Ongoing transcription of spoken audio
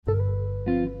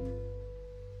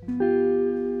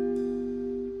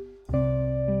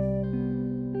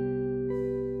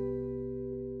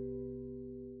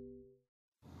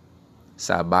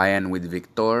Sabayan with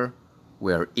Victor,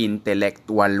 where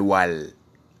intellectual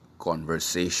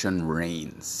conversation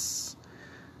reigns.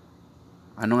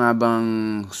 Ano nga bang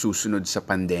susunod sa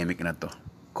pandemic na to?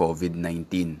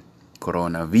 COVID-19,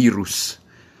 coronavirus.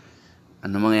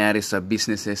 Ano mangyayari sa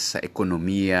businesses, sa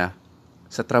ekonomiya,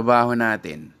 sa trabaho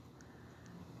natin?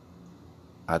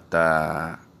 At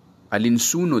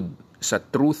alinsunod sa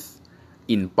Truth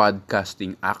in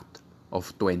Podcasting Act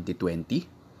of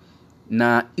 2020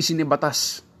 na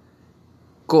isinibatas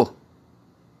ko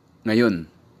ngayon.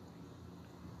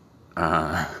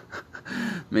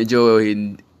 Medyo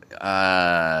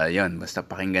yun, basta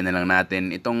pakinggan na lang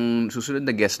natin. Itong susunod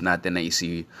na guest natin ay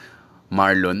si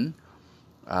Marlon,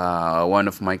 one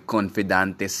of my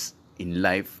confidantes in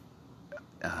life.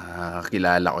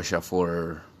 Kilala ko siya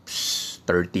for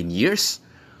 13 years.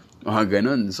 Mga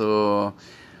ganun. So,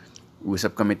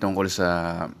 usap kami tungkol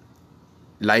sa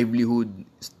livelihood,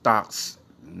 stocks.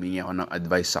 Humingi ako ng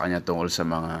advice sa kanya tungkol sa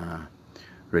mga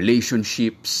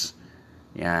relationships.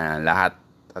 Yan, lahat.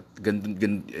 At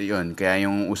yun. Kaya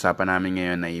yung usapan namin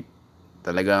ngayon ay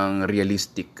talagang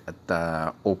realistic at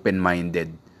open-minded.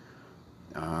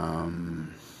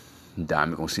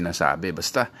 Dami kong sinasabi.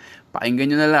 Basta, pakinggan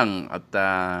nyo na lang. At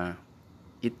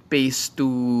it pays to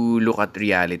look at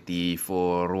reality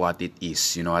for what it is.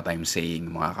 You know what I'm saying,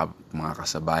 mga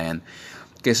kasabayan.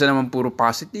 Kaysa naman puro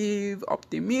positive,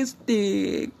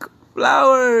 optimistic,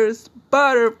 flowers,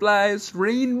 butterflies,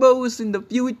 rainbows in the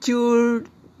future.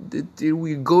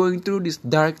 We're going through this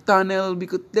dark tunnel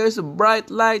because there's a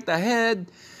bright light ahead.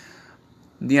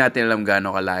 Hindi natin alam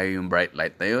gaano kalayo yung bright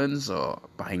light na yun. So,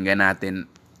 pakinggan natin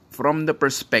from the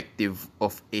perspective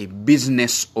of a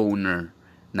business owner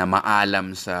na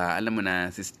maalam sa, alam mo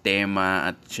na, sistema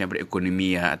at syempre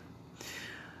ekonomiya at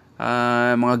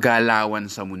mga galawan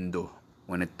sa mundo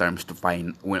when it terms to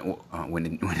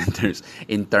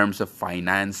in terms of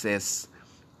finances,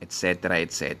 etc.,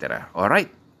 etc. All right.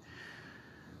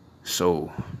 So,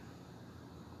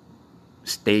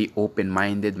 stay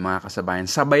open-minded mga kasabayan.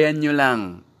 Sabayan nyo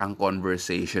lang ang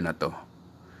conversation na to.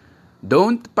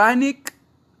 Don't panic,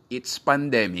 it's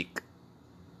pandemic.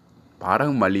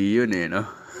 Parang mali yun no?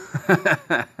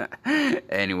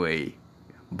 Anyway,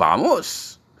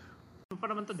 vamos! Ano pa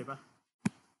naman to, di ba?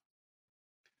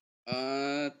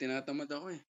 Tinatamad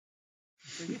ako eh.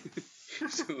 Sige.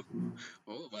 So,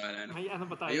 bahala na. May ano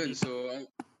ba tayo Ayun, dito? so,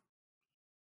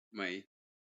 may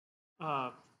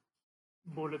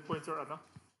bullet points or ano?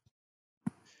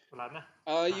 Wala na.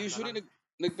 Usually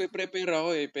nagpe-prepare ako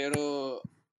eh, pero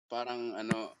parang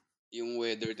yung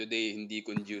weather today hindi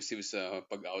conducive sa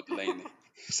pag-outline eh.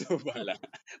 So bahala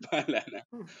na.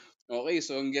 Okay,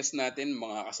 so ang guest natin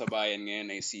mga kasabayan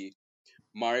ngayon ay si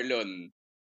Marlon.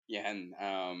 Yan,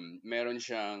 meron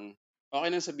siyang, okay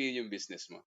nang sabihin yung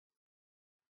business mo.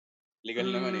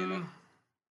 Legal naman eh, no?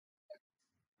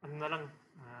 Ano na lang,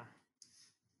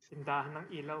 tindahan ng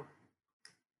ilaw.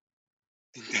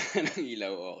 Tindahan ng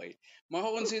ilaw, okay.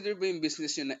 Mako-consider ba yung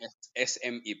business yun na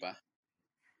SME pa?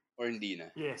 Or hindi na?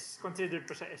 Yes, considered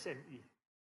ko sa SME.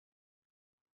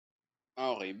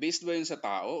 Okay. Based ba yun sa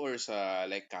tao or sa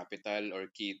like capital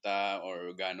or kita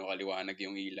or gaano kaliwanag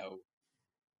yung ilaw?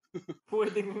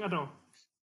 Pwedeng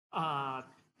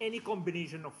any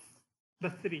combination of the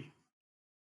three.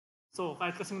 So,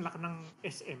 kahit kasing laki ng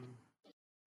SM,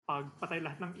 pag patay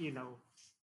lahat ng ilaw,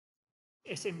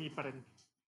 SME pa rin.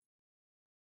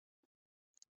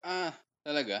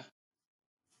 Talaga?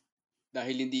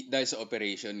 Dahil sa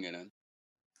operation, ganun?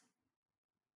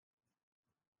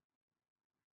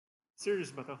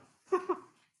 Serious ba to?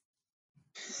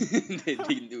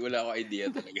 Hindi, wala ako idea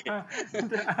talaga.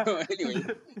 Anyway.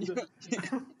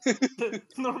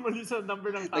 Normally sa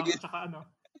number ng tao, tsaka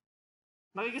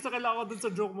nakikisakala ako dun sa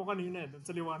joke mo kanina dun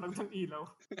sa liwanag ng ilaw.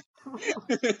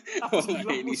 Tapos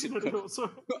biglang mo sineryoso.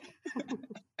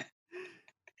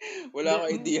 Wala ako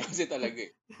idea kasi talaga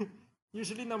eh.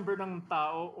 Usually number ng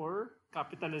tao or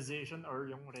capitalization or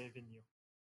yung revenue.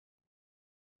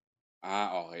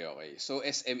 Okay. So,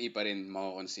 SME pa rin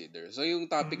mako-consider. So, yung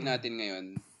topic natin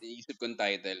ngayon, iisip kong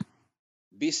title,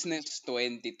 Business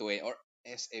 2020 or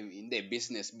SME, hindi,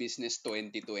 Business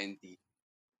 2020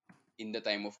 in the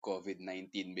time of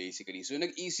COVID-19 basically. So,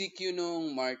 nag-ECQ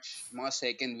nung March, mga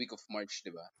second week of March, di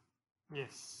ba?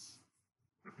 Yes.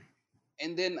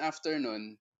 And then, after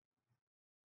nun,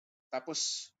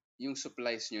 tapos, yung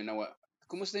supplies nyo,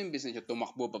 kumusta yung business nyo?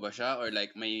 Tumakbo pa ba siya? Or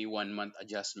like, may 1 month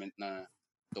adjustment na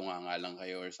tunganga lang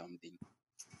kayo or something?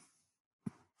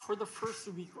 For the first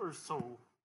week or so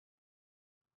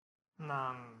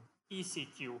ng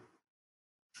ECQ,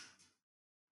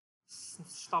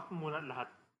 stop muna lahat.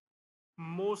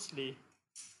 Mostly,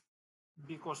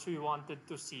 because we wanted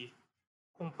to see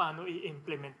kung paano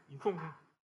i-implement yung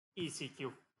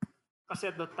ECQ. Kasi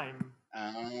at that time,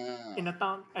 I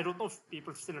don't know if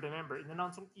people still remember,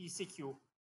 in-announce yung ECQ,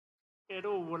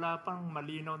 pero wala pang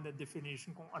malinaw na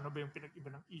definition kung ano ba yung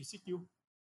pinag-iba ng ECQ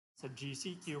sa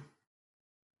GCQ.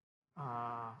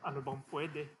 Ano bang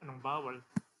pwede, anong bawal.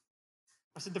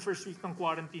 Kasi the first week ng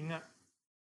quarantine nga,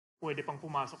 pwede pang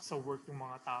pumasok sa work yung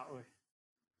mga tao eh.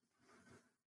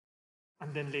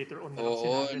 And then later on na lang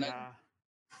sinabi na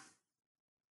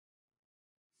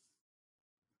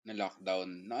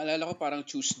lockdown. Naalala ko parang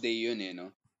Tuesday yun eh,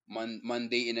 no?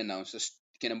 Monday in-announce, tapos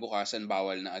kinabukasan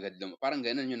bawal na agad parang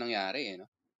ganun yung nangyari eh, no?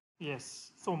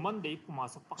 Yes. So Monday,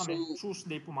 pumasok pa kami. So,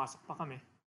 Tuesday, pumasok pa kami.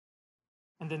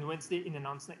 And then Wednesday,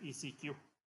 in-announce na ECQ.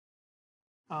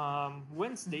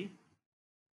 Wednesday,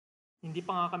 hindi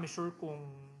pa nga kami sure kung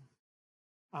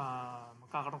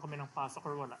magkakaroon kami ng pasok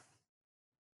or wala.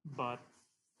 But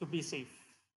to be safe,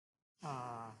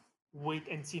 wait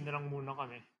and see na lang muna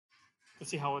kami to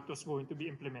see how it was going to be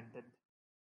implemented.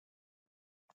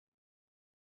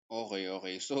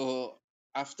 Okay. So,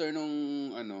 after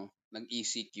nung,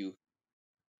 nag-ECQ,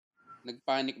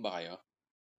 nagpanic ba kayo?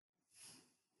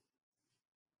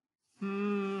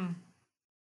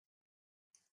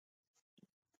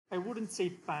 I wouldn't say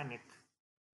panic.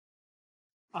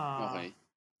 Okay.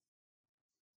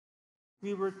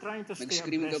 We were trying to stay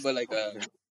Nag-scream abreast. ka ba like a...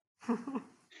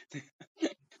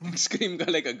 Nag-scream ka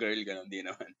like a girl, gano'n? Hindi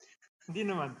naman. Hindi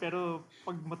naman, pero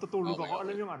pag matutulog Okay, ako, okay.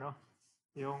 alam yung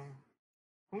yung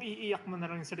kung iiyak mo na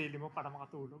lang yung sarili mo para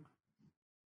makatulog.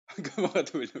 Hanggang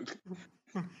makatulog.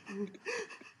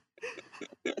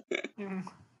 yung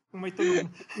may tulog.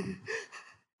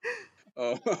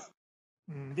 Oh.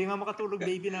 Hindi nga makatulog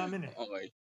baby namin eh. Okay.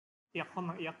 Iyak ko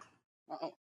ng iyak.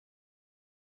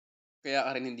 Kaya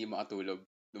ka rin hindi makatulog.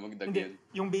 Dumagdag Hindi, yun.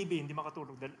 yung baby hindi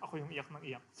makatulog dahil ako yung iyak ng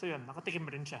iyak. So yun, nakatikim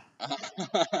rin siya.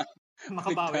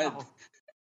 Nakabawi ako.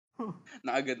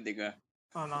 Nakaganti ka.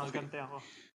 Nakaganti ako.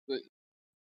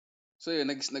 So yun,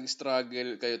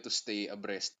 nag-struggle kayo to stay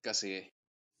abreast kasi...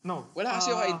 No. Wala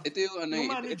kasi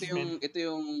ito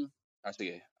yung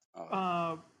sige. Okay.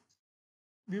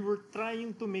 We were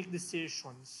trying to make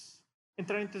decisions and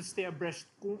trying to stay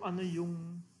abreast kung ano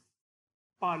yung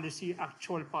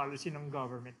actual policy ng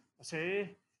government. Kasi,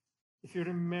 if you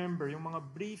remember, yung mga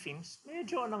briefings,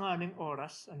 medyo alanganing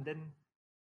oras and then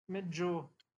medyo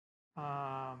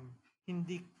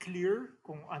hindi clear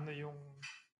kung ano yung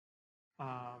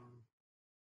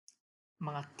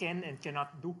mga can and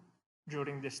cannot do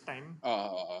during this time.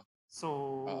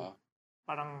 So,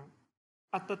 parang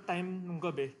at the time nung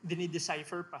gabi,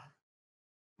 dinidecipher pa.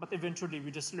 But eventually,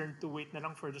 we just learned to wait na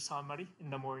lang for the summary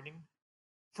in the morning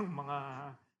ng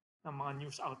mga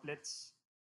news outlets.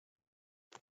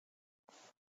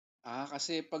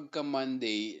 Kasi pagka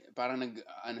Monday, parang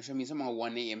siya minsan mga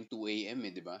 1 a.m., 2 a.m.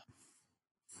 di ba?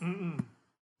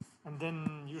 And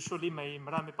then, usually,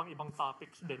 marami pang ibang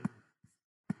topics din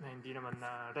na hindi naman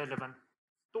na relevant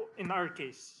in our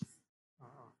case.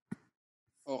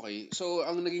 Okay. So,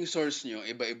 ang naging source nyo,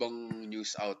 iba-ibang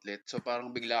news outlet. So,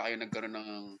 parang bigla kayo nagkaroon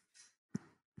ng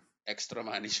extra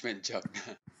management job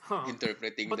na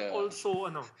interpreting But also,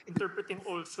 interpreting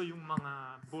also yung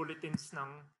mga bulletins ng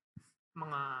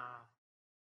mga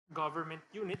government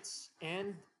units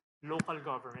and local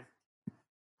government.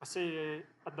 Kasi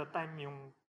at that time,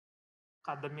 yung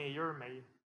kada mayor may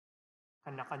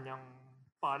kanya-kanyang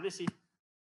policy.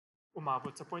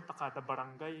 Umabot sa point na kada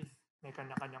barangay may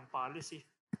kanya-kanyang policy.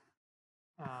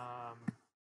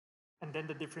 And then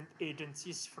the different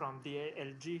agencies from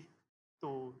DILG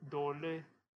to DOLE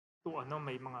to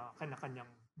may mga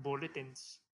kanya-kanyang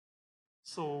bulletins.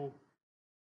 So,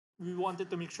 we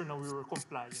wanted to make sure na we were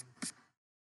complying.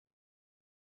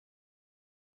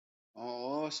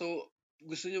 Oo. So,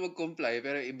 gusto nyo mag-comply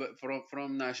pero iba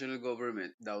from national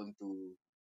government down to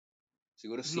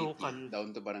siguro city, local,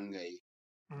 down to barangay.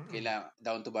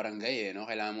 Down to barangay no?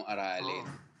 Kailangan mong aralin.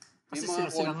 Kasi may mga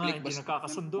sila nga conflict hindi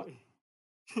nagkakasundo eh.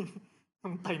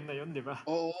 Nung time na yun, di ba?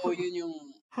 Oo, yun yung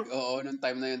nung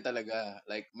time na yun talaga.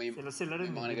 Like may sila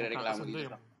rin may mga nagrereklamo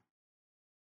dito.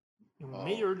 Yung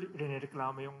mayor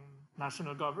rinereklamo yung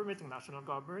national government,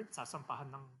 sasampahan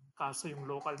ng kaso yung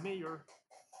local mayor.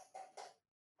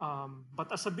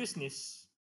 But as a business,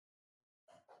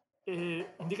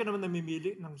 hindi ka naman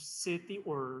namimili ng city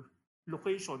or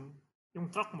location. Yung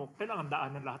truck mo, kailangan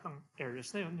daanan lahat ng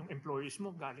areas na yun. Yung employees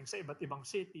mo galing sa iba't ibang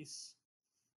cities.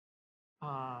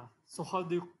 So how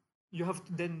do you have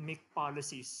to then make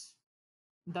policies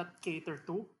that cater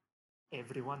to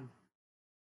everyone?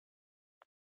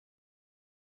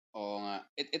 Oo nga.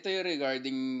 Ito yung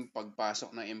regarding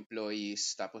pagpasok ng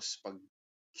employees tapos pag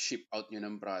ship out nyo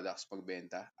ng products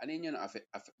pagbenta. Ano yun yung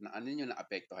ano yun yung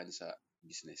naapektuhan sa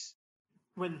business?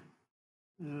 Well,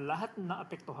 lahat na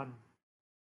apektuhan.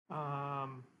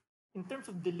 In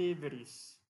terms of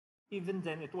deliveries, even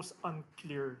then it was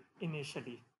unclear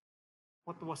initially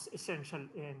what was essential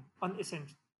and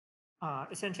unessential,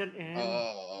 essential and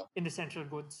Oo. inessential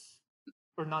goods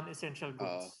or non-essential Oo.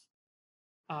 goods.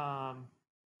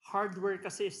 Hardware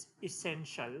kasi is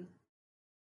essential.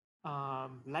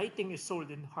 Lighting is sold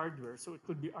in hardware, so it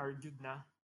could be argued na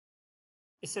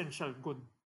essential good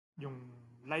yung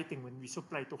lighting when we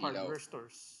supply to Ilaw. hardware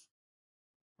stores.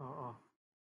 Oo.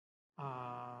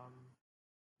 Um,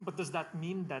 but does that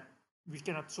mean that we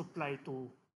cannot supply to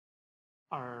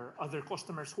our other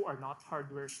customers who are not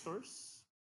hardware stores?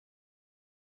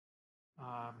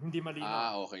 Hindi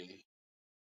malinaw. Okay.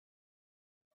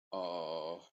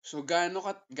 Oo. So,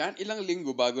 ilang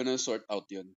linggo bago na sort out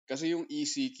yun? Kasi yung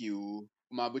ECQ,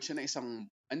 umabot siya ng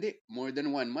hindi, more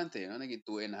than 1 month no? Naging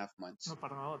 2.5 months. No,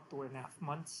 parang 2.5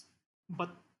 months.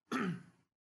 But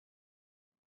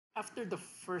after the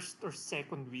first or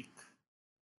second week,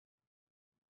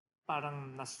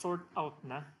 parang na-sort out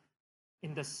na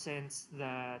in the sense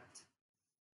that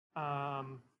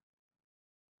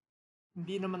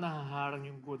hindi naman nahaharang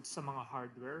yung goods sa mga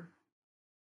hardware,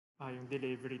 yung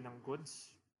delivery ng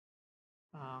goods.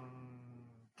 Ang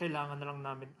kailangan na lang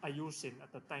namin ayusin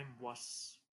at the time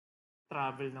was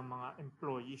travel ng mga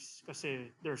employees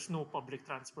kasi there's no public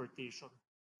transportation.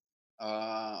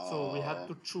 So we had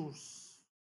to choose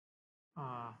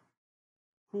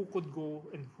who could go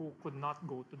and who could not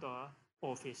go to the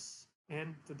office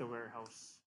and to the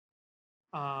warehouse.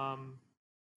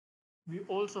 We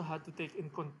also had to take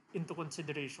into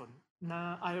consideration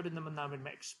na ayaw rin naman namin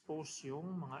ma-expose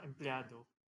yung mga empleyado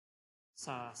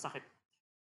sa sakit.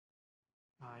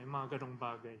 Yung mga ganong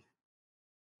bagay.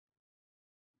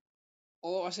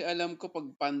 Oo, kasi alam ko pag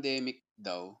pandemic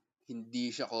daw,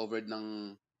 hindi siya covered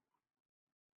ng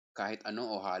kahit ano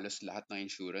o halos lahat ng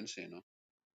insurance no?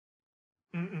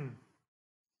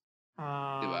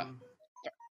 Di ba?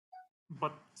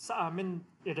 But sa amin,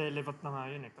 irrelevant na nga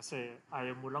yun kasi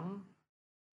ayaw mo lang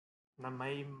na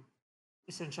may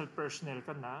essential personnel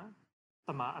ka na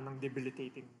tamaan ng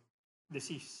debilitating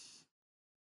disease.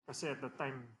 Kasi at that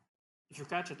time, if you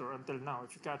catch it, or until now,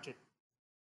 if you catch it,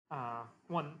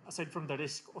 one, aside from the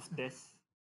risk of death,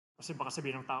 kasi baka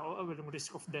sabihin ng tao, well, yung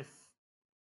risk of death,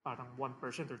 parang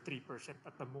 1% or 3%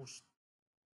 at the most.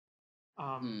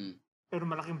 Pero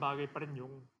malaking bagay pa rin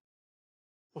yung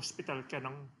hospital ka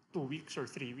ng 2 weeks or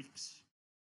 3 weeks.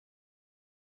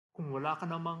 Kung wala ka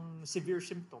namang severe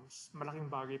symptoms, malaking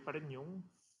bagay pa rin yung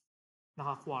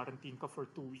naka-quarantine ka for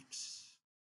 2 weeks.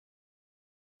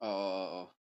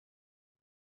 Oo.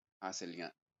 Hassle nga.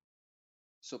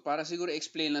 So, para siguro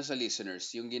explain lang sa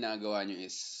listeners, yung ginagawa nyo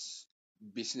is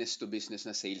business to business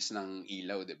na sales ng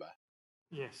ilaw, di ba?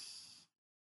 Yes.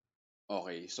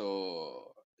 Okay, so,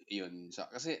 yun.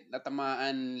 Kasi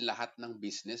natamaan lahat ng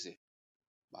business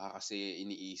Baka kasi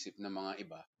iniisip ng mga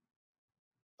iba.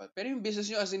 Pero yung business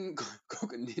nyo as in,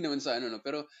 hindi naman sa no?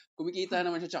 Pero kumikita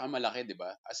naman siya tsaka malaki, di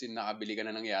ba? As in, nakabili ka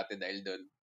na ng yate dahil doon.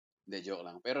 Hindi, joke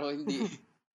lang. Pero hindi,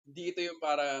 hindi ito yung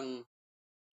parang,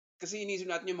 kasi iniisip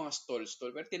natin yung mga stall,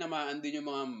 pero tinamaan din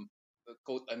yung mga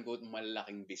quote-unquote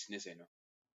malaking business no?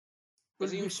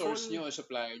 Well, Kasi we yung source fall, nyo,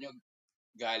 supplier nyo,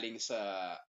 galing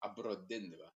sa abroad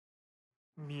din, di ba?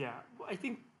 yeah, I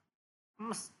think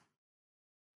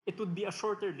it would be a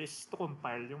shorter list to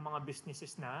compile yung mga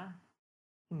businesses na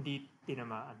hindi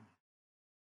tinamaan.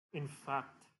 In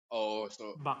fact,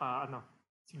 So, baka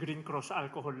si Green Cross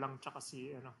Alcohol lang tsaka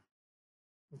si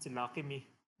si Lucky Me.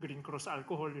 Green Cross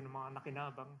Alcohol yung mga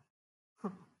nakinabang. nga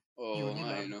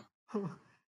Unilab. no?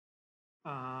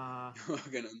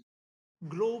 Ganun.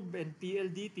 Globe and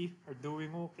PLDT are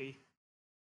doing okay.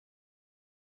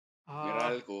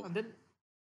 Meralco. And then,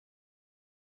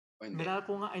 Hindi.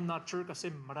 Meralco nga, I'm not sure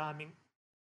kasi maraming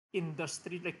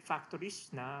industry like factories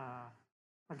na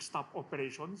nag-stop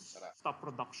operations, stop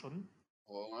production.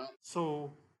 Oo nga.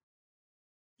 So,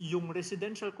 yung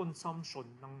residential consumption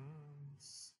ng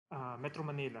Metro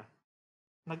Manila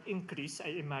nag-increase,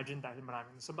 I imagine dahil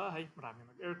maraming sa bahay, maraming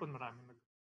nag-aircon, maraming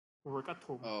nag-work at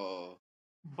home.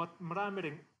 But marami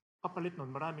rin, kapalit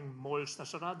nun, maraming malls na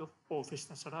sarado, office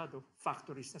na sarado,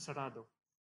 factories na sarado.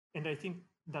 And I think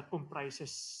that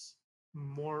comprises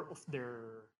more of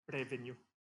their revenue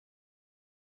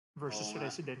versus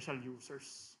residential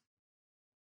users.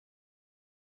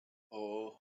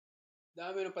 Oo.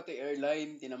 Dami na pati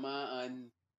airline,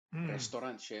 tinamaan,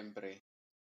 restaurant, syempre.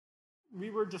 We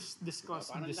were just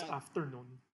discussing Parang this afternoon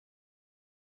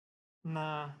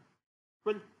na,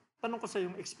 well, tanong ko sa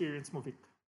yung experience mo, Vic.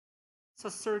 Sa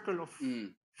circle of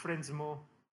Mm. friends mo,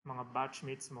 mga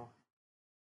batchmates mo,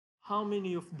 how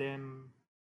many of them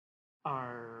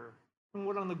are, kung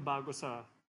walang nagbago sa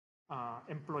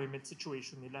employment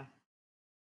situation nila,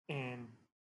 and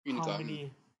how Income.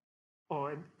 many, o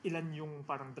ilan yung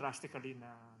parang drastically na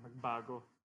nagbago?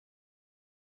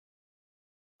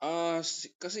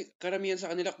 Kasi karamihan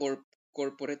sa kanila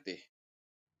corporate eh.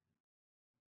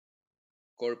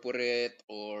 Corporate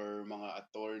or mga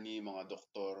attorney, mga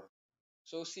doktor.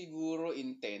 So siguro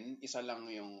in 10, isa lang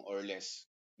yung or less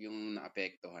yung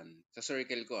naapektuhan. Sa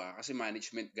circle ko kasi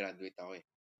management graduate ako eh.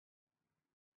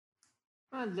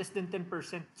 Less than 10%.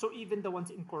 So even the ones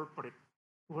in corporate,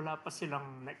 wala pa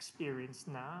silang na-experience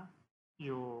na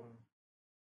yung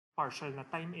partial na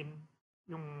time in,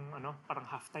 yung parang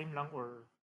half time lang or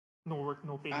no work,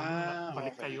 no pay na muna.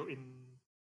 Okay.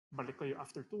 Balik kayo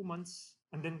after 2 months.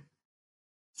 And then,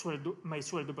 may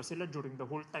sweldo ba sila during the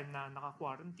whole time na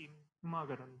naka-quarantine? Yung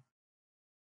mga ganun.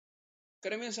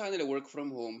 Karamihan sa kanila work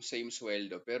from home, same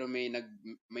sweldo, pero may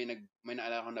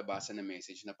naalala akong nabasa na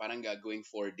message na parang gagawing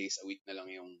 4 days a week na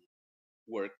lang yung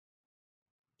work.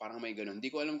 Parang may ganun.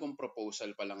 Hindi ko alam kung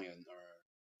proposal pa lang yun or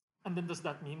And then does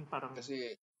that mean parang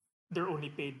kasi they're only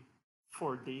paid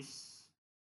 4 days?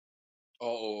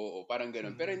 oo, parang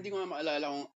ganun. Pero hindi Mm. ko nga maalala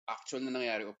kung actual na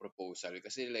nangyari o proposal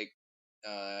kasi like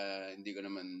hindi ko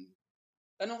naman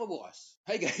tanong ko bukas.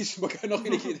 Hi guys, magkano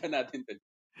kinikita natin today?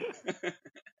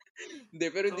 Hindi,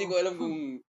 pero hindi So, ko alam kung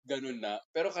ganun na.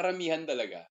 Pero karamihan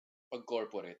talaga pag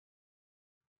corporate.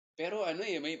 Pero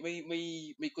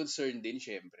may concern din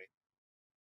syempre.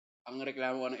 Ang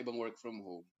reklamo ko ng ibang work from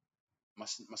home,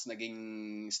 mas naging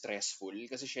stressful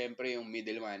kasi syempre yung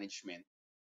middle management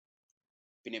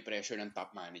pinipressure ng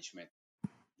top management,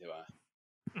 di ba?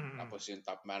 mm, Tapos yung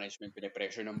top management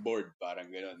pinipressure ng board,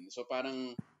 parang gano'n. So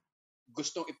parang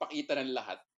gustong ipakita ng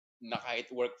lahat na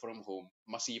kahit work from home,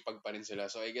 masipag pa rin sila.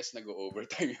 So I guess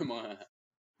nag-overtime yung mga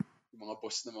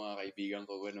boss ng mga kaibigan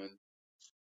ko, ganun.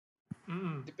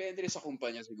 mm. Depende rin sa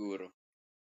kumpanya siguro.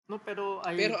 No, pero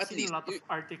Pero I've at seen a least, lot of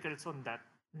articles on that.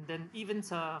 And then even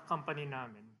sa company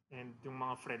namin and yung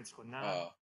mga friends ko na uh,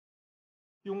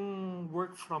 yung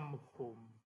work from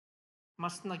home,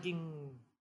 mas naging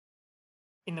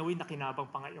in a way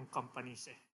nakinabang pa nga yung companies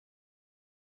eh.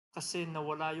 Kasi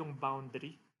nawala yung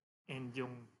boundary and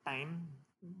yung time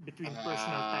between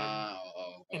personal time oo,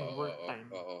 and oo, work oo, time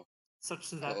oo,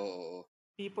 such oo, that oo,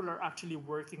 people are actually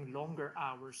working longer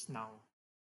hours now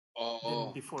than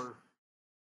oo, before.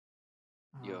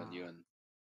 yun, Uh, yun.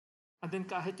 and then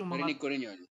Narinig ko rin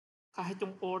yun. kahit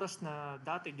yung oras na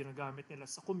dati ginagamit nila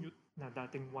sa commute na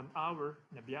dating 1 hour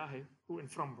na biyahe to and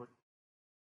from work,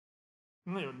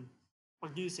 ngayon,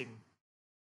 pagising,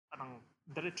 parang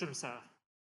diretso na sa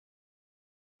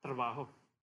trabaho.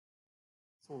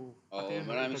 So, pati Oo, yun,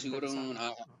 marami naidagdag sigurong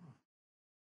sa ano.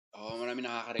 marami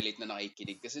nakaka-relate na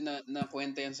nakikinig kasi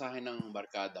nakwenta yan sa akin ng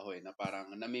barkada ko na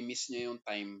parang nami-miss niya yung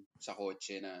time sa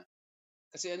kotse na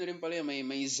kasi ano rin pala yun,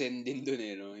 may zen din dun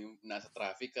no? Yung nasa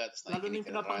traffic ka, tapos Lalo na nakikinig yung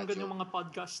ka ng pinapakinggan radyo. yung mga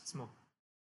podcasts mo.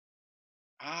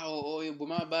 Oo, yung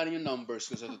bumaba rin yung numbers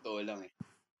ko sa totoo lang eh.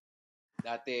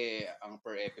 Dati, ang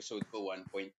per episode ko,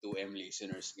 1.2 M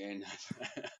listeners. Ngayon,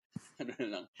 ano na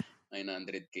lang,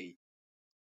 900K.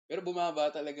 Pero bumaba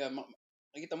talaga.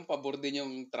 Nakita mo, pabor din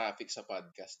yung traffic sa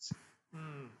podcasts.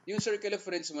 Hmm. Yung circle of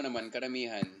friends mo naman,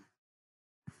 karamihan,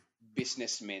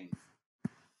 businessmen.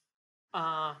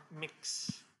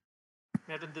 Mix.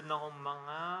 Meron din akong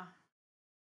mga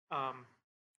um,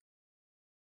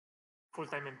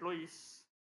 full-time employees,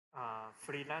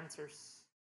 freelancers,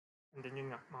 and then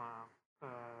yun nga, mga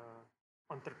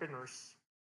entrepreneurs.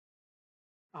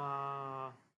 Uh,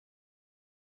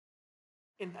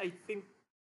 and I think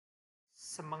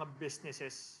sa mga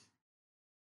businesses,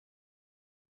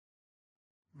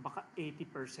 baka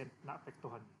 80% na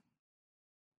apektuhan.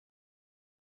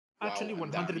 Actually, Wow,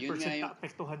 ang dami. Yun nga 100% na yung,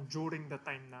 apektuhan during the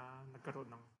time na nagkaroon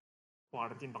ng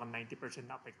quarantine. Baka 90%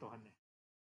 na apektuhan eh.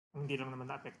 Hindi lang naman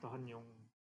naapektuhan yung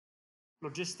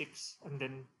logistics, and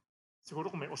then siguro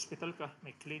kung may hospital ka,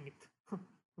 may clinic,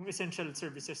 yung essential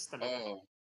services talaga. oh,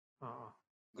 Oo.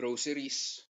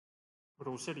 groceries,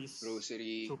 Groceries,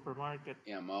 grocery, supermarket.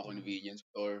 yan, mga convenience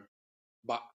store.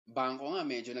 Bangko nga,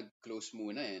 medyo nag-close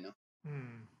muna no?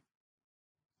 Hmm.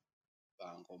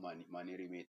 Bangko, money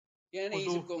remit. Kaya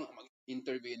naisip Although, kong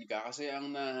mag-intervene ka kasi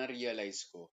ang na-realize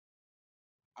ko,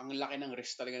 ang laki ng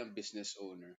risk talaga ng business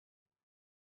owner.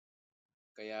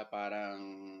 Kaya parang,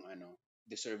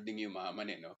 deserve ding yumaman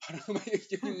no? Parang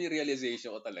yun yung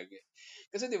realization ko talaga eh.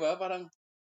 Kasi di ba, parang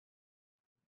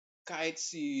kahit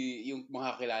yung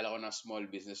mga kilala ko na small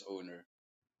business owner,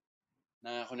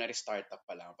 na kunwari startup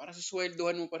pa lang, parang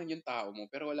susweldohan mo pa rin yung tao mo,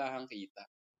 pero wala kang kita.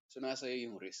 So, nasa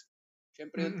iyo yung risk.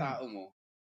 Siyempre, yung Mm-mm. tao mo,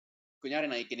 kunyari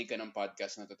nakikinig ka ng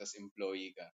podcast na to, tapos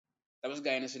employee ka. Tapos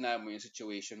gaya na sinabi mo, yung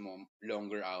situation mo,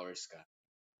 longer hours ka.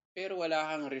 Pero wala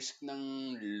kang risk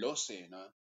ng loss no?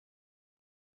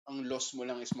 Ang loss mo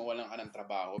lang is mawalan ka ng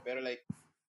trabaho. Pero like,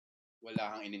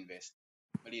 wala kang ininvest.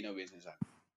 Malinaw business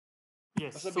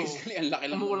Yes. Basta So, basically, ang laki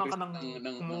lang kung ng mawalan ka risk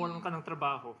ng, kung mawalan ka ng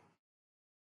trabaho,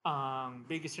 ang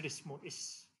biggest risk mo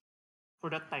is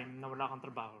for that time na wala kang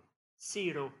trabaho,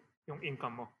 zero yung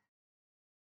income mo.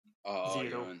 Oo,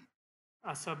 Zero. yun.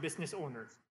 As a business owner,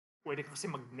 pwede ka kasi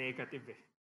mag-negative eh.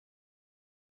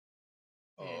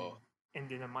 Oo. And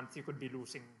in a month, you could be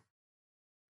losing,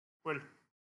 well,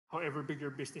 however big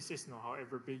your business is, no,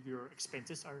 however big your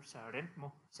expenses are sa rent mo,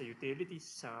 sa utilities,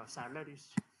 sa salaries,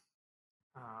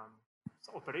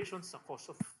 sa operations, sa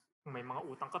cost of, kung may mga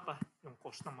utang ka pa, yung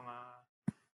cost ng mga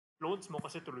loans mo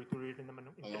kasi tuloy-tuloy rin naman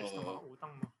yung interest ng mga Oo.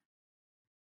 utang mo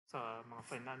sa mga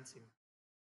financing.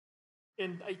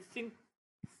 And I think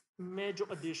medyo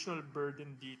additional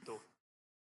burden dito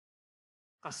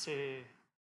kasi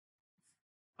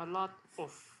a lot of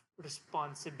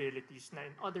responsibilities na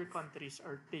in other countries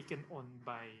are taken on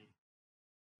by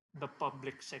the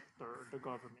public sector or the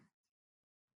government.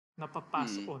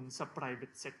 Napapass on sa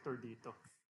private sector dito.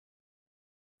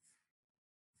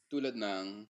 Tulad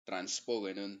ng transpo,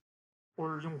 ganun.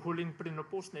 Or yung huling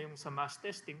prinopose na yung sa mass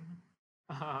testing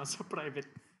sa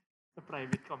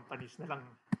private companies na lang.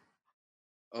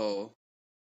 Oo.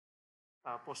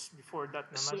 Tapos before that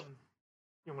naman, So,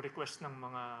 yung request ng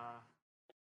mga,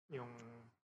 yung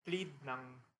plead ng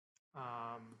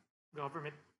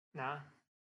government na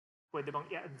pwede bang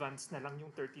i-advance na lang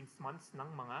yung 13th month ng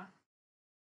mga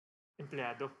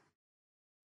empleyado.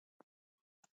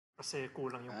 Kasi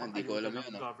kulang yung hindi ko pang-ayuda alam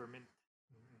ng yun. government.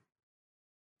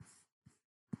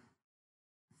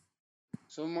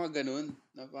 So, mga ganun,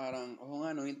 na parang,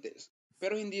 nga no,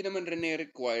 pero hindi naman rin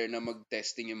require na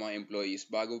mag-testing yung mga employees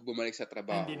bago bumalik sa Hindi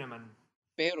trabaho. naman.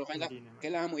 Pero Hindi naman.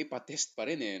 kailangan mo ipatest pa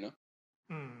rin no?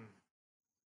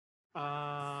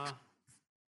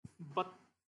 But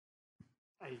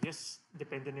I guess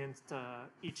depende na yun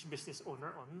sa each business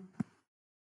owner on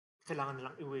kailangan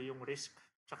nilang i-weigh yung risk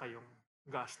tsaka yung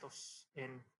gastos.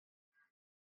 And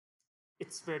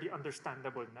it's very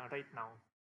understandable na right now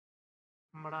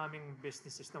maraming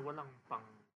businesses na walang pang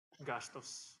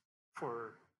gastos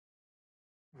for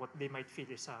what they might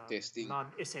feel is a Testing.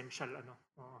 non-essential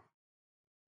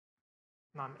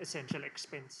non-essential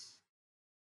expense.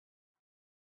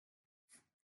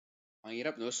 Ang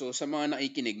hirap, no? So, sa mga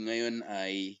nakikinig ngayon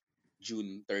ay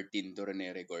June 13 to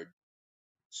record.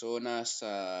 So,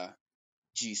 nasa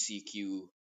GCQ.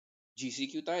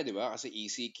 GCQ tayo, di ba? Kasi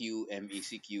ECQ,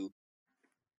 MECQ.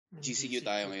 GCQ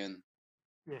tayo ngayon.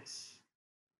 Yes.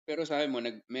 Pero sabi mo,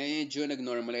 medyo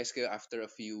nag-normalize kayo after a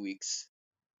few weeks.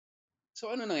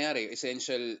 So, ano nangyari?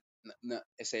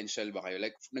 Essential ba kayo?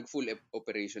 Like, nag-full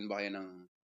operation ba kayo ng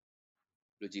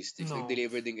logistics? No.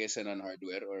 Nag-deliver din kayo sa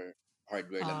non-hardware or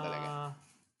hardware lang talaga?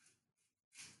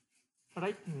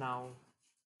 Right now,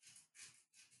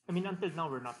 I mean, until now,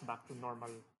 we're not back to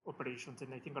normal operations.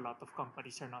 And I think a lot of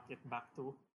companies are not yet back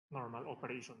to normal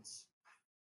operations.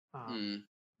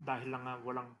 Dahil lang nga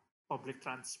walang public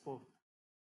transport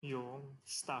yung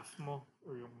staff mo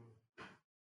or yung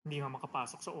hindi nga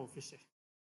makapasok sa office eh.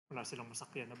 Wala silang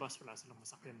masakyan na bus, wala silang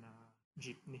masakyan na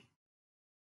jeepney.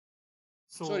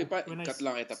 So, Sorry, cut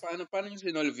lang kita. Paano nyo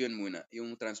sinolve yun muna,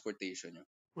 yung transportation nyo?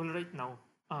 Well, right now,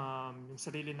 yung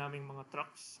sarili naming mga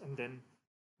trucks and then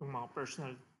yung mga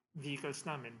personal vehicles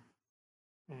namin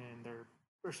and their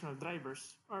personal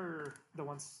drivers are the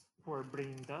ones who are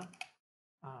bringing the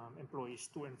employees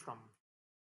to and from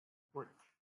work.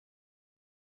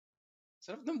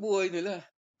 Sarap ng buhay nila.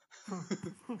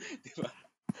 Di ba?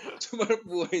 Sumarap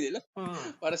buhay nila.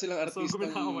 Para silang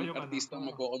artistang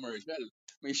magko-commercial.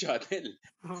 May shuttle.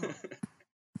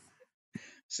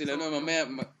 Sila so, mamaya,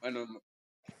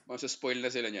 masaspoil na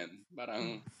sila niyan.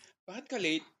 Parang, bakit ka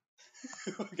late?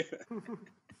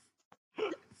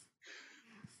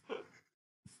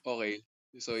 Okay.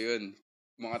 So, yun.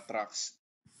 Mga trucks.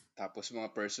 Tapos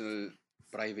mga personal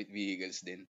private vehicles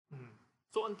din.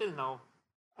 So, until now,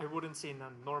 I wouldn't say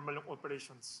na normal yung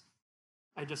operations.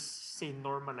 I just say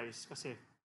normalize kasi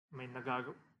may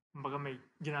may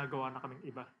ginagawa na kaming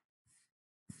iba.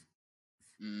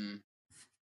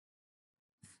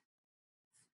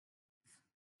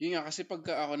 Yun nga, kasi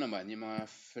pagka ako naman, yung mga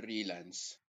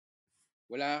freelance,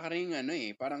 wala ka rin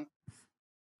parang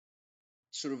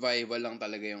survival lang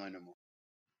talaga yung mo.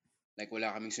 Like,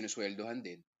 wala kaming sinusweldohan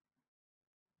din.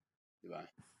 Di ba?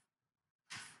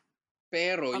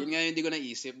 Pero, yun nga yung hindi ko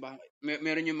naisip.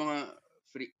 Meron yung mga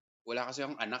free, wala kasi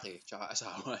akong anak tsaka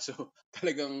asawa. So,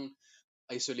 talagang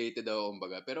isolated ako,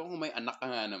 kumbaga. Pero kung may anak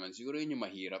ka nga naman, siguro yun yung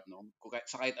mahirap, no?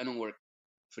 Sa kahit anong work,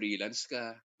 freelance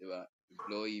ka, di ba?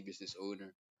 Employee, business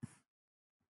owner.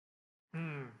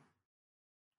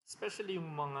 Especially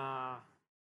yung mga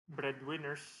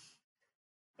breadwinners,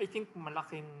 I think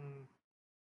malaking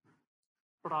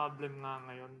problem nga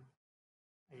ngayon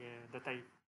that I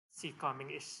see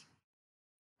coming is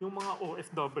yung mga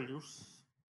OFWs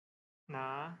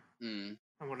na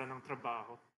nawala ng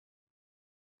trabaho.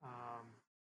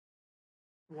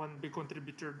 One big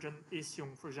contributor dyan is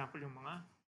yung, for example, yung mga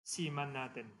seaman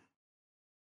natin.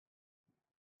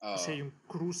 Kasi yung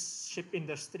cruise ship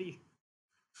industry,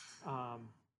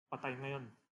 patay ngayon.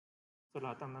 So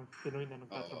lahat ng Pinoy na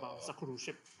nagtatrabaho sa cruise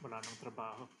ship, wala nang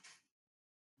trabaho.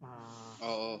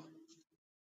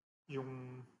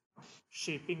 Yung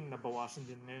shipping, nabawasan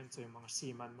din ngayon. So yung mga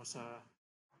seaman mo sa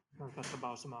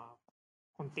nagtatrabaho sa mga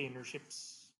container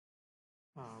ships,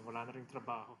 wala na rin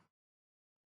trabaho.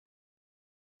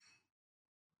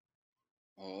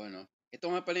 Oo, no? Ito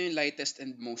nga pala yung lightest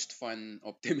and most fun,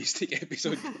 optimistic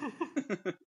episode ko.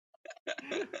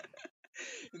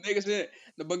 Hindi, kasi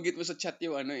nabanggit mo sa chat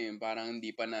yung parang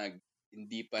hindi pa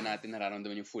natin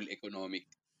nararamdaman yung full economic.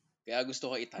 Kaya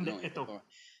gusto ko itanong. Hindi, ito.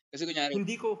 Kasi kunyari,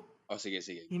 Hindi ko, sige.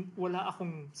 wala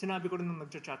akong, sinabi ko rin nung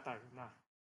nagchat tayo na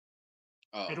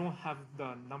I don't have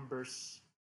the numbers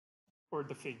or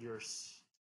the figures.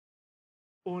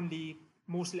 Only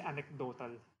mostly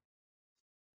anecdotal.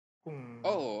 Kung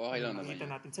okay lang naman nakikita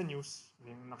yun. natin sa news,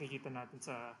 yung nakikita natin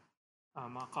sa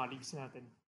mga colleagues natin.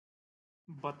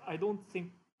 But I don't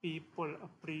think people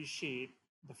appreciate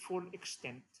the full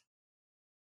extent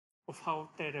of how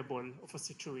terrible of a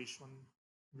situation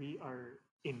we are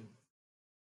in.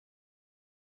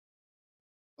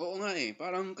 Oo nga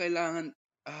parang kailangan,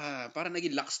 parang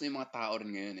naging lax na yung mga tao rin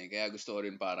ngayon Kaya gusto ko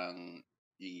rin parang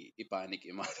i-panic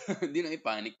yung mga, hindi na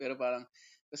i-panic, pero parang,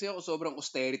 kasi ako sobrang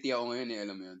austerity ako ngayon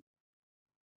alam mo yun.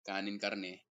 Kanin,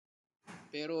 karne.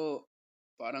 Pero,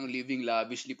 parang living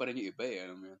lavishly pa rin yung iba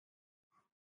alam mo yun.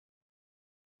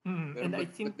 Pero And I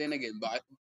think but then again, bakit?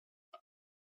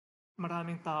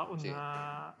 Maraming tao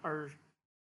na are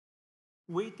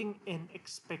waiting and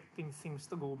expecting things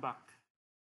to go back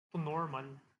to normal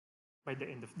by the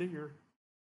end of the year.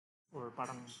 Or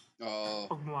parang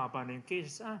pag bumaba na yung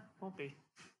cases, okay,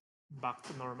 back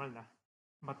to normal na.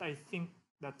 But I think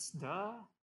that's not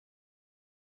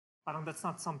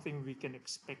something we can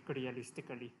expect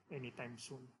realistically anytime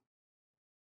soon.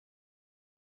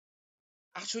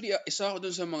 Actually, isa ako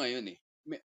dun sa mga yun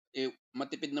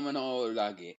matipid naman ako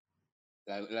lagi.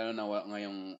 Lalo na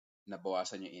ngayong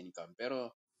nabawasan yung income.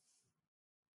 Pero,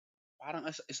 parang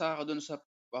isa ako dun sa,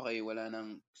 okay, wala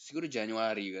nang, siguro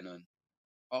January, ganun.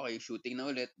 Okay, shooting na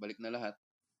ulit, balik na lahat.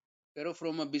 Pero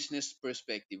from a business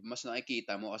perspective, mas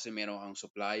nakikita mo kasi meron kang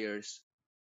suppliers,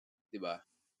 di ba?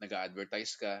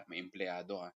 Nag-a-advertise ka, may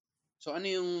empleyado ka. So, ano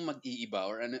yung mag-iiba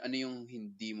or ano yung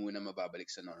hindi mo na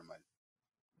mababalik sa normal?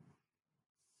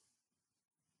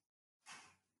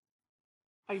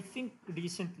 I think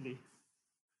recently,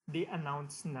 they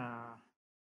announced na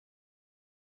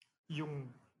yung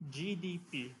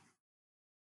GDP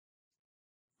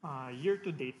year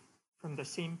to date from the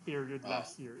same period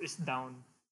last year is down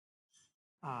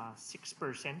 6%.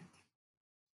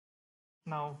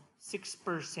 Now,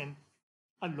 6%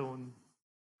 alone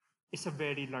is a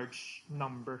very large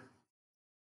number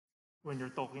when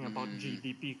you're talking about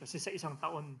GDP. Kasi sa isang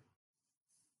taon,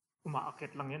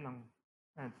 umaakit lang yan ng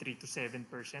 3 to 7%.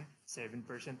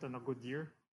 7% on a good year.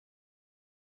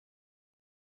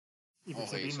 Ibig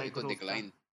sabihin so may ito growth decline.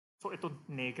 So ito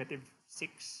negative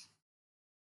 6.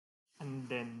 And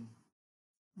then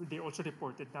they also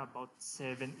reported na about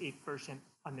 7-8%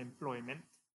 unemployment.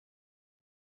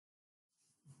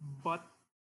 But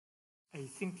I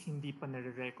think hindi pa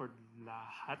nare-record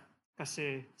lahat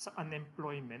kasi sa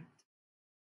unemployment,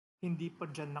 hindi pa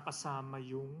dyan nakasama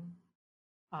yung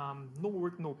no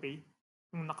work, no pay.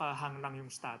 Yung nakahang lang yung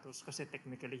status kasi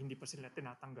technically hindi pa sila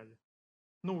tinatanggal.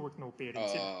 No work, no pay rin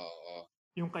sila.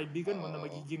 Yung kaibigan mo na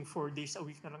magiging 4 days a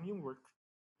week na lang yung work,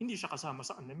 hindi siya kasama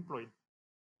sa unemployed.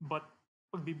 But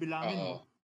pag bibilangin mo,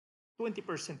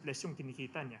 20% less yung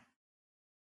kinikita niya.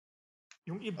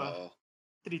 Yung iba,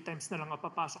 3 times na lang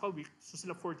papasok a week, so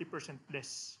sila 40%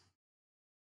 less.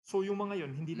 So yung mga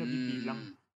yon hindi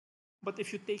nabibilang. But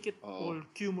if you take it all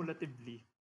cumulatively,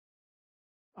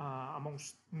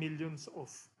 amongst millions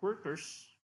of workers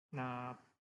na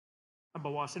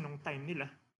nabawasan ng time nila,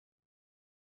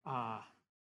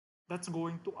 that's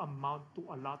going to amount to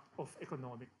a lot of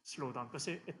economic slowdown.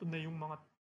 Kasi ito na yung mga,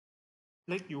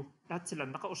 like you, lahat sila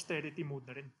naka-austerity mode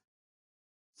na rin.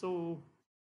 So,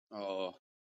 Oo.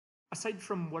 aside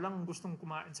from walang gustong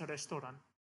kumain sa restaurant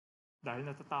dahil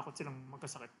natatakot silang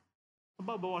magkasakit,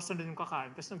 mababawasan din yung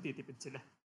kakain kasi nagtitipid sila.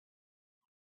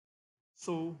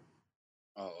 So,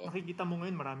 Oo. nakikita mo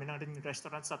ngayon marami na rin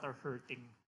restaurants that are hurting.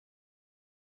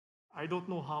 I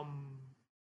don't know how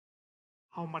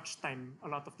much time a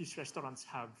lot of these restaurants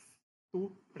have to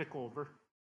recover.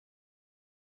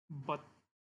 But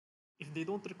if they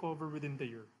don't recover within the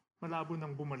year, malabo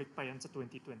nang bumalik pa yan sa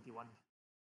 2021.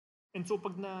 And so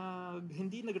pag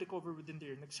hindi nag-recover within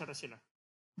the year, nagsara sila,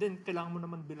 then kailangan mo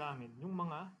naman bilangin yung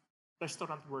mga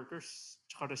restaurant workers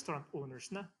tsaka restaurant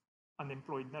owners na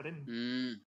unemployed na rin.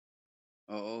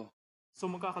 Oo.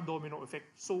 So magkaka-domino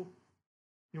effect. So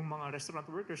yung mga restaurant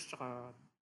workers tsaka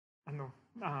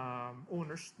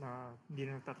owners na hindi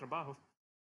na nagtatrabaho,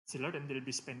 sila rin, they'll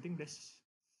be spending less.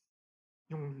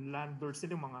 Yung landlords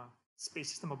nila, yung mga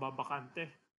spaces na mababakante,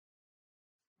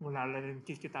 wala na rin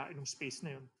kikitain yung space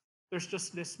na yun. There's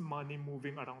just less money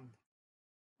moving around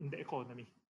in the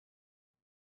economy.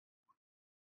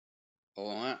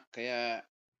 Oo nga. Kaya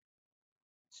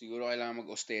siguro kailangan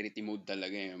mag-austerity mode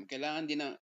talaga yun. Kailangan din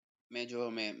na medyo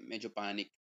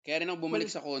panic. Kaya rin ako bumalik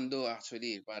sa condo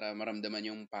actually para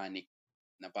maramdaman yung panic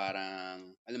na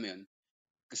parang, alam mo yun,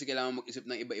 kasi kailangan mag-isip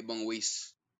ng iba-ibang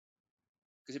ways.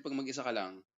 Kasi pag mag-isa ka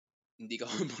lang, hindi ka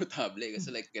komportable kasi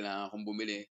like kailangan akong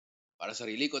bumili para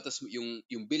sarili ko, tapos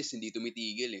yung bills hindi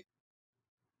tumitigil eh.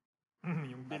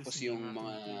 Yung bills Tapos hindi yung nga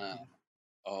mga tumitigil.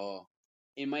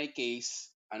 in my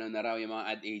case, ano na raw yung mga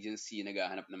ad agency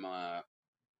naghahanap ng mga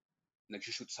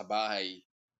nagsushoot sa bahay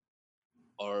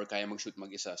or kaya mag-shoot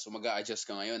mag-isa. So mag-a-adjust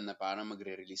ka ngayon na parang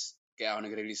magre-release. Kaya ako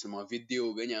nagre-release ng mga video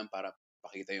ganyan para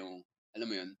pakita yung, alam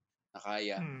mo yun, na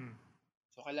kaya.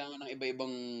 So kailangan ng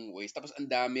iba-ibang ways. Tapos ang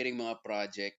dami ring mga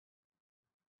project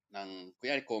ng,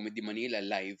 kunyari, Comedy Manila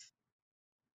live.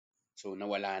 So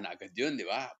nawala na agad yun, di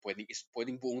ba?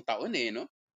 Pwedeng buong taon eh, no?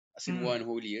 As in one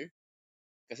whole year.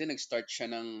 Kasi nag-start siya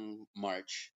ng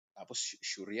March. Tapos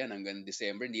sure yan hanggang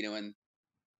December. Hindi naman,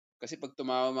 kasi pag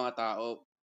tumawa mga tao,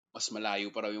 mas malayo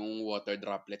pa raw yung water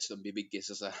droplets ng bibig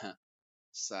kesa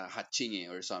sa hatching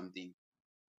or something.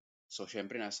 So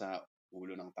syempre nasa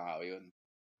ulo ng tao yun.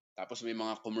 Tapos may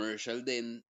mga commercial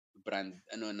din, brand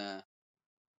na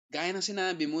gaya ng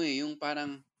sinabi mo yung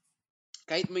parang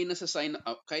kahit may nasa sign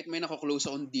up, kahit may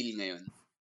naka-close akong deal ngayon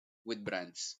with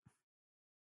brands,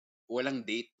 walang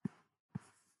date.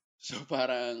 So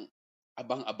parang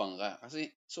abang-abang ka.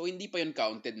 Kasi so hindi pa yun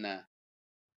counted na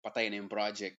patay na yung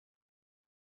project.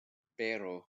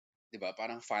 Pero 'di ba,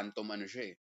 parang phantom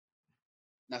siya eh.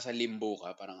 Nasa limbo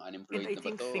ka, parang And unemployed I na ba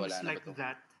think to, wala things na ba like to?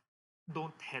 that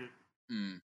don't help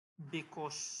Mm.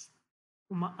 because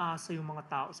umaasa yung mga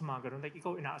tao sa mga ganun. Like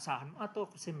ikaw, inaasahan mo, to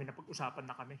kasi may napag-usapan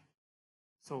na kami.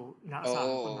 So,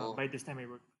 inaasahan ko na Oo. by this time I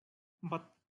work. But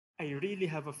I really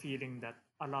have a feeling that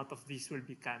a lot of these will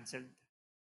be cancelled.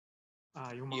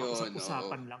 Yung mga Yun, oo.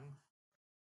 usap-usapan lang.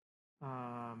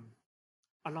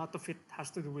 A lot of it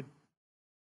has to do with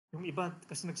yung iba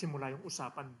kasi nagsimula yung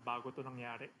usapan bago to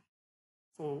nangyari.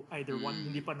 So either one,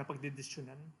 hindi pa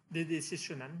dedesisyonan,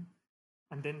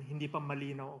 and then hindi pa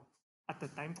malinaw at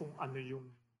the time kung ano yung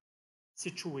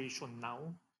situation now.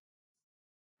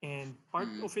 And part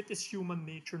of it is human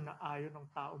nature na ayaw ng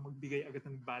tao magbigay agad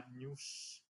ng bad news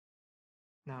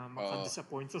na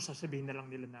maka-disappoint. So sasabihin na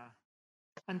lang nila na,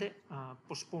 hindi,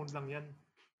 postpone lang yan.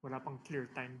 Wala pang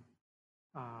clear time.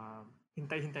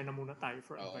 Hintay-hintay na muna tayo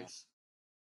for Oo. advice.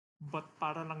 But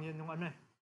para lang yan yung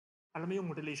alam mo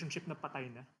yung relationship na patay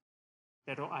na,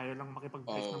 pero ayaw lang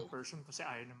makipag-break ng person kasi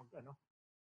ayaw na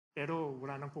pero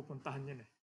wala nang pupuntahan yan eh.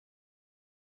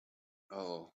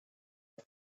 Oo.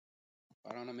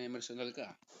 Parang na-memersonal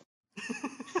ka.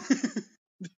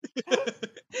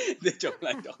 De, joke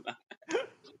lang.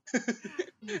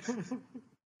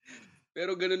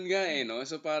 Pero ganun nga no?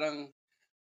 So parang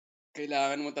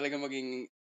kailangan mo talaga maging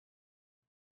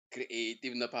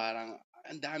creative na parang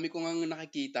ang dami ko ngang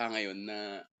nakikita ngayon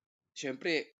na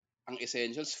syempre ang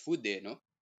essentials food no?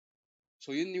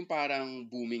 So yun yung parang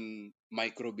booming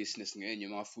micro business ngayon,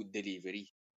 yung mga food delivery.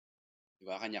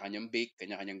 Diba? Kanya-kanyang bake,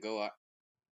 kanya-kanyang gawa.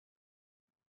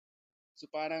 So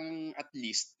parang at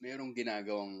least merong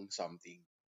ginagawang something.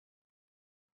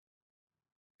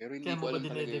 Pero hindi Kaya ko mo ba alam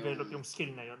talaga dine-develop yung yung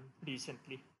skill na yon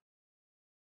recently?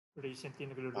 Recently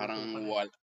nagluluto parang ka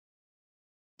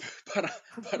na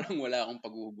parang wala akong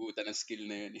paghuhugutan ng skill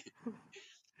na yun eh.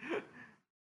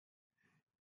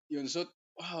 Yun, so,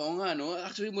 oo nga, no?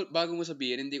 Actually, bago mo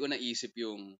sabihin, hindi ko naisip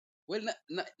yung, well,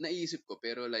 naisip ko,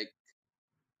 pero like,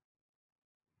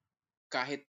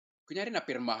 kahit, kunyari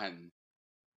napirmahan,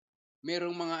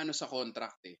 merong mga ano sa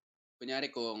contract eh.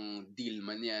 Kunyari kung deal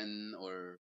man yan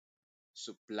or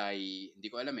supply, hindi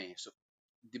ko alam eh. So,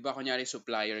 di ba kunyari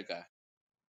supplier ka,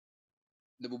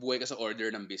 nabubuhay ka sa order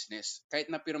ng business.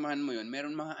 Kahit napirmahan mo yun,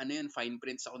 meron mga ano yan, fine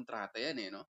print sa kontrata yan eh,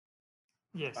 no?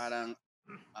 Yes. Parang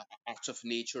acts of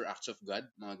nature, acts of God,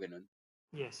 mga ganun.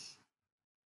 Yes.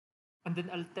 And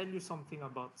then I'll tell you something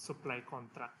about supply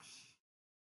contracts.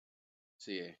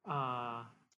 Sige.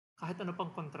 Kahit ano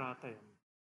pang kontrata yan,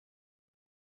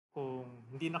 kung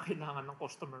hindi na kailangan ng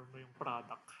customer mo yung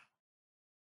product,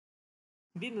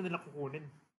 hindi na nila kukunin.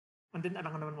 And then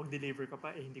alam ka naman mag-deliver ka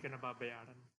pa, hindi ka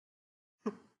nababayaran.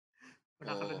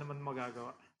 Wala ka rin Oo. naman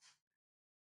magagawa.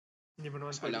 Hindi mo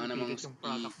naman Tapos pwedeng alangan namang ipilit yung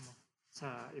product mo sa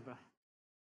iba.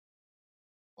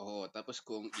 Oo, tapos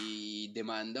kung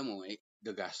i-demanda mo, eh,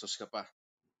 gagastos ka pa.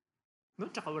 No,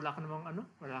 tsaka wala ka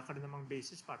rin namang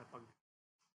basis para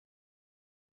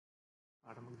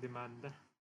magdemanda.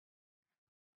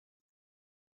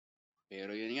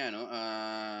 Pero yun nga, no?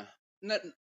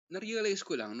 Na-realize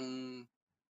ko lang nung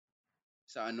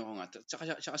sa ano ko nga,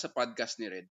 tsaka sa podcast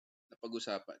ni Red, na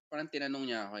pag-usapan, parang tinanong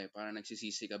niya ako eh, parang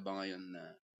nagsisisi ka ba ngayon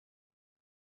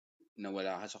na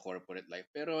wala ka sa corporate life?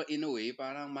 Pero in a way,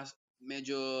 parang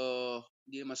medyo,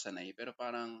 hindi naman sanay, pero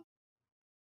parang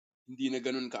hindi na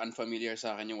ganun ka-unfamiliar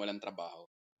sa akin yung walang trabaho.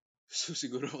 So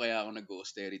siguro kaya ako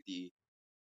nag-austerity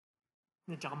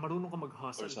Tsaka marunong ka or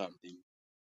mag-hustle. something.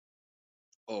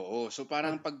 Oo, so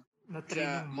parang pag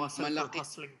Na-train yung muscle for malaki,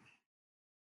 hustling.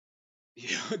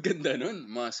 ganda nun,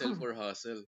 muscle for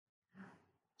hustle.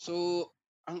 So,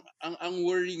 ang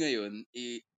worry ngayon,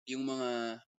 yung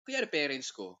mga, kaya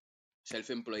parents ko,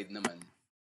 self-employed naman,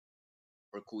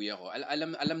 or kuya ko,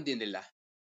 alam din nila,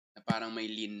 na parang may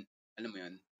lean, alam mo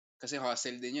yun, kasi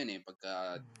hustle din yun eh,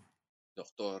 pagka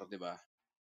doktor, di ba?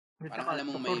 Parang Tsaka alam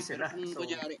mong doktor may, pero sila. kung So,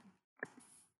 kunyari,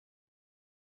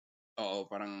 oo,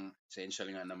 parang essential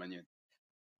nga naman yun.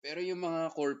 Pero yung mga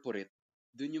corporate,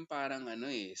 dun yung parang ano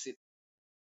eh,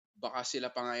 baka sila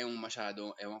pa nga yung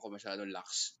masyadong, ewan ko, masyadong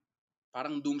lax.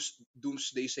 Parang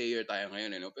doomsday sayer tayo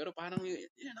ngayon, eh, no? Pero parang yun,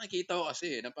 nakikita ko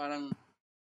kasi, na parang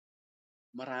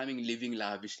maraming living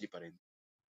lavishly pa rin.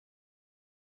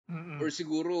 mm-mm. Or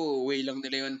siguro, way lang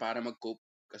nila yun para mag-cope.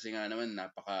 Kasi nga naman,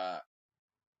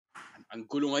 ang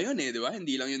gulo ngayon eh, di ba?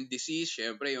 Hindi lang yung disease,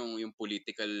 syempre, yung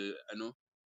political, ano,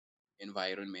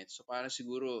 environment. So, para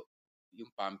siguro, yung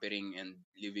pampering and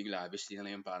living lavishly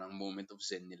na yung parang moment of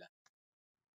zen nila.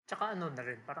 Tsaka ano na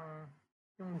rin, parang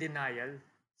yung denial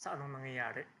sa anong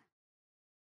nangyayari.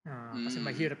 Kasi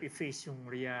mahirap i-face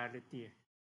yung reality eh.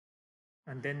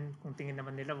 And then, kung tingin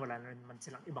naman nila, wala na naman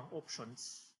silang ibang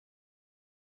options.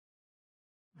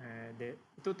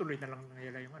 Itutuloy na lang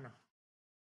nila yung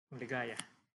ligaya.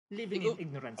 Living Ikaw, in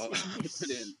ignorance oh, is bliss. ito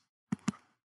din.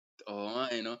 Oo nga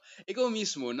eh, no? Ikaw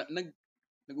mismo,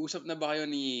 nag-usap na ba kayo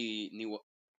ni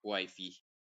wifey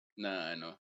na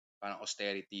ano, parang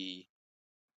austerity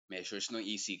measures no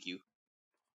ECQ?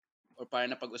 Or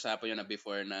parang napag-usapan nyo na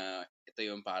before na ito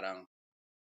yung parang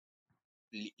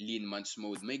lean months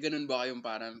mode? May ganun ba kayong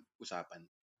parang usapan?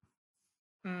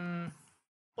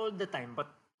 All the time, but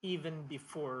even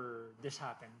before this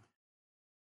happened.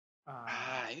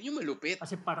 Yun yung malupit.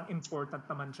 Kasi parang important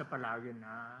naman siya palagi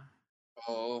na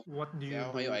Oo. what do you Kaya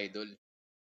ako do? kayo idol.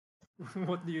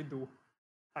 What do you do?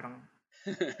 Parang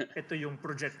ito yung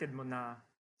projected mo na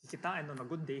kikitain on a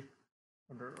good day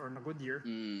or on a good year.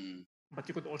 But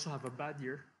you could also have a bad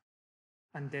year.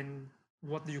 And then,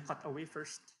 what do you cut away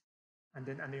first? And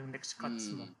then, ano yung next cuts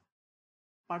mo?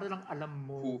 Para lang alam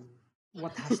mo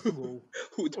what has to go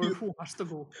who has to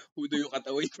go. Who do you cut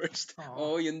away first?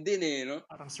 Oo, yun din eh, no?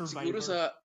 Parang Siguro survivor.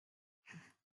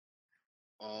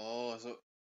 so,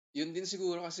 yun din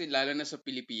siguro kasi lalo na sa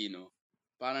Pilipino,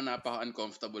 parang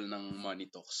napaka-uncomfortable ng money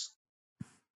talks.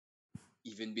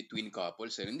 Even between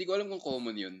couples. Eh. Hindi ko alam kung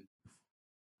common yun.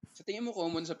 Sa tingin mo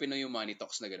common sa Pinoy yung money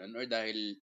talks na gano'n? Or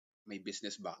dahil may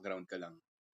business background ka lang?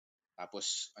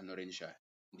 Tapos, ano rin siya?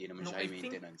 Hindi naman siya high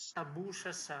maintenance. I think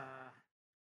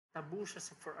tabu siya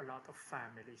for a lot of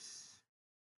families.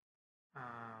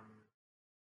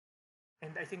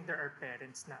 And I think there are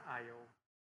parents na ayaw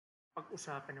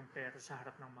pag-usapan yung pera sa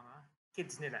harap ng mga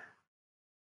kids nila.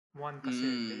 One, kasi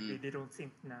maybe they don't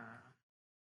think na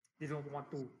they don't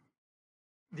want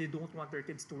their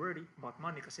kids to worry about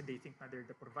money kasi they think na they're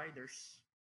the providers.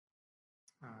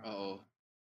 Oo.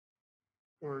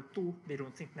 Or two, they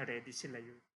don't think na ready sila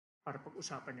yun para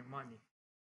pag-usapan yung money.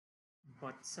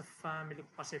 But sa family ko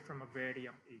kasi from a very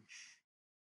young age,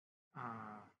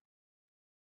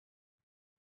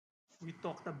 we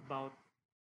talked about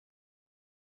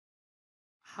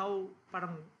how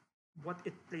parang what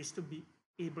it plays to be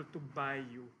able to buy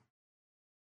you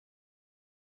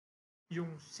yung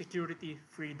security,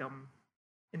 freedom.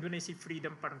 And when I say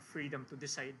freedom, parang freedom to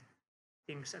decide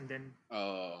things and then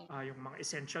yung mga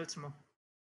essentials mo.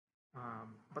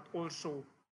 But also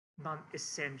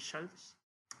non-essentials.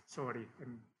 Sorry,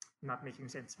 I'm not making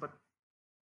sense. But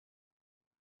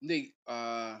Hindi,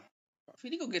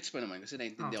 feeling ko gets pa naman kasi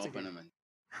naiintindihan ko pa sige. naman.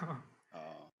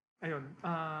 Ayun.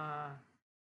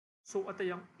 So at a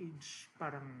young age,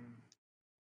 parang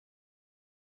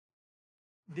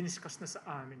diniscuss na sa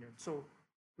amin yun. So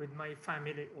with my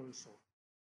family also,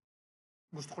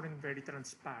 gusto ko rin very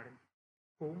transparent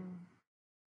kung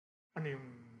ano yung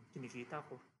kinikita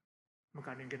ko,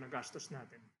 magkano yung ginagastos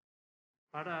natin.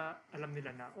 Para alam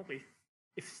nila na, okay,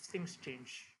 if things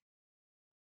change,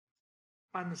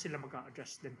 paano sila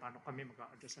mag-a-adjust din, paano kami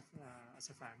mag-a-adjust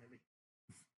as a family.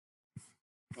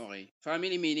 Okay.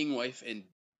 Family meaning wife and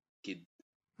kid?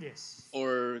 Yes.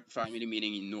 Or family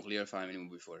meaning nuclear family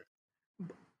mo before?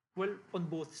 Well, on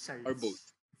both sides. Or both?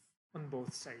 On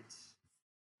both sides.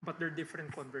 But they're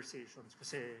different conversations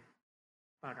kasi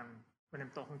parang when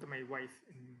I'm talking to my wife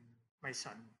and my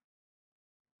son,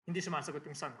 hindi sumasagot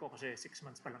yung son ko kasi 6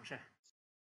 months pa lang siya.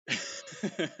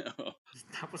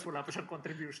 Tapos wala pa siyang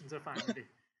contribution sa family.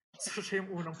 So siya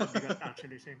yung unang pabigat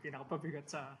actually. Siya yung pinakapabigat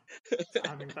sa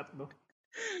aming tatlo.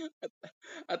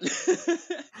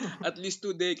 At least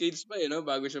 2 decades pa no?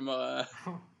 Bago siya maka...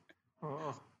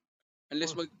 Oo.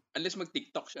 Unless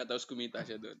mag-TikTok siya tapos kumita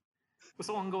siya doon.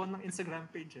 Gusto kong gawan ng Instagram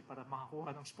page para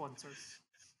makakuha ng sponsors.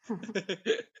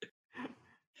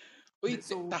 Uy,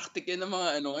 tactic yan ng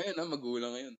mga ngayon,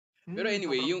 magulang ngayon. Pero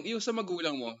anyway, yung sa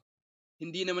magulang mo,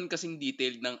 hindi naman kasing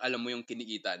detailed ng alam mo yung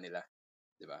kinikita nila.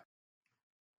 Di ba?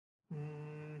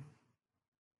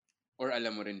 Or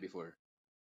alam mo rin before?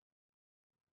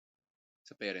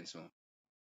 Sa parents mo?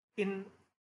 In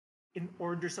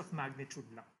orders of magnitude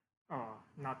lang.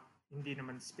 Hindi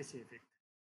naman specific.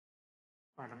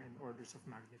 Parang in orders of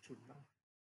magnitude lang.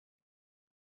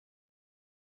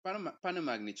 Paano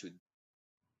magnitude?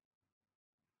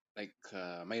 Like,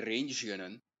 may range,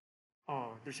 ganun?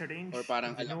 There's a range. Or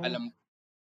parang alam...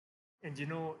 And you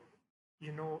know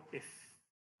if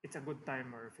it's a good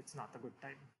time or if it's not a good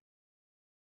time.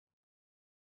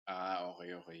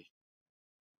 Okay.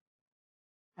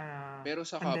 Pero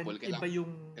sa and couple,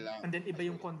 then iba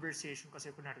yung conversation kasi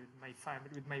kunwari my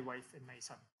family, with my wife and my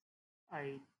son.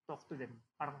 I talk to them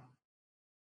parang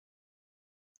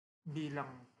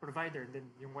bilang provider, and then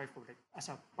yung wife ko like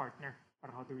as a partner,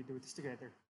 parang how do we do this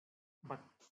together. But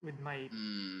with my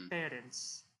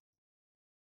parents,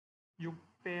 yung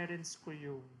parents ko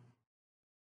yung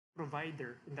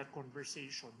provider in that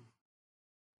conversation,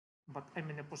 but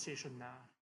I'm in a position na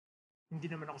hindi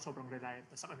naman ako sobrang reliant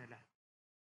sa kanila.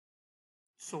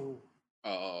 So,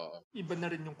 iba na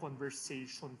rin yung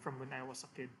conversation from when I was a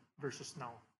kid versus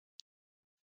now.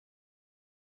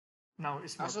 Now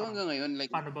is more so hanggang ngayon,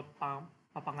 like, paano ba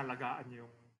papangalagaan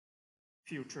yung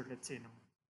future, let's say, ng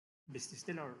business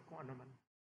nila or kung ano man.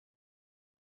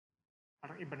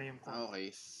 Parang iba na yung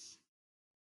context.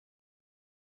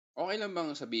 Okay lang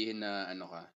bang sabihin na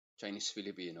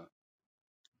Chinese-Filipino?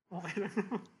 Okay lang.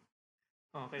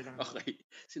 Okay lang. Okay.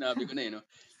 Sinabi ko na no?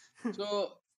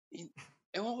 So,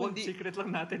 ewan ko hindi... Secret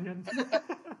lang natin yun.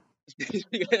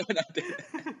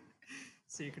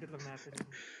 Secret lang natin yun.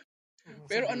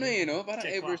 Pero no?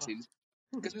 Parang ever since...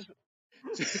 Kasi...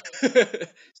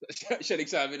 siya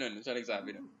nagsabi nun.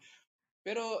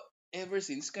 Pero ever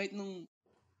since, kahit nung...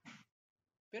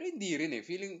 Pero hindi rin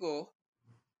Feeling ko,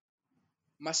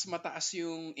 mas mataas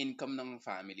yung income ng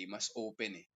family, mas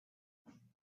open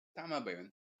Tama ba yun?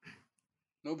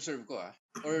 Na-observe ko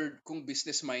Or kung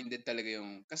business-minded talaga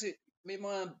yung... Kasi may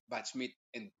mga batchmate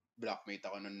and blockmate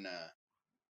ako nun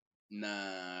na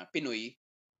Pinoy,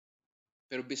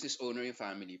 pero business owner yung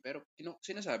family. Pero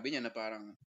sinasabi niya na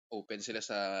parang open sila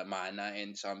sa mana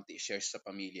and something shares sa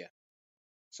pamilya.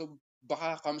 So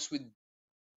baka comes with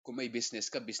kung may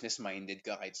business ka, business-minded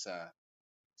ka kahit sa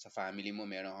family mo,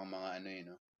 meron kang mga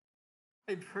no?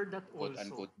 I've heard that quote, also.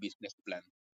 Unquote business plan.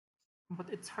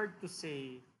 But it's hard to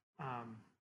say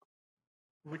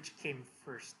which came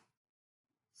first.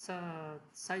 Sa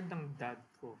side ng dad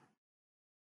ko,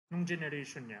 nung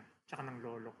generation niya, tsaka ng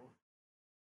lolo ko.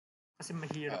 Kasi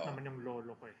mahirap naman yung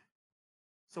lolo ko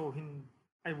So,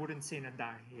 I wouldn't say na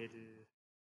dahil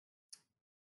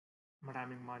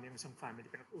maraming money yung isang family,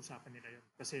 pinag-uusapan nila yun.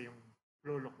 Kasi yung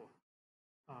lolo ko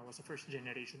was a first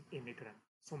generation immigrant.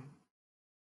 So,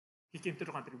 he came to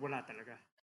the country, wala talaga.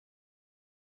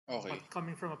 Okay. But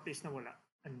coming from a place na wala,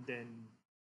 and then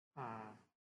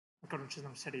nagkaroon siya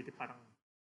ng sarili parang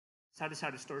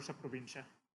sari-sari store sa probinsya.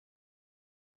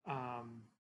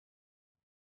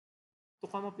 to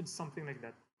come up with something like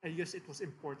that, I guess it was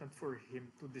important for him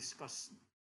to discuss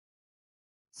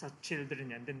sa children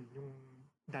niya. And then yung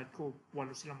dad ko,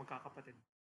 8 silang magkakapatid.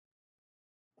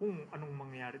 Kung anong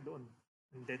mangyayari doon.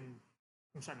 And then,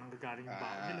 kung saan nanggagaling yung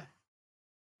baon nila.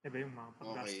 Diba yung mga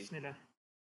paggastos nila.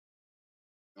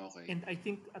 Okay. And I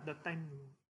think at that time,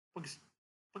 pag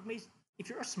may,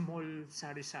 if you're a small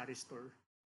sari-sari store,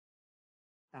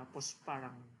 tapos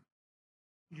parang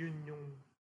yun yung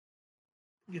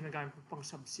ginagamit mo pang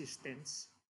subsistence,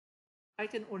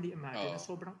 I can only imagine na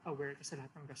sobrang aware ka sa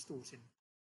lahat ng gastusin.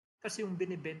 Kasi yung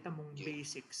binibenta mong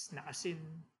basics na asin,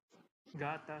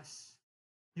 gatas,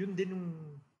 yun din yung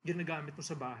ginagamit mo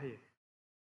sa bahay.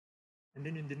 And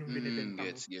then yun din yung binibenta mo.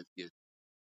 Gets.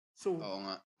 So,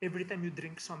 every time you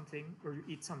drink something or you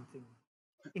eat something,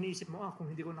 iniisip mo,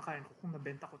 kung hindi ko nakain ko, kung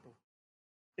nabenta ko to,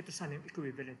 ito sana yung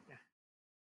equivalent niya.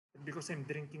 But because I'm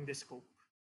drinking this Coke,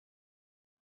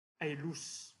 I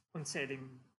lose on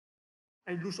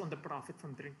the profit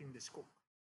from drinking this Coke.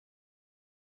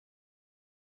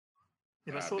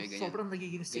 Diba? So, sobrang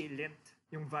nagiging salient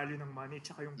yung value ng money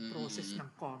tsaka yung process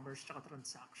ng commerce tsaka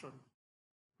transaction.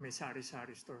 May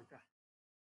sari-sari store ka.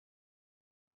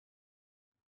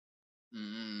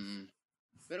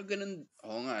 Pero ganun,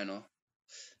 nga, no?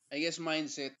 I guess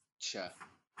mindset siya.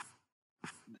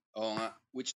 Nga,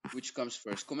 which comes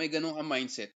first. Kung may ganun ka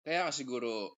mindset, kaya ka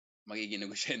siguro magiging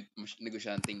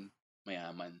negosyanteng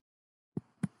mayaman.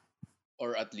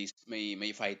 Or at least may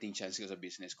fighting chance ka sa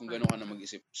business. Kung gano'n ka na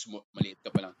mag-isip, maliit ka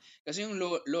pa lang. Kasi yung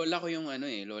lola ko yung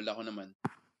lola ko naman.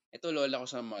 Ito lola ko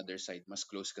sa mother side, mas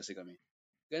close kasi kami.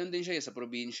 Ganon din siya sa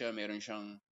probinsya, meron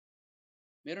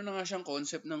na nga siyang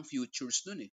concept ng futures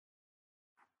dun eh.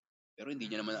 Pero hindi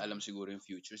niya naman alam siguro yung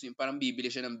futures. Yung parang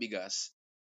bibili siya ng bigas.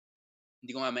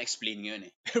 Hindi ko nga ma-explain ngayon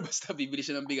eh. Pero basta bibili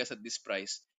siya ng bigas at this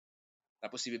price.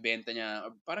 Tapos ibibenta niya,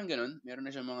 parang ganon. Meron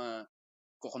na siya mga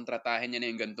kukontratahin niya na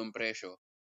yung gantong presyo.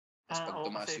 Tapos pag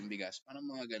tumaas yung bigas, parang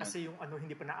mga ganon. Kasi yung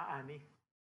hindi pa naaani.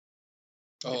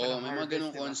 Oo, may mga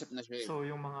ganung concept na siya eh. So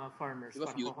yung mga farmers, diba,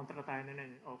 parang kukontratahin na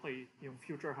okay, yung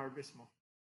future harvest mo,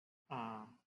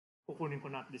 kukunin ko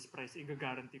na at this price,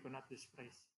 i-guarantee ko na at this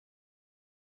price.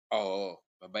 Oo,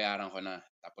 babayaran ko na.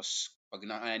 Tapos pag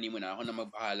na-ani mo na, ako na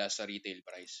magbahala sa retail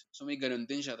price. So may ganun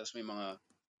din siya. Tapos may mga,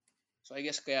 so I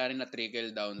guess kaya rin na-trickle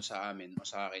down sa amin o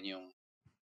sa akin yung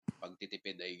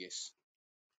pagtitipid, I guess.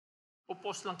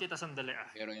 Pupos lang kita sandali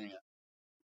Pero yun nga.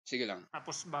 Sige lang.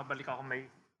 Tapos babalik ako,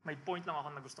 may point lang ako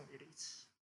na gustong i-raise.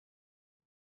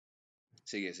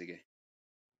 Sige.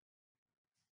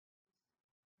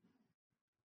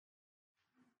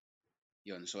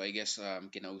 Yun, so I guess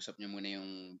kinausap niya muna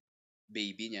yung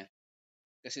baby niya.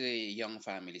 Kasi young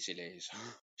family sila eh. So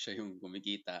siya yung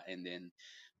kumikita and then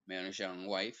meron siyang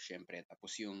wife, syempre.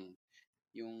 Tapos yung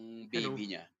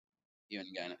baby niya, yun,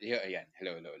 ayan,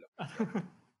 hello.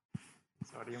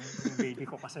 Sorry, yung baby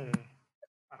ko kasi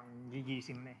parang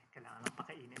gigising na eh. Kailangan ng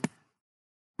pakainin.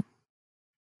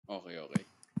 Okay.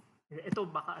 Ito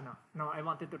baka no, I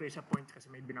wanted to raise a point kasi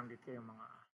may binanggit kayo mga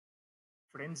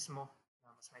friends mo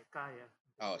na mas may kaya.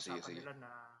 Sige. Nila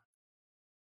na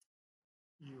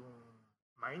yung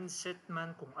mindset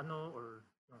man kung ano or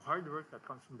yung hard work that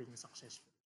comes from being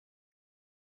successful.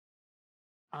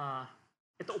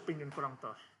 Ito opinion ko lang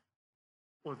to.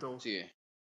 Although, sige.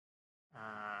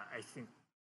 I think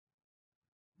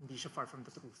hindi siya far from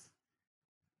the truth.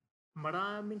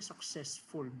 Maraming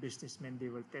successful businessmen, they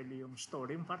will tell you yung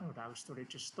story, yung parang rags to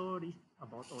riches story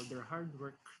about all their hard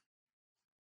work.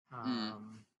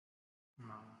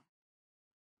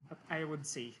 But I would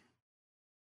say,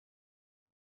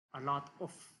 a lot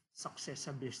of success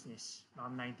sa business,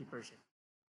 90%,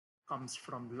 comes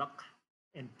from luck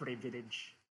and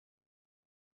privilege.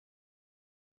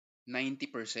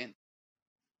 90%?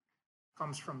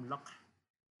 Comes from luck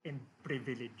and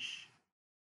privilege.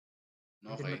 Okay.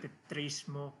 And then matitrace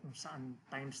mo kung saan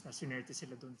times na sinerte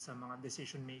sila dun sa mga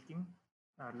decision making,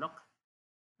 luck,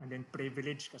 and then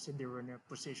privilege kasi they were in a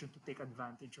position to take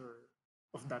advantage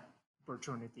of that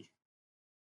opportunity.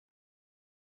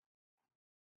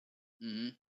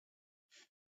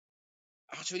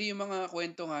 Actually, yung mga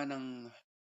kwento nga ng,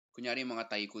 kunyari yung mga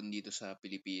tycoon dito sa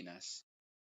Pilipinas,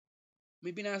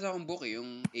 may binasa akong book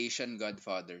yung Asian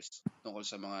Godfathers tungkol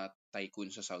sa mga tycoon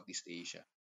sa Southeast Asia.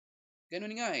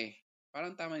 Ganun nga eh.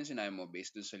 Parang tama yung sinabi mo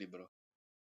based dun sa libro.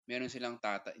 Meron silang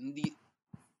hindi,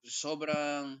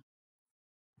 sobrang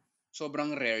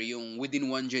rare yung within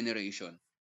one generation.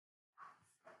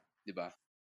 Diba?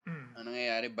 Ang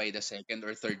nangyayari by the second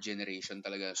or third generation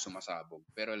talaga sumasabog.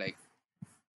 Pero like,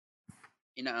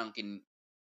 inaangkin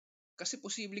kasi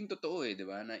posibleng totoo di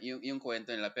ba? Na yung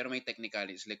kwento nila, pero may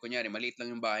technicalities. Like, kunyari, maliit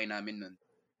lang yung bahay namin nun.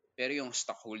 Pero yung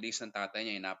stock holdings ng tatay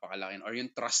niya, napakalaki. Or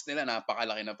yung trust nila,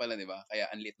 napakalaki na pala, di ba?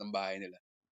 Kaya ang liit ng bahay nila.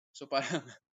 So, parang,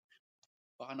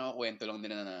 baka nakakwento lang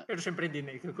nila na Pero syempre hindi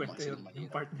na ikukwento lumaki yun, silang yung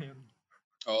mahirap. part na yun.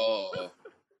 Oo.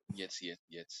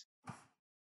 Gets.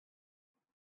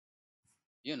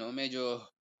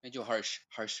 Medyo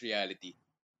harsh reality.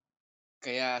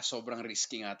 Kaya sobrang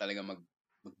risky nga talaga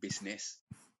mag-business.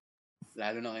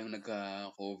 Lalo na ngayong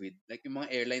nagka-COVID. Like yung mga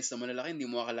airlines na malalaki, hindi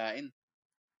mo akalain.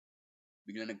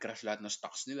 Bigla nag-crash lahat ng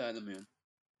stocks nila, alam mo yun.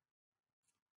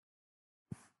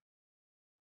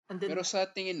 And then, Pero sa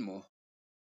tingin mo,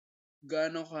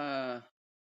 gaano ka,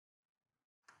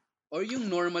 or yung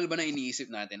normal ba na iniisip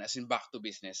natin, as in back to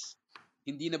business,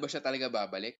 hindi na ba siya talaga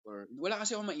babalik? Or wala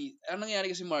kasi ako ang nangyari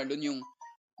kasi Marlon, yung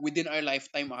within our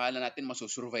lifetime, akala natin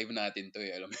masusurvive natin to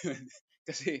alam mo yun.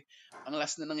 Kasi ang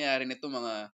last na nangyari nito,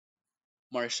 mga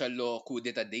martial law coup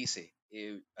d'etat days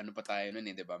ano pa tayo nun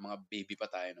di ba? Mga baby pa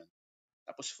tayo nun.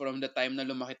 Tapos from the time na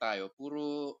lumaki tayo,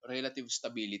 puro relative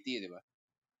stability, di ba?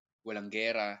 Walang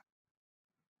gera.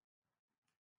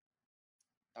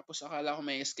 Tapos akala ko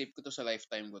may escape ko to sa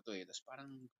lifetime ko to Tapos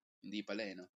parang hindi pala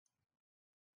no?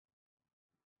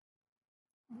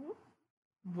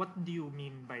 what do you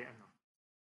mean by ano?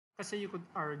 Kasi you could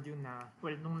argue na,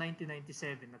 well, nung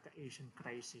 1997, nagka-Asian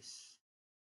crisis.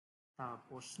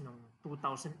 Tapos nung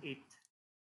 2008,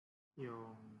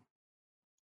 yung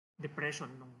depression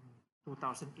nung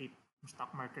 2008, yung stock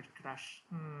market crash,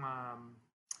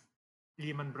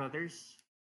 Lehman Brothers.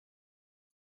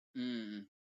 Mm.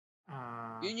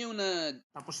 Uh, Yun yung na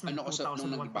tapos nung ano ko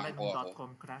nung 2001 pala, nagbangko yung ako.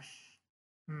 dot-com crash.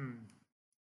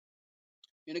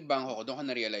 Yung nagbangko ako, doon ko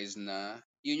na-realize na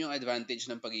yun yung advantage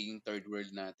ng pagiging third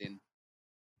world natin.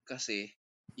 Kasi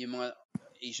yung mga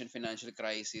Asian financial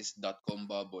crisis, dot-com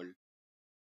bubble,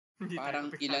 Hindi tayo parang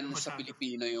apektado ilan sa masyado.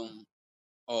 Pilipino yung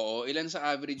ilan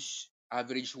sa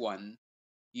average one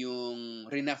yung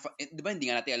di ba hindi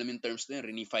nga natin alam yung terms na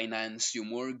yun, refinance yung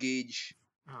mortgage,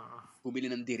 bumili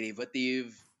ng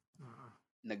derivative,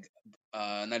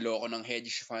 naloko ng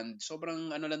hedge fund.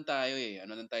 Sobrang ano lang tayo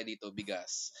ano lang tayo dito,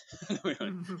 bigas. Alam mo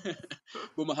yun?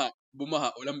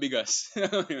 bumaha, walang bigas.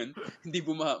 Alam mo yun? Hindi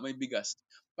bumaha, may bigas.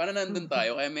 Para nandun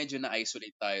tayo, kaya medyo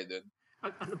na-isolate tayo dun.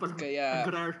 Ano pa lang, Kaya,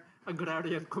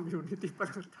 agrarian community pa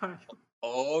lang tayo.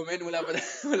 Oo, men, wala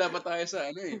pa tayo sa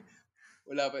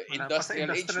wala pa. Wala pa sa Industrial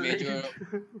age, industrial medyo age.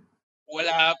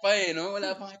 wala pa no? Wala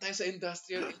pa tayo sa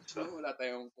industrial age, no? Wala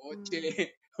tayong kotse,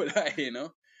 wala no?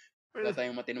 Well, Wala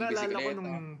tayong matinong naalala ko bisikleta.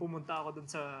 nung pumunta ako dun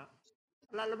sa,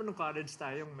 naalala mo nung college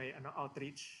tayo, may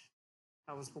outreach.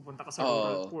 Tapos pupunta ka sa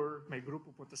rural Oo. poor, may group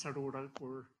pupunta sa rural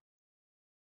poor.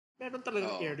 Meron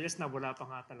talagang Oo. areas na wala pa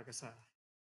nga talaga sa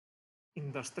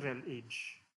industrial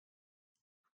age.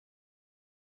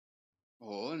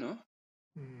 Oo, no?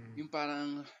 Yung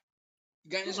parang,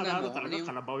 Yung sinabi araro mo, talaga,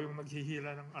 kalabaw yung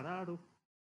naghihila ng araro.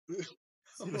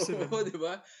 Sila Oo, di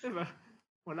ba? Diba?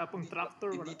 Wala pang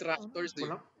tractor, Hindi tractors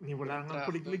wala Walang nga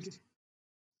kuliglig. tractors.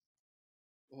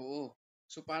 Oo.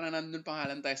 So parang nandun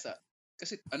pangalan tayo sa,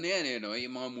 kasi ano yan no?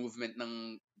 Yung mga movement ng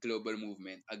global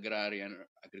movement, agrarian, or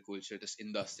agriculture, tas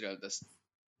industrial, tas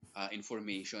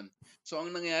information. So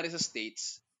ang nangyayari sa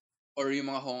states, or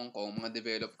yung mga Hong Kong, mga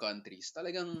developed countries,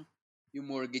 talagang yung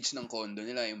mortgage ng condo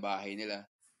nila, yung bahay nila,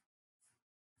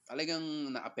 talagang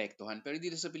naapektuhan. Pero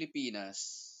dito sa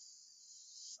Pilipinas,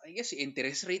 I guess yung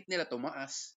interest rate nila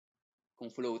tumaas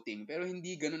kung floating. Pero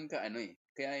hindi ganun ka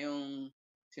Kaya yung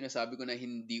sinasabi ko na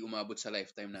hindi umabot sa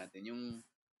lifetime natin, yung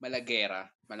malagera,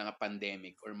 mala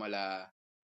pandemic, or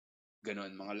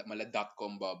ganun, mala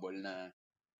dot-com bubble na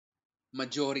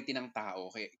majority ng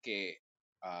tao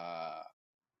uh,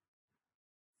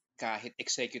 kahit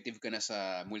executive ka na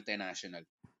sa multinational,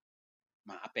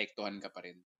 maapektuhan ka pa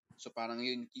rin. So parang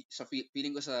yun, sa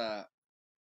feeling ko sa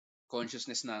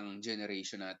consciousness ng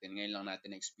generation natin, ngayon lang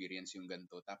natin na-experience yung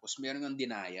ganito. Tapos meron ng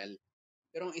denial.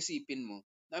 Pero ang isipin mo,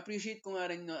 na-appreciate ko nga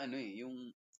rin na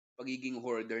yung pagiging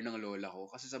hoarder ng lola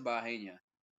ko. Kasi sa bahay niya,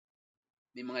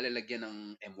 may mga lalagyan ng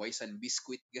MY San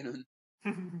Biscuit, ganun.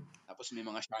 Tapos may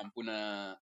mga shampoo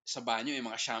na, sa banyo, may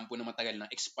mga shampoo na matagal na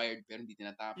expired pero hindi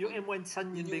Yung tinatapon. M1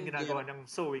 Sun, yun Yun ba yung yung ginagawa ng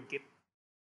sewing kit?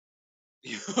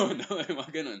 Yun, may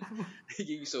mga ganun.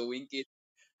 Naging sewing kit.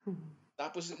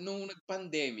 Tapos, nung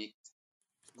nag-pandemic,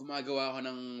 gumagawa ako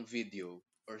ng video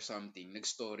or something,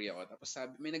 nag-story ako. Tapos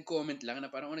may nag-comment lang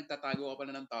na parang nagtatago ka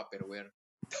pala ng Tupperware.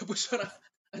 Tapos parang,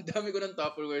 ang dami ko ng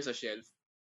Tupperware sa shelf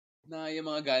na yung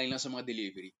mga galing lang sa mga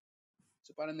delivery.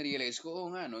 So parang na-realize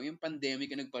ko, yung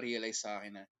pandemic yung nagpa-realize sa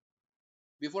akin na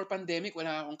before pandemic,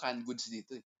 wala akong canned goods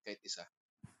dito kahit isa.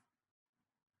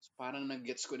 So parang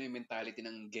nag-gets ko na yung mentality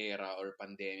ng gera or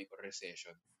pandemic or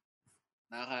recession.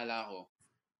 Nakakala ko,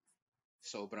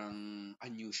 sobrang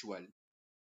unusual.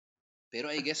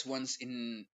 Pero I guess once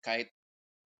in kahit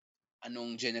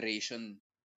anong generation,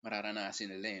 mararanasin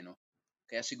nila no?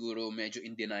 Kaya siguro medyo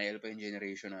in denial pa yung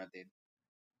generation natin.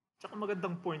 Tsaka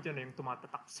magandang point yun yung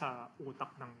tumatatak sa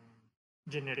utak ng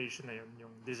generation na yun,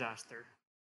 yung disaster.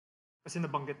 Kasi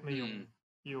nabanggit mo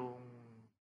yung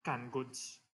canned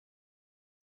goods.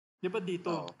 Di ba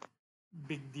dito, Oo.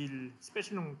 big deal,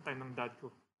 especially nung time ng dad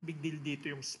ko, big deal dito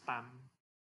yung spam.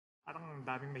 Parang ang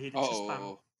daming mahilig sa spam.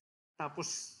 Oo. Tapos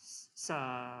sa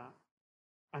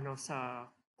sa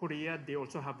Korea, they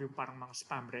also have yung parang mga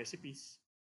spam recipes.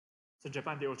 Sa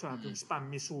Japan, they also have yung spam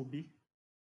misubi.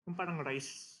 Yung parang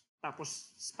rice,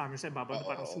 tapos spam yung sa ibabaw na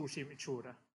parang Oo. sushi yung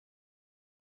itsura.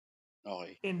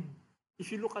 Okay. And if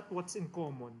you look at what's in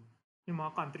common, yung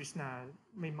mga countries na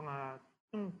may mga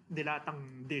yung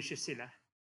dilatang dishes sila,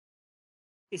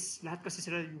 is lahat kasi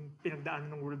sila yung pinagdaan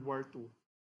ng World War II.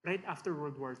 Right after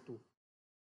World War II,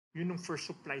 yun yung first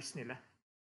supplies nila.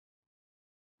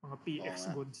 Mga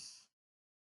PX goods.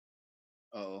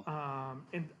 Oo.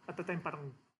 And at the time,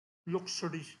 parang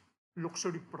luxury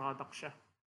product siya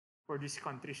for these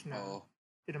countries na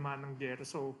tinamaan ng gera.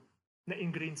 So,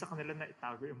 na-ingrain sa kanila na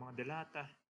itago yung mga delata,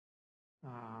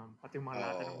 pati yung mga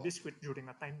lata ng biscuit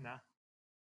during a time na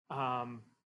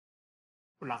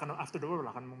wala ka after the war,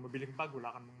 wala ka namang mabiling bag,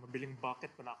 wala ka namang mabiling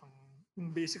bucket, wala kang,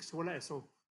 yung basics wala eh. So,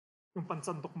 yung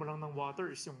pansandok mo lang ng water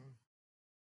is yung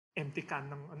empty can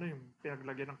ng yung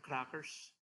pinaglagyan ng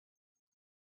crackers.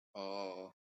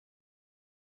 Oo.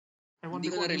 Hindi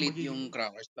ko na-relate yung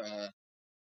crackers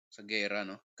sa gera,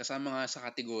 no? Kasama nga sa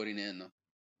category na yan, no?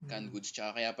 Canned goods.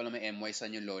 Tsaka kaya pala may MY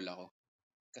san yung lola ko.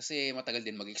 Kasi matagal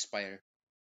din mag-expire.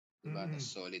 Diba? Tapos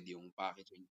solid yung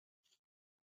packaging.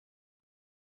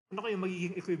 Ano kayo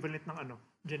magiging equivalent ng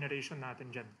generation natin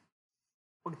dyan?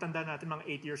 Pagtanda natin mga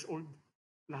 8 years old,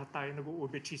 lahat tayo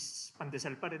nag-uube cheese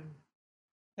pandesal pa rin.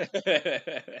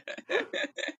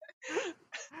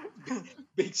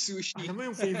 Big sushi. Alam mo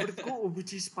yung favorite ko, ube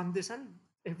cheese pandesal.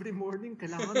 Every morning,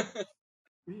 kailangan.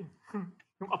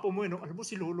 Yung apo mo, alam mo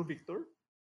si Lolo Victor?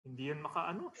 Hindi yan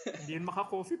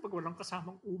maka-coffee pag walang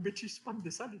kasamang ube cheese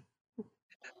pandesal.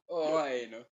 Oo,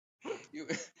 no?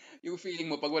 Yung feeling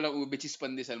mo, pag walang ube cheese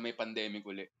pandesal, may pandemic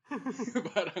uli.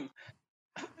 Parang,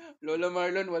 Lola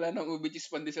Marlon, wala nang ube cheese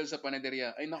pandesal sa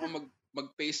panaderya. Ay nako,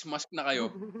 mag-face mask na kayo.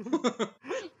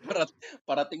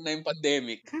 Parating na yung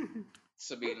pandemic.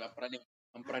 Sabihin lang,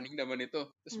 ang praning naman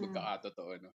ito. Tapos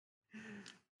magkakatotoo, no?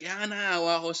 Kaya nga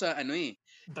naawa ko sa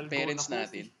parents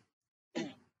natin.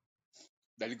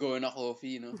 Dalgona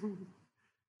coffee, no?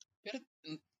 Pero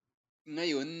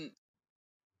ngayon,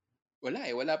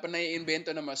 wala pa nai-invento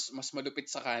na mas malupit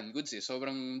sa canned goods eh.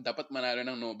 Sobrang dapat manalo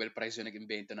ng Nobel Prize yung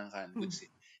nag-invento ng canned goods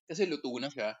eh. Kasi luto na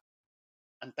siya,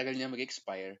 ang tagal niya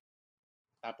mag-expire,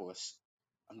 tapos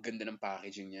ang ganda ng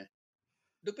packaging niya.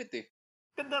 Lupit eh.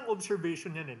 Ganda ang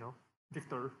observation yan no,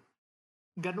 Victor?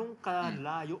 Ganong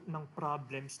kalayo ng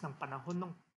problems ng panahon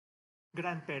ng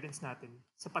grandparents natin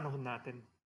sa panahon natin.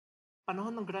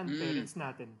 Panahon ng grandparents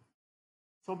natin,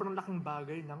 sobrang laking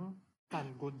bagay ng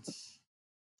canned goods.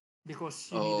 Because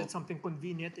you needed something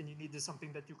convenient and you needed something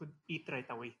that you could eat right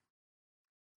away.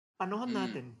 Panahon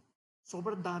natin,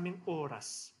 sobrang daming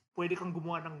oras, pwede kang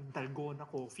gumawa ng dalgona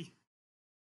coffee.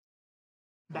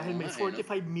 Dahil may 45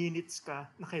 minutes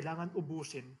ka na kailangan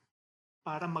ubusin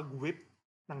para mag-whip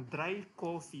ng dry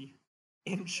coffee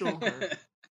and sugar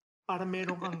para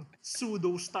meron kang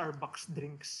pseudo Starbucks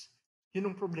drinks.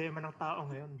 Yun ang problema ng tao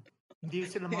ngayon. Hindi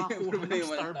sila makakuha ng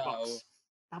Starbucks.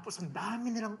 Tapos ang dami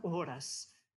nilang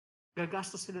oras,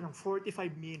 gagastos sila ng 45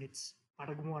 minutes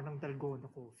para gumawa ng dalgona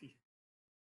coffee.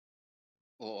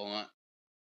 Oo nga.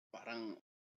 Parang,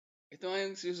 ito nga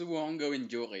yung susubukan kong gawin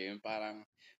joke eh. Parang,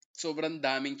 sobrang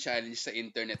daming challenge sa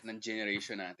internet ng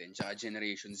generation natin, tsaka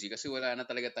generation Z. Kasi wala na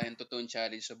talaga tayong totoong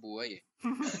challenge sa buhay eh.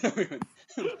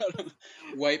 Parang,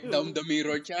 wipe down the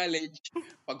mirror challenge.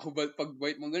 Pag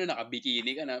wipe mo gano'n,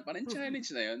 nakabikini ka na. Parang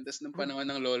challenge na yun. Tapos nung panahon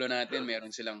ng lolo natin,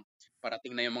 meron silang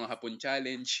parating na yung mga hapon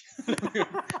challenge.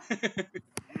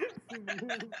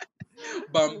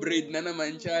 Bomb braid na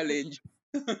naman challenge.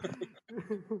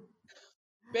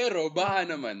 Pero baka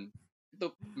naman,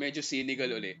 ito medyo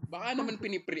cynical uli, baka naman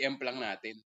pinipreempt lang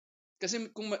natin. Kasi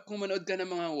kung manood ka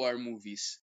ng mga war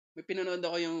movies, may pinanood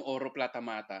ako yung Oro Plata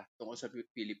Mata tungkol sa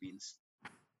Philippines.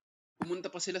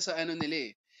 Pumunta pa sila sa nila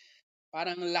eh.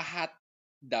 Parang lahat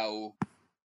daw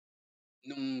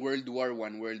nung World War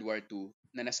I, World War II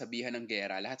na nasabihan ng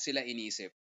gera, lahat sila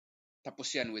inisip. Tapos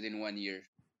yan within 1 year,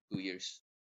 2 years.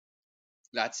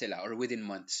 Lahat sila or within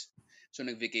months. So,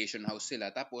 nag-vacation house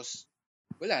sila. Tapos,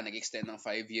 wala, nag-extend ng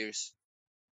 5 years.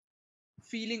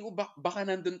 Feeling ko, baka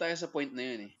nandun tayo sa point na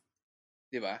yun eh.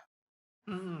 Di ba?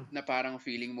 Na parang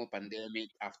feeling mo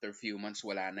pandemic, after few months,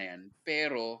 wala na yan.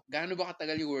 Pero, gaano ba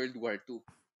katagal yung World War II?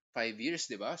 5 years,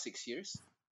 di ba? 6 years?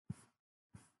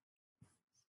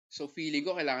 So, feeling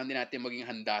ko, kailangan din natin maging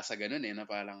handa sa ganun eh, na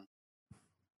parang,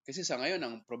 kasi sa ngayon,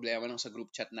 ang problema lang sa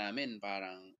group chat namin,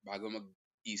 parang, bago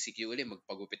mag-ECQ ulit,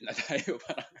 magpagupit na tayo.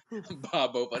 Parang,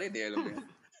 babaw pa rin, alam mo yan.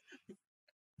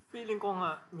 Feeling ko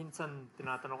nga, minsan,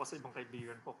 tinatanong ko sa ibang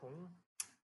kaibigan ko kung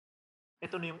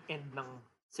ito na yung end ng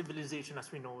civilization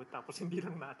as we know it, tapos hindi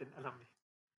lang natin alam eh.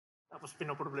 Tapos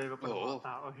pinoproblema pa ng Oo. mga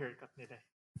tao haircut nila eh.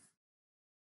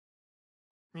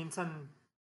 Minsan,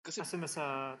 Kasi, kasi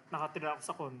nakatira ako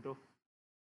sa condo.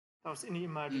 Tapos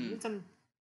ini-imagine, minsan,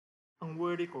 ang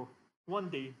worry ko,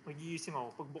 one day, magigising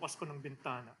ako, pagbukas ko ng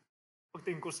bintana,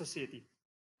 pagtingin ko sa city,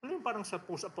 ano yung parang sa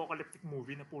post-apocalyptic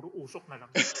movie na puro usok na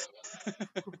lang.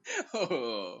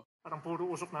 Oo. Parang puro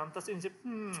usok na lang. Tapos inisip,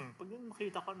 pag yun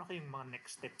makita ko na kayong mga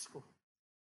next steps ko.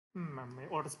 May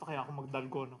oras pa kaya ako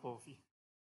magdalgo ng coffee.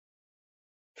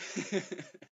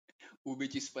 Ube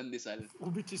cheese pandesal.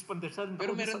 Ube cheese pandesal.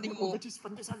 Pero meron ding mo. Ube cheese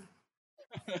pandesal.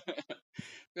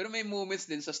 Pero may moments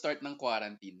din sa start ng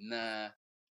quarantine na,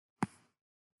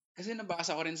 kasi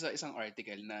nabasa ko rin sa isang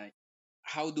article na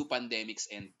how do pandemics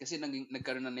end? Kasi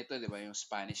nagkaroon na nito, di ba? Yung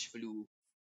Spanish flu.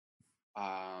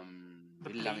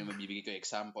 Yun lang yung mabibigay ko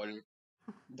example.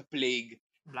 The plague.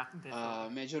 Black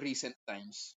Death. Medyo recent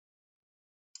times.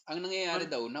 Ang nangyayari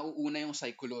daw, nauuna yung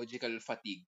psychological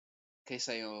fatigue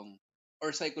kaysa yung,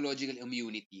 or psychological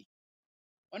immunity.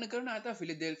 Nagkaroon na ata,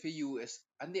 Philadelphia, US.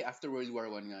 Hindi, after World War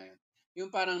I nga yun. Yung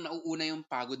parang nauuna yung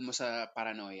pagod mo sa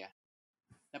paranoia.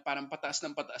 Na parang pataas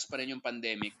ng pataas pa rin yung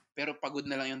pandemic, pero pagod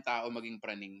na lang yung tao maging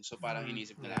praning. So parang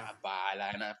inisip nila,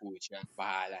 bahala na, pucha,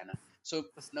 bahala na. So,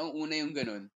 nauuna yung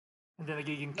ganun. Hindi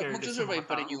nagiging careless Magsusurvive yung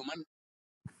mga pa rin tao. human.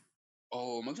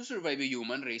 Magsusurvive yung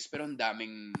human race, pero ang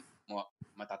daming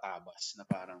matatabas na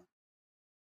parang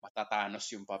matatanos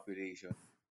yung population.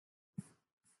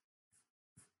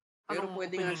 Pero Anong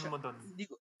pwede nga opinion siya, mo doon? hindi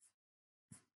ko,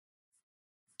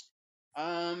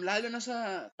 lalo na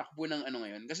sa takbo ng ano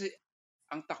ngayon, kasi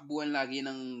ang takbuhan lagi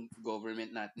ng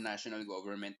government natin, national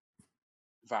government,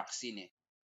 vaccine eh.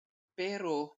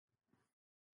 Pero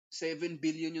 7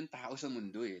 billion yung tao sa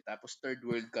mundo eh. Tapos third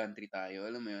world country tayo,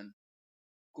 alam mo yun.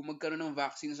 Kung magkaroon ng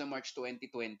vaccine sa March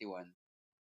 2021,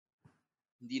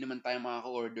 hindi naman tayo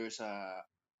makaka-order sa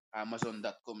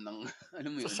Amazon.com ng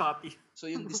alam mo Sa yun. Shopee.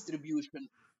 So yung distribution,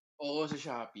 sa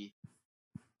Shopee,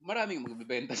 maraming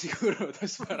magbebenta siguro.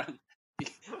 Tapos parang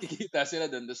kikita sila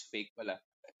doon, tapos fake pala.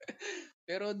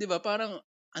 Pero 'di ba parang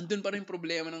andun pa rin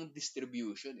problema ng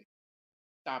distribution eh.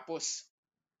 Tapos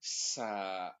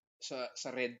sa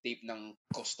red tape ng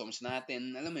customs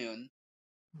natin, alam mo 'yun?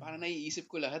 Parang naiisip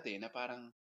ko lahat eh na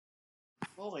parang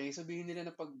okay, sabihin nila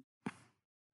na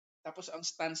tapos ang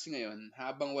stance ngayon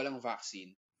habang walang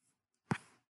vaccine,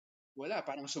 wala,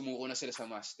 parang sumuko na sila sa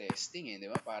mass testing eh, 'di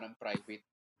ba? Parang private,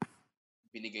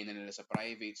 binigay na nila sa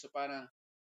private. So parang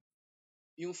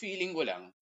yung feeling ko lang,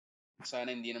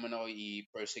 sana hindi naman ako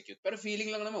i-persecute. Pero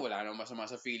feeling lang naman, wala namang masama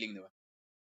sa feeling, 'di ba?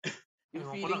 Yung Ewan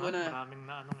ko feeling lang ko na, maraming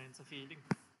na ngayon sa feeling.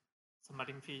 Sa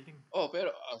maling feeling. pero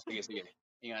sige.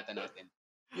 Ingatan natin.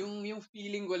 Yung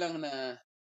feeling ko lang na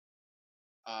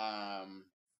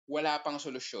wala pang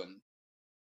solusyon,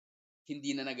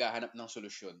 hindi na naghahanap ng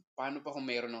solusyon. Paano pa kung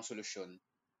mayroon ng solusyon?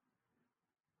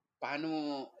 Paano,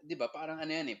 'di ba? Parang ano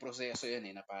yan eh, proseso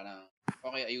yan eh na parang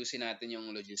okay, ayusin natin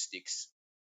yung logistics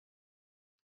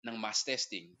ng mass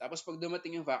testing. Tapos pag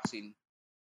dumating yung vaccine,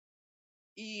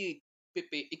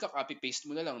 ika-copy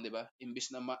paste mo na lang, 'di ba?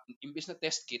 Imbis na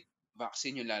test kit,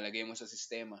 vaccine yung lalagay mo sa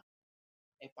sistema.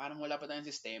 Parang wala pa tayong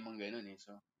sistemang gano'n eh.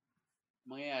 So,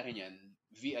 mangyayari niyan,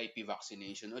 VIP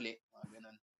vaccination uli, mga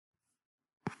ganun.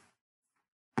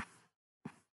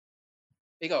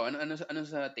 Ikaw, ano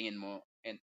sa tingin mo?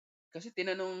 And kasi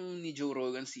tinanong ni Joe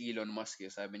Rogan si Elon Musk,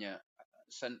 sabi niya,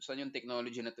 saan yung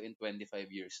technology na to in 25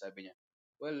 years? Sabi niya,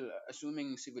 well,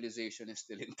 assuming civilization is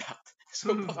still intact.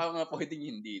 So baka nga pwedeng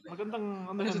hindi na.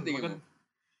 Magandang Ano sa tingin mo?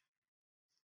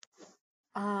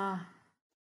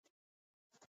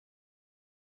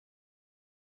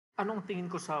 Anong tingin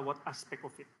ko sa what aspect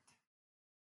of it?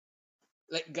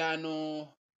 Like, gaano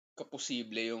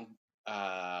kaposible yung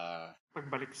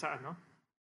pagbalik sa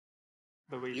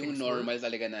the way yung things were? normal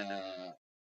talaga na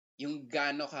yung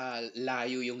gaano ka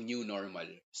layo yung new normal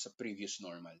sa previous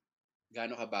normal?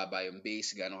 Gaano ka baba yung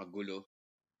base, gaano ka gulo?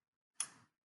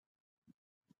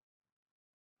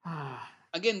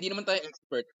 Again, di naman tayo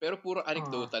expert, pero puro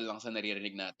anecdotal lang sa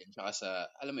naririnig natin. Tsaka sa,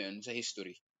 alam mo yun, sa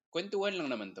history. Kwentuhan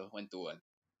lang naman to, kwentuhan.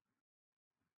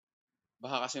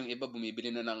 Baka kasi yung iba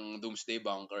bumibili na ng doomsday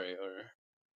bunker or...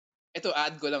 Ito,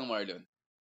 add ko lang, Marlon.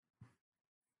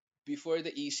 Before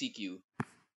the ECQ,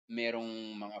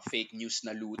 merong mga fake news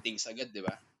na lootings agad, di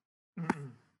ba?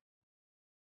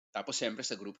 Tapos siyempre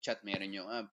sa group chat, meron yung,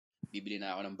 bibili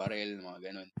na ako ng barel, mga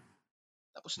ganun.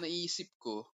 Tapos naisip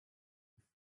ko,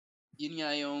 yun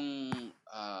nga yung,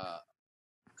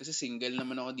 kasi single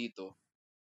naman ako dito.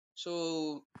 So,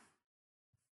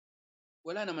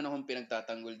 wala naman akong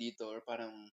pinagtatanggol dito or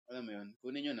parang, alam mo yun,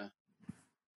 kunin nyo na.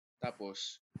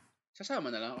 Tapos, sasama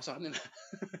na lang ako sa kanila.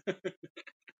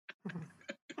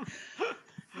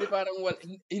 Hindi parang,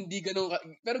 hindi ganun,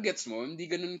 pero gets mo, hindi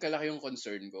ganun kalaki yung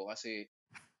concern ko kasi,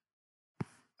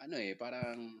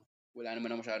 parang, wala naman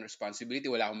ako masyadong responsibility,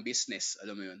 wala akong business,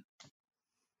 alam mo yun.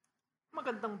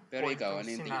 Magandang Pero point ikaw, yung ano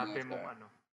yung tingin mo sinabi sa... mong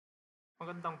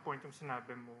magandang point yung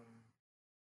sinabi mong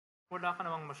wala ka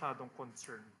namang masyadong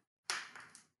concern.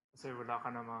 Kasi wala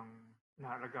ka namang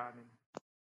nahalaganin.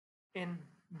 And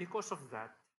because of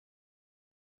that,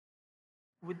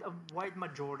 with a wide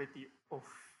majority of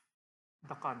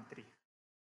the country,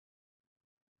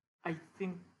 I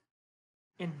think,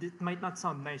 and it might not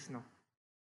sound nice, no?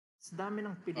 Sa dami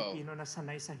ng Pilipino na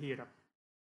sanay sa hirap,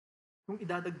 yung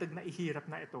idadagdag na ihirap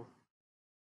na ito,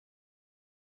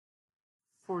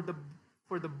 for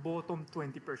the bottom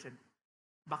 20%,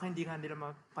 baka hindi nga nila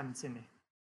mapansin eh.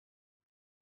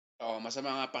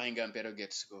 Masama nga pakinggan pero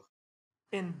gets ko.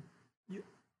 And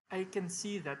I can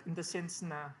see that in the sense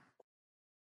na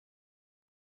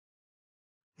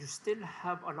you still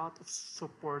have a lot of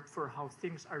support for how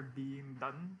things are being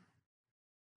done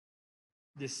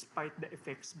despite the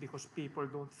effects because people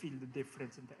don't feel the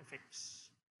difference in the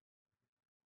effects.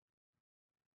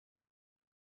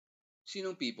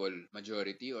 Sinong people?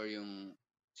 Majority or yung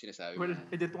sinasabi Well, mo?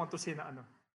 I didn't want to say na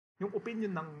yung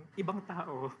opinion ng ibang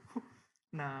tao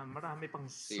na marami pang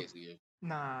Sige.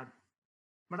 na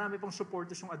marami pang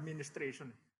supporters yung administration.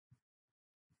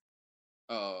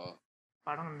 Oo.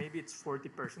 Parang maybe it's 40%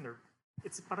 or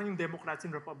it's parang yung Democrats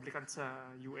and Republicans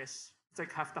sa US. It's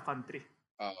like half the country.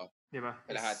 Oo. Diba?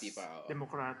 Kalahati pa. Oo.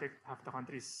 Democratic, half the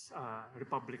country is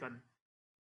Republican.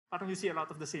 Parang you see a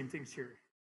lot of the same things here.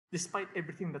 Despite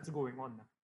everything that's going on.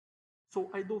 So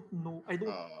I don't know, I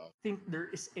don't think there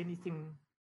is anything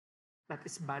that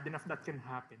is bad enough that can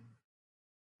happen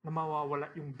na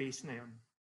mawawala yung base na yun.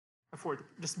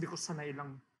 Just because sanay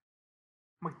lang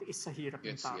magtiis sa hirap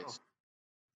ng tao. Yes.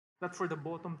 That for the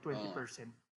bottom 20%,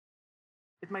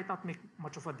 it might not make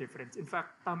much of a difference. In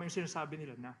fact, tama yung sinasabi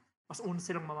nila na mas una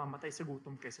silang mamamatay sa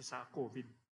gutom kaysa sa COVID.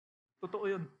 Totoo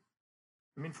yun.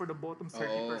 I mean, for the bottom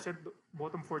 30%,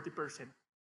 bottom 40%,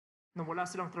 na wala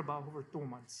silang trabaho for 2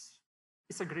 months,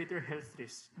 it's a greater health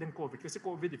risk than COVID. Kasi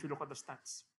COVID, if you look at the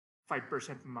stats,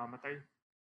 5% mamamatay.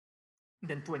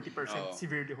 Then 20%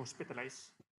 severely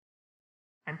hospitalized.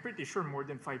 I'm pretty sure more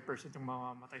than 5% yung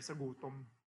mamamatay sa gutom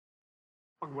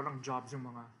pag walang jobs yung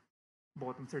mga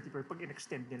bottom 30%, pag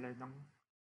in-extend nila ng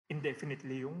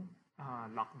indefinitely yung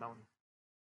lockdown.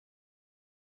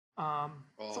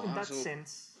 So in that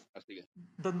sense,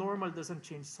 the normal doesn't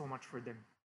change so much for them.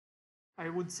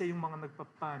 I would say yung mga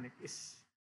nagpapanic is,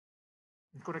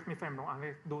 correct me if I'm wrong,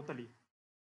 anecdotally,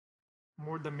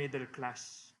 more the middle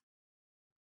class,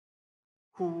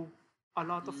 who a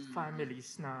lot of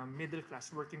families na middle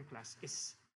class, working class,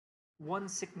 is one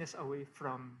sickness away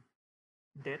from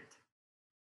debt,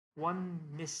 one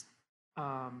missed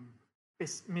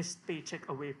paycheck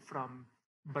away from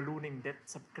ballooning debt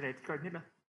sa credit card nila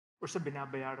or sa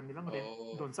binabayaran nilang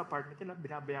rent doon sa apartment nila,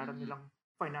 binabayaran nilang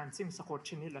financing sa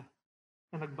kotse nila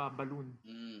na nagbabaloon.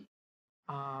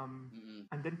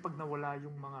 And then pag nawala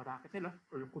yung mga racket nila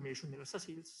or yung commission nila sa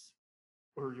sales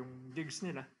or yung gigs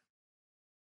nila,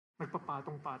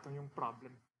 nagpapatong-patong yung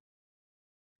problem.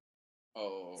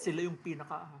 Sila yung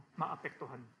pinaka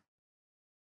maapektuhan.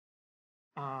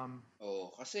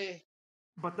 Kasi...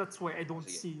 But that's why I don't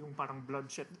see yung parang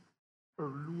bloodshed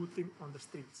or looting on the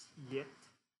streets yet.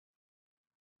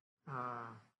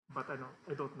 But I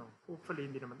don't know. Hopefully,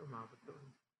 hindi naman umabot doon.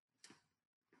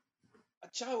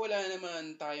 At saka wala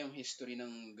naman tayong history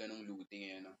ng ganong looting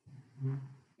eh, no?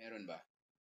 Meron ba?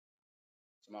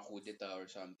 Sa mga kudeta or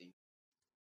something.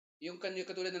 Yung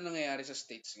katulad na nangyayari sa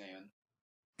States ngayon,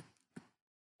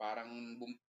 parang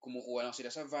kumukuha lang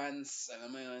sila sa Vans, alam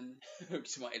mo yun,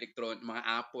 sa mga mga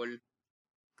Apple.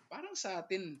 Parang sa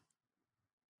atin,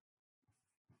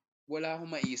 wala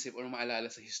akong maisip or maalala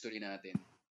sa history natin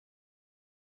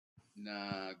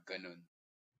na ganun.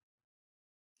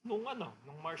 Nung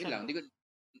martial law.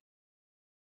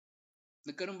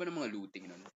 Nagkaroon ba ng mga looting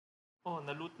nun?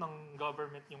 Na-loot ng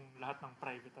government yung lahat ng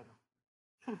private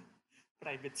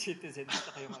private citizens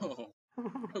tsaka yung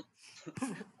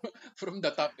From the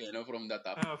top no? From the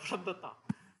top. From the top.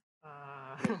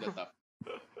 From the top.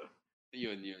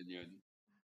 Yun.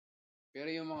 Pero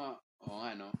yung mga,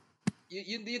 nga no?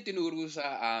 Yun din yung tinuro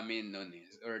sa amin noon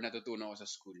or natutunan ko sa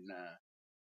school na,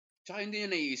 tsaka yun din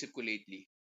yung naiisip ko lately.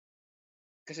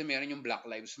 Kasi meron yung Black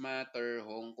Lives Matter,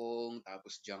 Hong Kong,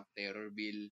 tapos Junk Terror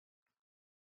Bill.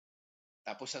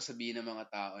 Tapos sasabihin ng mga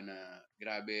tao na,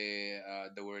 grabe,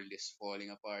 the world is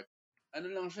falling apart. Ano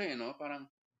lang siya no? Parang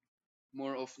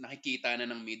more of nakikita na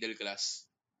ng middle class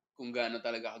kung gaano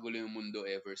talaga kagulo yung mundo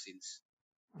ever since.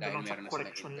 Dahil meron na silang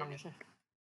correction lang internet.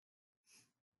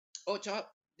 siya.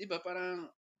 Tsaka, di ba, parang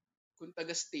kung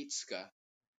taga-states ka,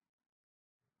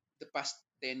 the past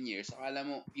 10 years, akala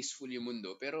mo peaceful yung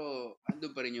mundo, pero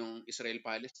andun pa rin yung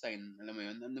Israel-Palestine, alam mo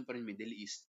yun, andun pa rin Middle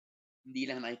East. Hindi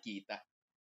lang nakikita.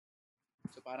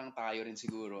 So parang tayo rin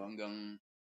siguro hanggang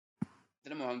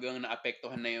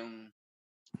naapektuhan na yung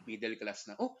middle class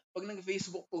na, pag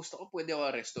nag-Facebook post ako, pwede ako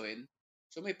arestuhin.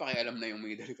 So may pakialam na yung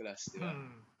middle class, di ba?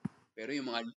 Pero yung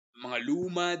mga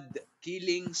lumad,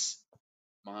 killings,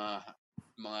 mga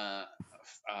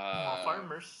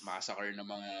farmers, massacre ng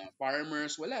mga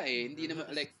farmers, wala hindi naman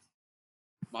like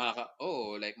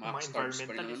makaka-starves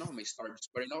pa rin ako, may starves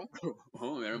pa rin ako.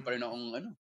 Meron pa rin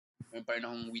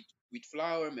akong wheat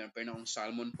flour, meron pa rin akong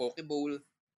salmon poke bowl.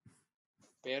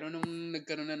 Pero nung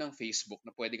nagkaroon na ng Facebook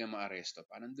na pwede kang maaresto,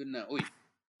 parang dun na,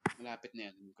 malapit na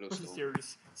yan, close to home.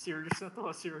 Serious na to,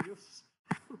 serious.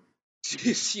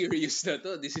 Serious na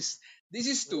to. This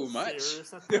is too much.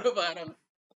 Serious na to. Parang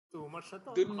too much na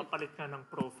to. Makapalit ka ng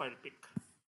profile pic.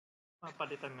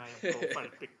 Mapalitan nga yung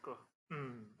profile pic ko.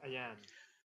 Ayan.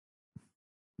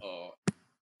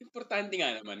 Importante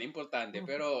nga naman. Importante.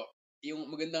 Pero yung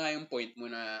maganda nga yung point mo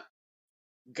na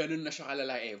ganun na siya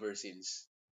kalala ever since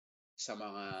sa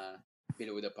mga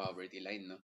below the poverty line,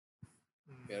 no?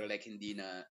 Pero like hindi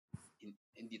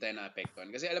tayo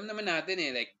naapektuhan. Kasi alam naman natin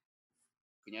like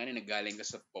kunyari naggaling ka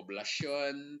sa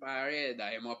poblasyon, pare,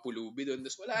 dahil mga pulubi doon,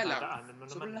 tapos wala lang.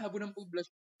 Sobrang labo ng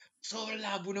poblasyon. Sobrang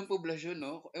labo ng poblasyon,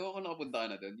 no? Ewan ko nakapunta ka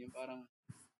na doon. Yung parang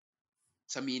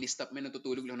sa mini-stop may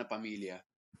natutulog lang na pamilya.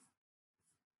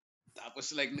 Tapos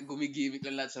like nagumigimik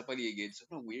lang lahat sa paligid.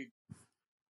 Sobrang weird.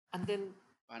 And then,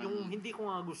 parang, yung hindi ko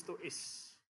nga gusto is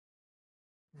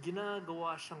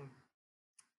ginagawa siyang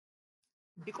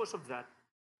because of that,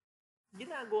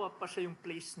 ginagawa pa siya yung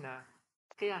place na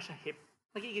kaya siya hip.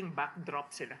 Nagiging backdrop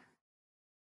sila.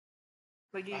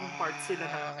 Nagiging part sila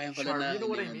ng charm. You know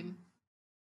what I mean?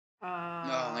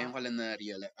 Ngayon ka lang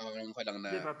na-realize. Ngayon ka lang na...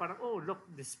 Diba? Parang, look,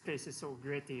 this place is so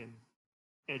gritty and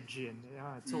edgy and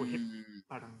it's so hip.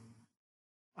 Parang,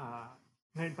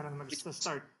 ngayon parang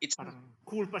nag-start. Parang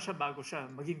cool pa siya bago siya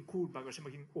maging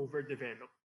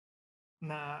overdeveloped.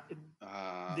 Na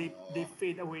they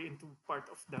fade away into part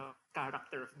of the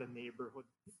character of the neighborhood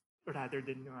rather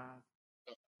than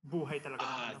buhay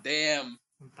talaga damn.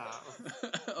 Ng tao.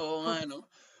 Oo nga, no?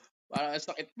 Parang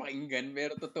sakit pakinggan,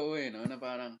 pero totoo no? Na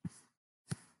parang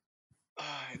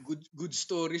good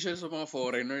story siya sa mga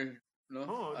foreigner,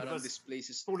 no? Parang this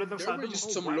place is tulad ng there were just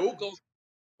some wild. locals.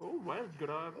 Wild,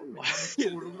 grabe. May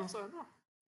tulog lang sa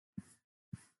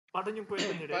Parang yung kwento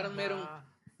ni Red parang merong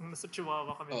nasa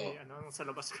Chihuahua kami sa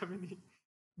labas kami ni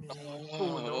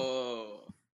Puno.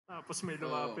 Tapos may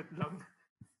lumapit lang.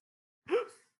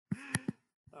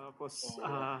 Tapos,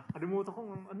 kalimutan ko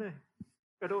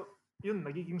Pero, yun,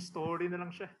 nagiging story na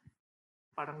lang siya.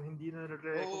 Parang hindi na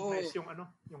recognize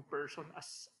yung person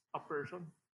as a person.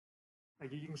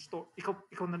 Nagiging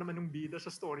ikaw na naman yung bida sa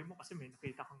story mo kasi may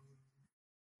nakita kang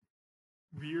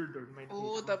weird or may nakita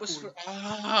kang tapos, cool.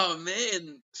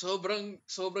 Man. Sobrang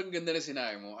ganda na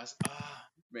sinabi mo.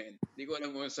 Man. Hindi ko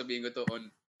alam kung sabihin ko to on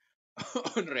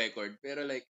record. Pero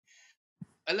like,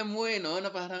 alam mo no, na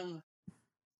parang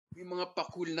may mga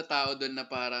pa-cool na tao doon na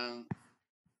parang,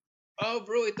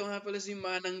 bro, ito nga pala si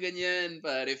Manang ganyan,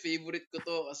 pare. Favorite ko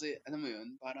to kasi, alam mo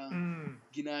yun, parang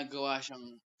ginagawa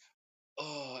siyang,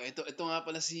 ito nga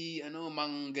pala si,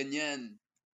 Mang ganyan.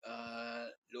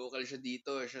 Local siya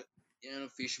dito.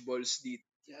 Fish balls dito.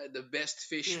 Yeah, the best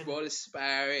fish balls,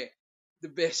 pare.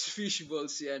 The best fish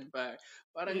balls yan, pare.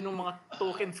 Parang, yun yung mga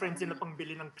token friends nila pang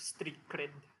bili ng street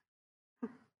cred.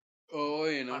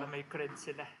 Para may cred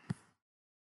sila.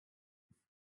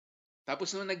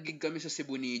 Tapos nung nag-gig kami sa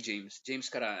Cebu ni James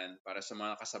Karaan, para sa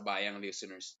mga kasabayang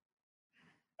listeners,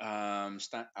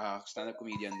 stand-up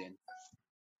comedian din.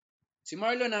 Si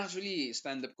Marlon actually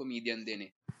stand-up comedian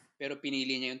din pero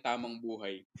pinili niya yung tamang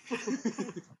buhay.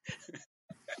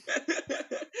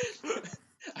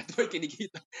 At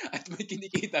At may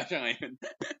kinikita siya ngayon.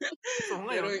 So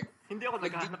Pero ngayon, hindi ako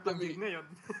nag-gig naghahanap ng kami. gig ngayon.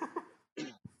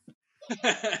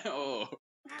 Oo.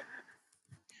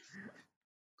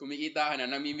 Kumikita ka na,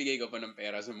 namimigay ka pa ng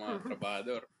pera sa mga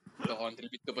trabahador.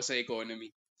 Contribute ka pa sa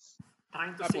economy.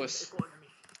 Trying to save the Tapos, economy.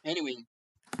 anyway,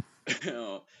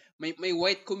 may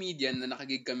white comedian na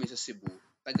nakagig kami sa Cebu.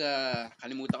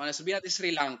 Kalimutan ko na, sabihin natin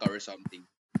Sri Lanka or something.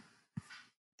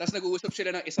 Tapos nag-uusap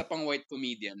sila ng isa pang white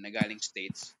comedian na galing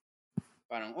States.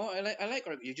 Parang, I like,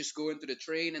 you just go into the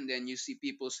train and then you see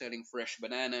people selling fresh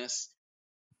bananas.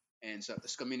 And so,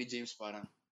 tapos kami ni James parang,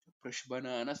 fresh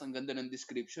bananas, ang ganda ng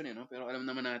description no? Pero alam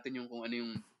naman natin kung ano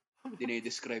yung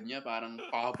dinedescribe niya, parang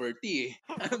poverty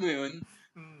Alam mo yun?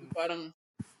 Parang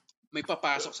may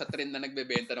papasok sa trend na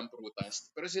nagbebenta ng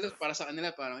prutas. Pero sila, para sa kanila,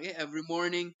 parang, every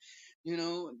morning,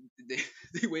 they,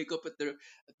 they wake up at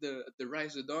the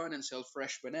rise of dawn and sell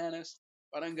fresh bananas.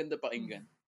 Parang ganda pakinggan.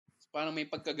 Parang may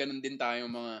pagkaganon din tayong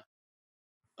mga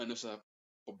sa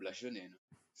poblasyon no?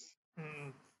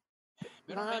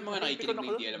 Pero may mga nakikinig na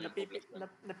hindi alam yung poblasyon.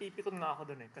 Napipikon nga ako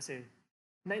doon kasi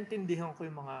naintindihan ko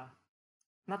yung mga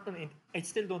I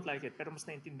still don't like it, pero mas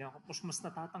naintindihan ko, mas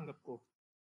natatanggap ko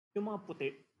yung mga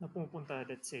puti na pumupunta,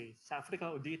 let's say, sa Africa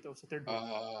o dito, sa third world.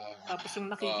 Tapos yung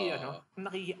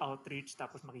nakiki-outreach,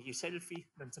 tapos makiki-selfie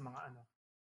doon sa mga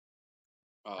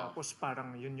Tapos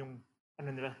parang yun yung,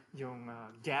 yung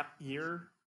gap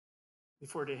year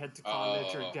before they head to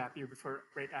college or gap year before,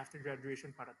 right after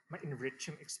graduation, para ma-enrich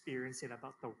yung experience nila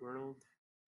about the world.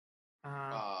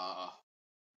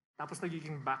 Tapos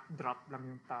nagiging backdrop lang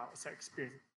yung tao sa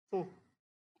experience. So,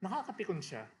 nakakapikon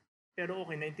siya. Pero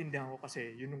okay, naintindihan ko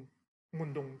kasi yun yung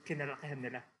mundong kinalakihan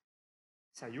nila.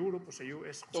 Sa Europe o sa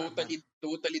US.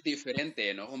 Totally different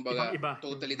no? Kumbaga, Ibang-iba.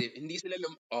 Totally different. Hindi sila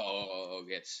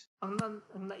gets. Ang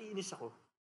naiinis ako,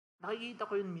 nakikita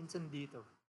ko yun minsan dito.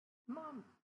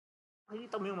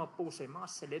 Nakikita mo yung mga post mga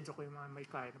celebs ko yung mga may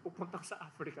kaya na pupunta sa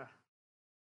Africa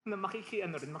na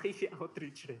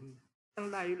makiki-outreach rin. Ang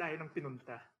layo-layo ng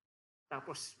pinunta.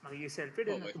 Tapos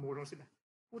makiki-selfie rin at tumulong sila.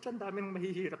 Ang daming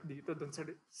mahihirap dito doon sa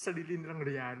sarili nilang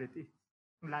reality.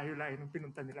 Ang layo-layo ng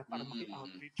pinunta nila para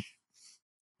maki-outreach.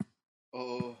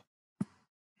 Oo,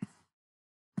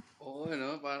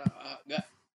 para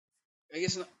I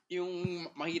guess yung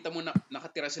makita mo na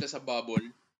nakatira sila sa bubble,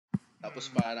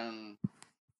 tapos parang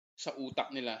sa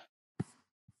utak nila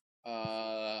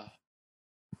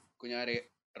kunyari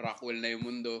Rockwell na yung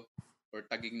mundo or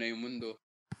Taguig na yung mundo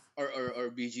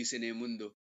or BGC na yung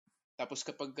mundo. Tapos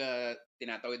kapag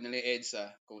tinatawid nila yung EDSA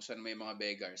kung saan may mga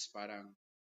beggars, parang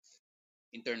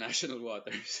international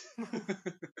waters.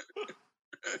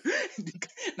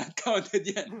 Not counted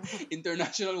yan.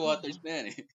 International waters na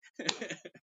yan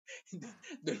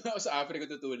Doon ako sa Africa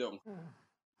tutulong.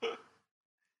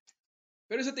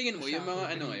 Pero sa tingin mo, yung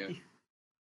mga ngayon?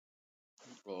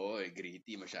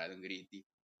 Gritty. Masyadong gritty.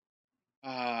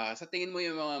 Sa tingin mo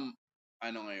yung mga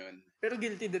ngayon? Pero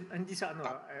guilty din, hindi sa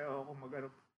ayoko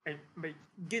may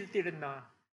guilty rin na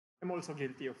I'm also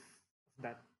guilty of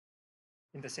that.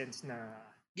 In the sense na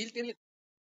guilty rin?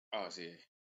 Sige.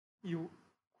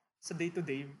 Sa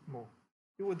day-to-day mo,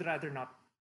 you would rather not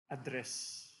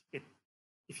address it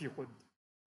if you could.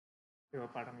 Diba?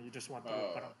 Parang you just want to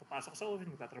parang papasok sa office,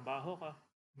 magtatrabaho ka.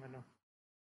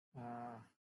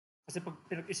 Kasi pag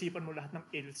pinag-isipan mo lahat ng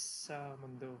ills sa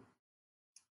mundo,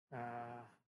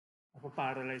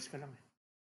 mapaparalyze ka lang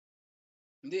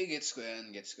Hindi, gets ko yan.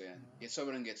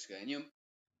 Sobrang gets ko yan. Yung,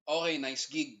 nice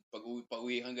gig.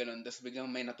 Pag-uwi kang ganun, tapos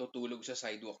biglang may natutulog sa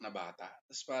sidewalk na bata.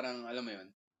 Tapos parang, alam mo yun,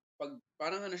 parang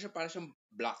parang siyang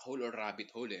black hole or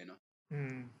rabbit hole no?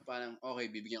 Parang,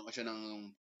 bibigyan ko siya ng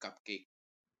cupcake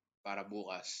para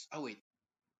bukas. Wait,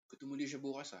 gutom muli siya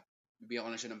bukas bibigyan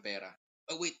ko na siya ng pera.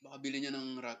 Wait, baka bilhin niya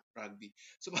ng rugby.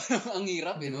 So parang ang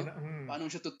hirap no? Paano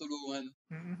siya tutulungan?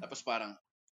 Tapos parang,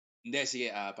 hindi,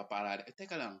 sige, paparali.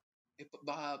 Teka lang,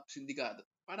 baka sindikato.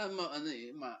 Para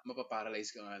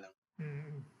mapaparalyze ka nga lang.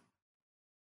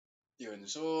 Yun,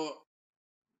 so,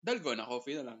 dalgona,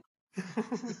 coffee na lang.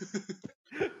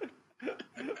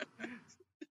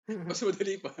 Mas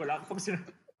madali pa. Wala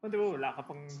ka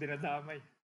pang dinadamay.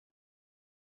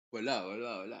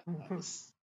 Wala.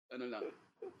 Tapos, lang.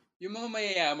 Yung mga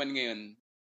mayayaman ngayon,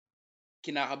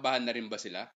 kinakabahan na rin ba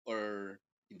sila? Or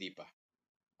hindi pa?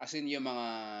 As in, yung mga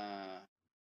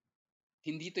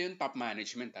hindi to yung top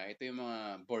management ito yung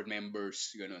mga board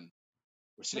members, ganun.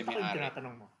 Or sila may ari.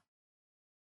 Tinatanong mo?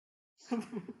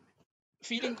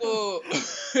 Feeling ko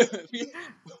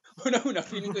una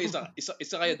feeling ko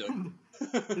isa kayo doon.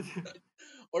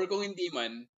 Or kung hindi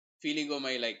man, feeling ko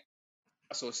may like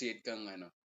associate kang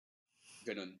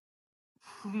ganun.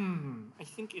 I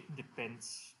think it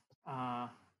depends.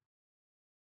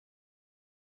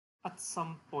 At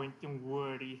some point, yung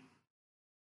worry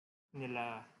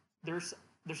nila, there's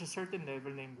a certain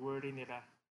level na yung worry nila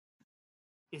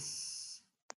is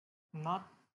not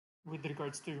with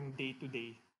regards to yung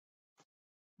day-to-day,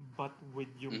 but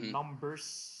with yung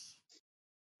numbers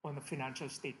on a financial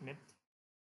statement.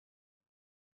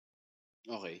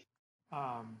 Okay.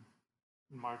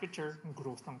 Market share,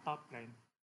 growth ng top line.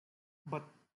 But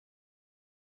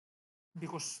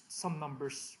because some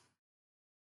numbers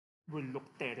will look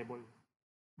terrible,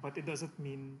 but it doesn't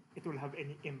mean it will have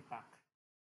any impact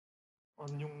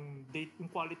on yung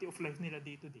quality of life nila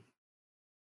day to day.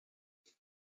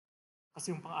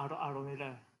 Kasi yung pang-araw-araw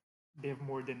nila, they have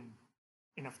more than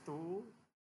enough to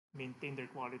maintain their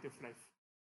quality of life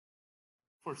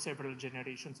for several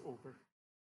generations over.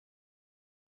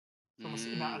 So mas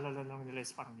inaalala lang nila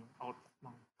is parang yung output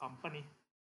ng company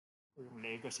o yung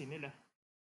legacy nila.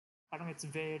 Parang it's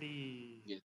very...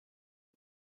 Yeah.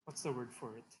 What's the word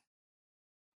for it?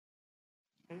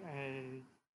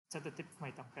 It's at the tip of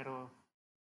my tongue, pero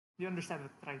you understand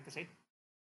what I'm trying to say?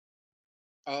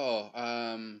 Oo.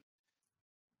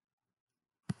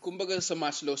 Kumbaga sa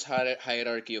Maslow's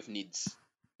hierarchy of needs,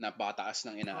 napakataas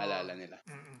ng inaalala nila.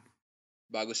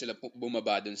 Bago sila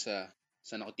bumaba dun sa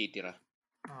nakatitira.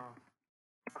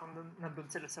 Parang nandun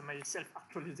sila sa may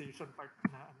self-actualization part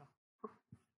na ano.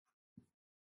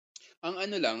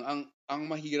 Ang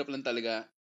mahirap lang talaga,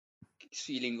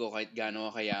 feeling ko kahit gaano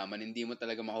ka kayaman, hindi mo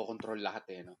talaga makokontrol lahat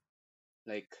no?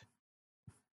 Like,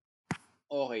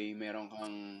 okay, meron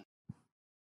kang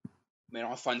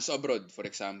funds abroad, for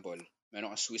example.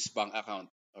 Meron kang Swiss bank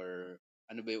account or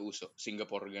ano ba yung uso?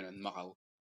 Singapore, ganun, Macau.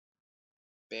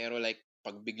 Pero like,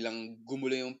 pag biglang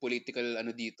gumulo yung political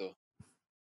dito,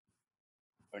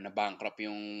 or na-bankrupt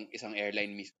yung isang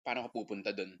airline, paano ka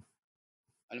pupunta dun?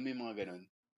 Alam mo yung mga ganun?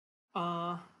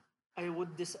 I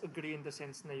would disagree in the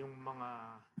sense na yung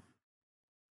mga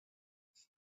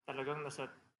talagang nasa,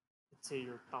 let's say,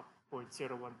 your top 0.01%.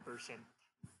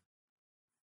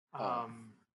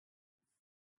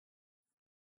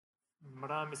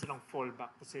 Marami silang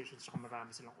fallback positions at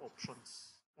marami silang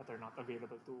options that are not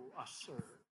available to us or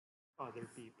other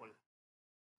people.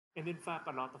 And in fact,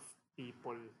 a lot of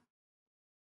people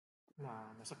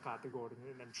na nasa category na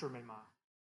yun, I'm sure may mga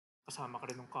kasama ka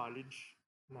rin ng college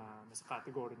na nasa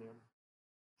category na yun.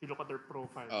 If you look at their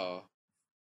profile,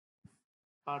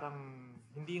 parang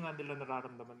hindi nga nila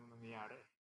nararamdaman ng nangyayari.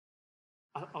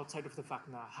 Outside of the fact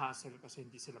na hassle kasi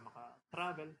hindi sila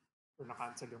maka-travel o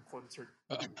na-cancel yung concert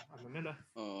nila,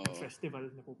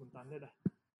 festival na pupuntahan nila.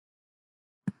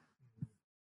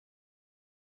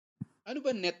 Ano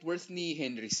ba net worth ni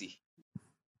Henry C?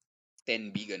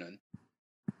 10B, ganun?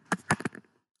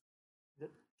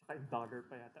 Tsaka in dollar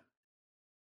pa yata.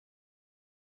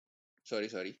 Sorry?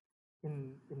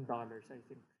 In dollars, I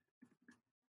think.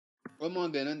 O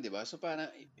mga ganun, di ba? So parang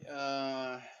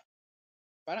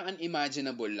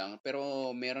unimaginable lang,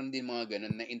 pero meron din mga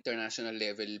ganun na international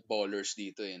level ballers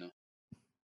dito no?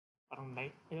 Parang,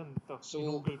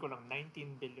 ginugol ko lang,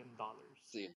 $19 billion.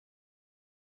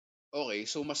 Okay,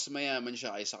 so mas mayaman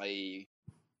siya kaysa kay,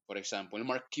 for example,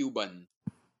 Mark Cuban.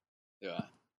 Di ba?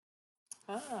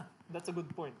 That's a good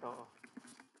point, oo.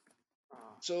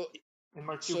 So, and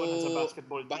Mark Cuban has a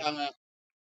basketball team.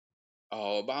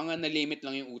 Baka nga na-limit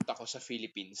lang yung utak ko sa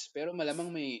Philippines. Pero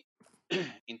malamang may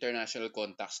international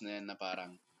contacts na yan na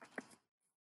parang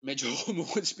medyo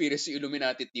conspiracy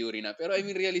Illuminati theory na. Pero I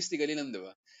mean, realistically lang, di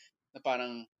ba? Na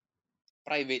parang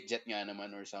private jet nga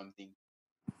naman or something.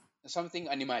 Something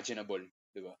unimaginable,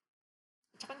 di ba?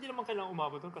 Tsaka hindi naman kailangan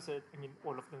umabot doon kasi, I mean,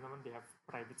 all of them naman, they have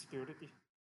private security.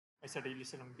 May sarili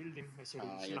silang building, may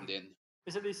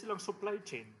sarili silang supply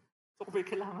chain. So kung may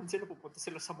kailangan sila, pupunta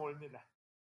sila sa mall nila.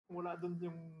 Kung wala doon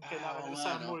yung kailangan nila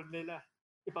sa mall nila,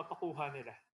 ipapakuha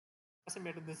nila. Kasi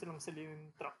meron din silang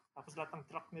sariling truck. Tapos lahat ng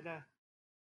truck nila,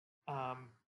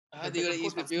 di ko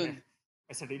naisip yun.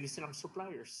 May sarili silang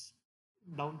suppliers.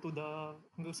 Down to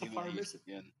hanggang sa farmers,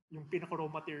 yung pinaka-raw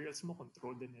materials mo,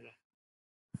 control din nila.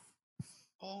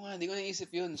 Oo nga, di ko naisip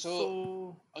yun. So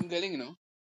ang galing, no?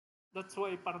 That's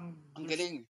why parang... Ang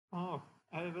galing.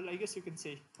 Well, I guess you can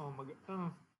say,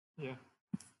 yeah.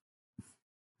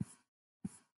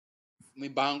 May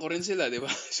bangko rin sila, di ba?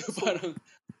 So parang,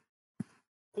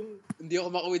 hindi ako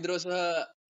maka-withdraw sa,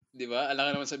 di ba? Alam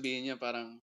ka naman sabihin niya,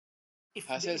 parang,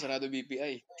 hassle, sarado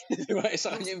BPI. Di ba?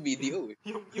 Isa kanya yung video.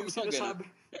 Yung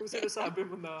sinasabi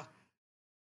mo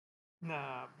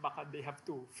na baka they have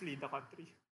to flee the country.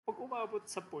 Pag umabot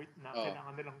sa point na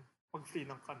kailangan nilang mag-flee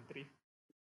ng country,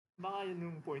 Baka yun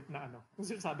yung point na ano. Kung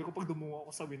sinasabi ko pag dumungo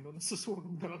ako sa window,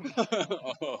 nasusunog na lang.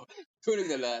 Oo. Tunog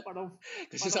na lahat. Parang,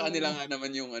 Kasi sa parang, kanila nga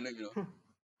naman yung ano, you know.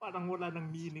 parang wala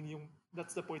nang meaning yung,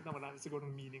 that's the point na wala na siguro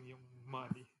ng meaning yung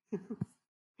money.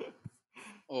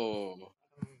 Oo.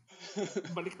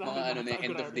 Balik na Mga ano lahat na sa yung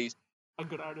end of days.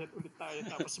 agrarian ulit tayo,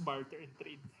 tapos barter and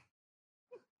trade.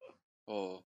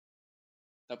 Oo.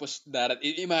 Tapos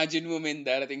imagine mo men,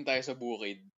 darating tayo sa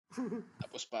bukid.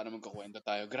 Tapos para magkakwento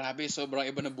tayo. Grabe, sobrang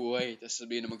iba na buhay. Tapos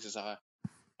sabihin na magsasaka.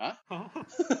 Ha?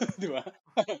 Di ba?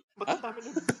 Ba't Ha? ang dami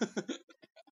na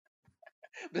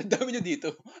Ba't ang dami nyo dito?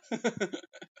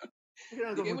 Hindi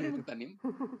ginagawa kayo mo mo rin dito? magtanim?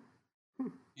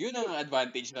 Yun ang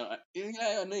advantage na, yun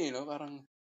nga ano no? Parang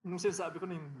Nung sinasabi ko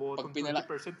na yung pag bottom pinala...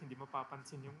 20%, hindi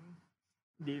mapapansin yung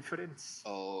difference.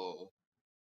 Oo.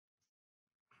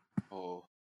 Oo.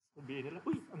 Sabihin nila,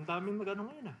 uy, ang daming nag-ano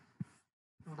ngayon ah.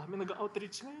 Ang daming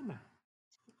nag-outreach ngayon ah.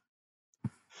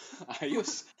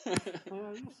 Ayos.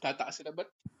 Ayos. Tataas sila,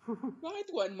 bakit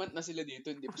 1 month na sila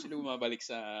dito? Hindi pa sila bumabalik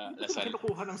sa Hindi pa sila Lasal.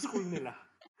 kinukuha ng school nila.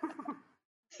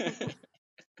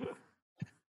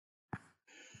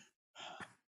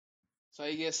 So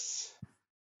I guess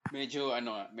medyo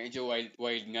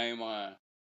wild nga yung mga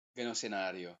ganong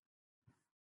senaryo.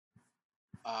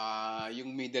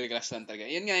 Yung middle class lang talaga.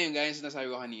 Yan nga yung gaya sinasabi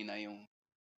ko kanina, yung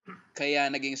kaya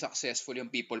naging successful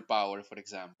yung people power, for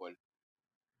example.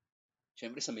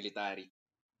 Siyempre sa military.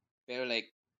 Pero like,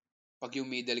 pag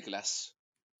yung middle class,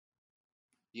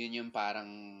 yun yung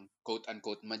parang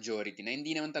quote-unquote majority, na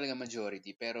hindi naman talaga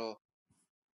majority, pero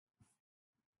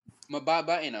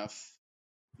mababa enough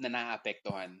na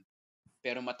naapektuhan,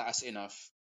 pero mataas enough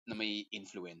na may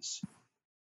influence.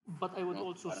 But I would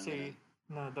No? also Parang say ganun.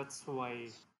 na that's why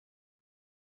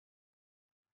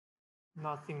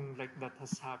nothing like that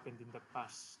has happened in the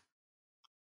past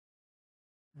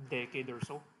decade or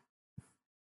so.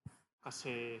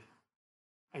 Kasi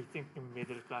I think yung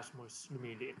middle class mo is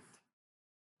lumiliit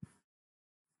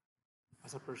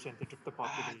as a percentage of the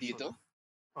population. Dito?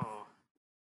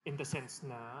 In the sense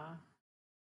na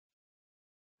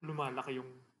lumalaki yung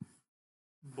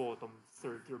bottom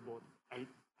third or bottom. I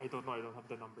don't know, I don't have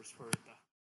the numbers for it.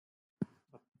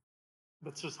 But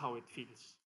that's just how it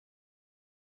feels.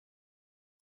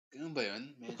 Ganun ba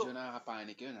yun? Medyo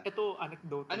nakakapanik yun ah. Ito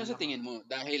anecdotal Ano sa lang. tingin mo?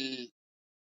 Dahil,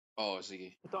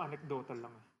 sige. Ito anecdotal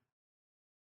lang.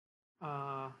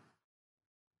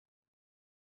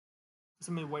 Kasi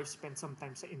my wife spent some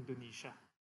time sa Indonesia.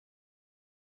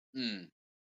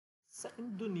 Sa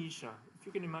Indonesia, if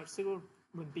you can imagine, siguro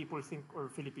when people think or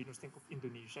Filipinos think of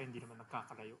Indonesia, hindi naman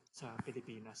nagkakalayo sa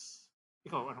Pilipinas.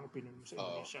 Ikaw, anong opinion mo sa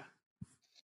Indonesia?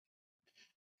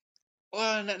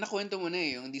 Nakwento mo na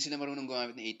eh, yung hindi sila marunong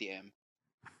gumamit ng ATM.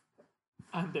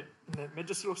 Hindi.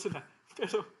 Medyo slow sila.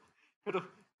 Pero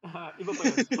iba pa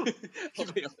yun.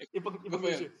 Okay. Ibang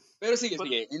issue. Pero sige.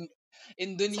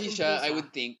 Indonesia, I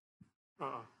would think,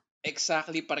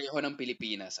 exactly pareho ng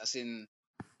Pilipinas. As in,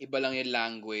 iba lang yung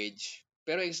language.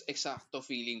 Pero eksakto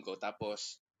feeling ko.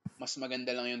 Tapos, mas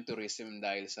maganda lang yung tourism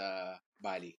dahil sa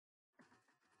Bali.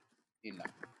 Yun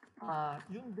lang.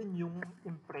 Yun din yung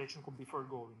impression ko before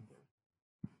going there.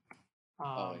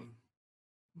 Okay.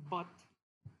 But,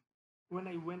 when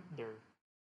I went there,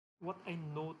 what I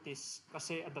noticed,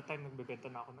 kasi at the time nagbebenta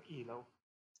na ako ng ilaw,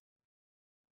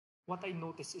 what I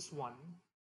noticed is one,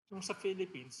 yung sa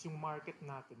Philippines, yung market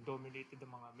natin dominated ng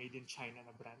mga made in China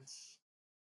na brands.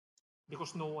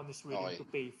 Because no one is willing to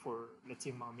pay for, let's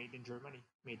say, mga made in Germany,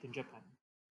 made in Japan.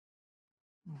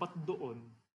 But doon,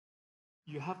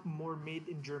 you have more made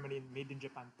in Germany and made in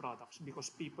Japan products because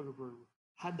people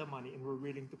had the money and were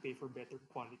willing to pay for better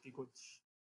quality goods.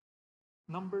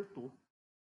 Number two,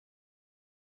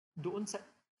 doon sa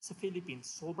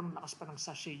Philippines, sobrang lakas pa ng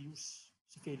sachet use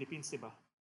sa Philippines, di ba?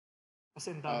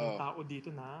 Kasi ang daming tao dito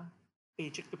na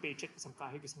paycheck to paycheck, isang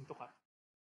kahig, isang tukat.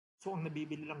 So, ang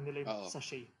nabibili lang nila yung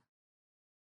sachet.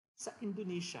 Sa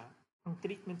Indonesia, ang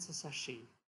treatment sa sachet,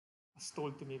 as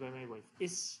told to me by my wife,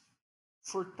 is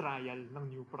for trial ng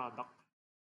new product.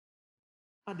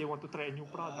 They want to try a new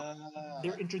product.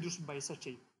 They're introduced by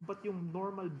sachet. But yung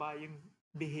normal buying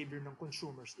behavior ng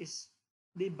consumers is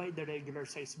they buy the regular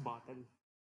size bottle.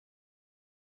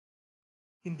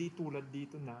 Hindi tulad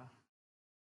dito na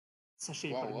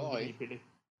sachet pa rin yung binibili.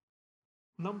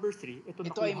 Number 3,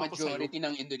 ito ay majority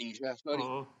ng Indonesia. Sorry.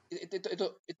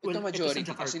 Ito majority.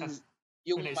 Ito sa Jakarta.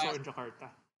 When I saw in Jakarta.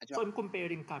 So I'm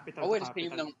comparing capital to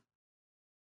capital.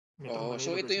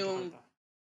 So ito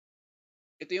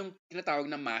yung tinatawag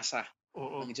na masa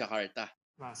ng Jakarta.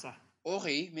 Masa.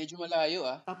 Okay, medyo malayo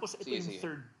ah. Tapos ito yung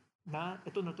third na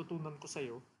ito natutunan ko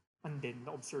sa'yo and then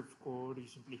na-observe ko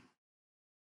recently.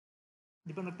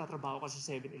 Di ba nagtatrabaho ka sa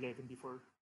 7-Eleven before?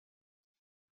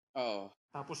 Oo.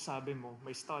 Tapos sabi mo,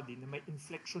 may study na may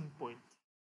inflection point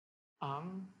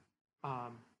ang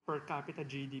per capita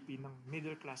GDP ng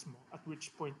middle class mo, at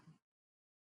which point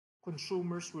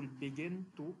consumers will begin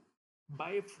to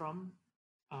buy from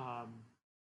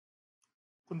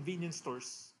convenience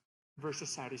stores versus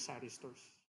sari-sari stores.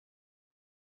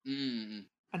 Mm.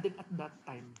 And then at that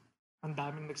time, ang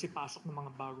daming nagsipasok ng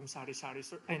mga bagong sari-sari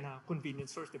store, na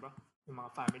convenience stores, di ba? Yung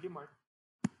mga Family Mart,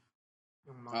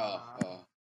 yung mga... Oo.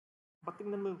 But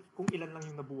tingnan mo kung ilan lang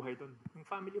yung nabuhay doon. Yung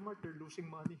Family Mart, they're losing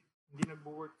money. Hindi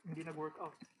nag-work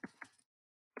out.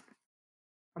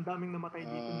 Ang daming namatay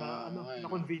dito na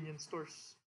convenience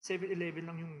stores. 7-Eleven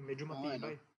lang yung medyo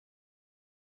matibay.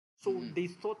 So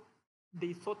they thought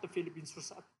the Philippines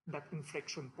was at that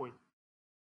inflection point.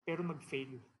 Pero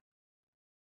nag-fail.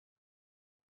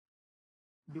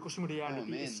 Because yung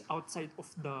reality is outside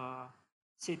of the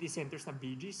city centers na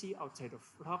BGC, outside of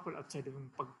Rockwell, outside of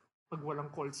yung pag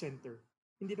walang call center,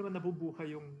 hindi naman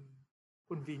nabubuhay yung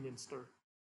convenience store.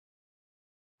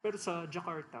 Pero sa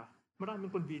Jakarta, maraming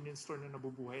convenience store na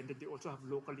nabubuhay, and then they also have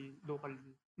locally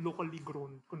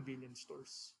grown convenience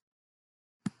stores.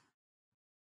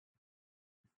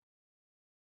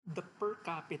 The per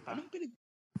capita,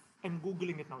 I'm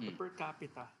googling it now, the per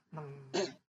capita ng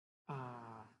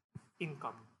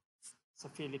income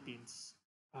sa Philippines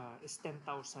is $10,000.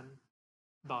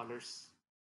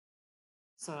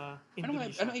 Sa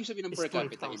Indonesia, ano ibig sabihin ng per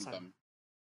capita income?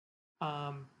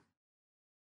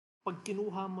 Pag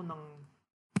kinuha mo ng,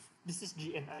 this is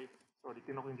GNI, sorry,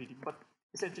 kinuha ko yung GDP, but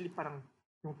essentially parang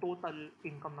yung total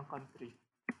income ng country,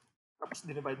 tapos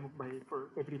dinivide mo by for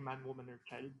every man, woman, or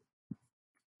child.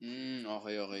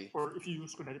 Okay. Or if you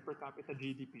use kunwari per capita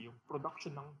GDP, yung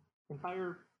production ng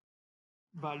entire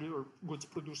value or goods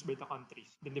produced by the country,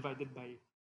 then divided by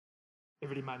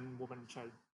every man, woman,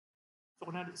 child. So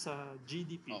kunwari sa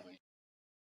GDP,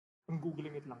 I'm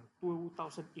googling it lang,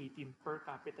 2018 per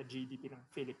capita GDP ng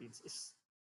Philippines is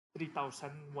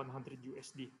 3,100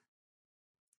 USD.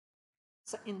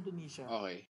 Sa Indonesia,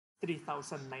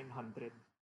 3,900.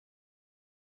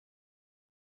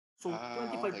 So,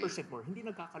 25% more. Hindi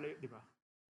nagkakalayo, di ba?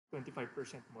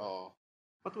 25% more.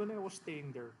 But when I was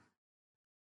staying there,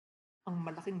 ang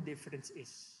malaking difference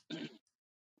is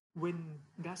when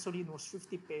gasoline was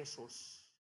 50 pesos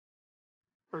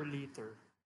per liter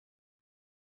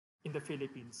in the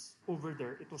Philippines, over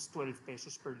there, it was 12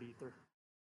 pesos per liter.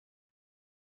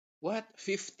 What?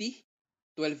 50?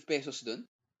 12 pesos dun?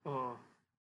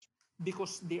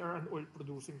 Because they are an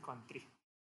oil-producing country.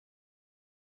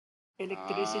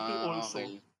 Electricity also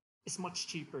is much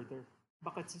cheaper there.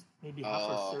 Bakit maybe half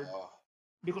or third?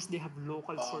 Because they have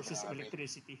local sources of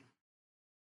electricity.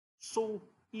 So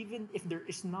even if there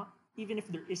isn't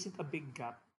a big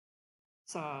gap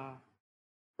sa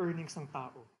earnings ng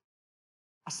tao,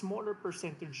 a smaller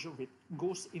percentage of it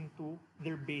goes into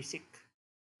their basic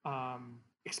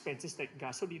expenses like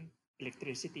gasoline,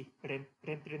 electricity, rent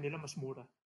rin nila mas mura.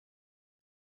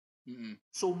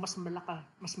 So mas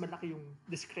malaki yung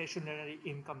discretionary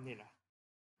income nila,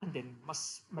 and then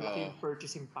mas malaki yung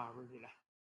purchasing power nila.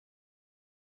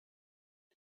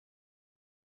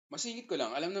 Masingit ko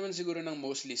lang, alam naman siguro ng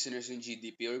most listeners yung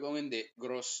GDP, or kung hindi,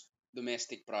 gross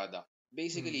domestic product.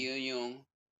 Basically, yun yung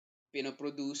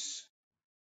pinoproduce,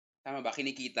 tama ba,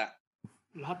 kinikita?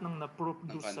 Lahat ng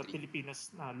na-produce sa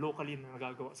Pilipinas na locally na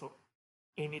nagagawa. So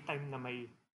anytime na may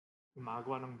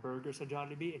gumagawa ng burger sa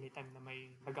Jollibee, anytime na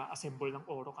may nag-a-assemble ng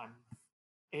Orocan,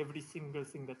 every single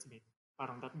thing that's made,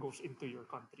 parang that goes into your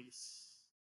country's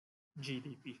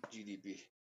GDP.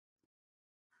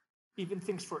 Even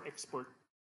things for export,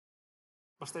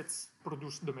 basta it's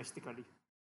produced domestically.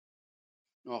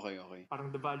 Okay.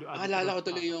 Parang the value added.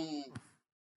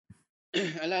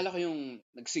 Alala ko yung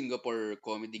nag-Singapore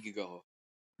comedy gig ako.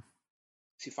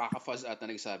 Si Fakafaz ata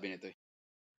nagsabi nito eh.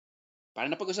 Parang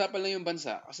napag-usapan lang yung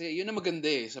bansa. Kasi yun na maganda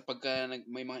eh. Sa pagka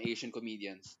may mga Asian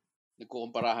comedians,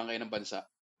 nagkukumparahan kayo ng bansa.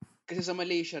 Kasi sa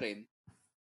Malaysia rin,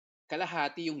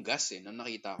 kalahati yung gas eh, nung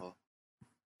nakita ko.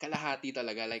 Kalahati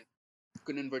talaga. Like,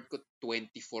 convert ko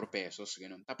 24 pesos.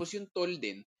 Ganun. Tapos yung toll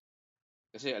din,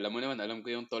 kasi alam ko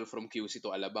yung toll from QC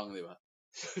to Alabang, di ba?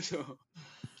 So,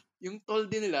 yung toll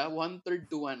din nila, 1/3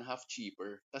 to 1/2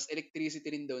 cheaper. Tapos electricity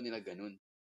rin daw nila ganun.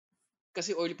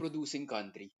 Kasi oil-producing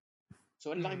country.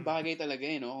 So, ang laking bagay talaga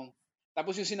eh, no?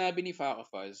 Tapos yung sinabi ni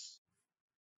Fakafaz,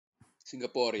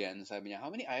 Singaporean, sabi niya, how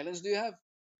many islands do you have?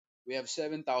 We have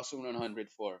 7,104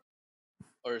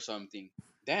 or something.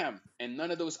 Damn! And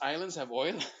none of those islands have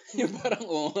oil? Yung parang,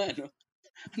 no?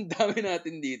 Ang dami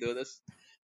natin dito. Tapos,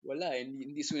 wala,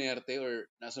 hindi swerte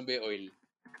or nasan ba yung oil?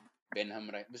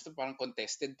 Benham Rice. Basta parang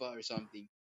contested pa or something.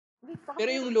 Hindi, saka Pero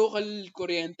yung meron. local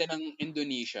kuryente ng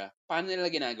Indonesia, paano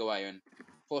nila ginagawa yun?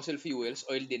 Fossil fuels,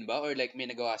 oil din ba? Or like may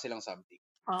nagawa silang something?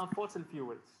 Fossil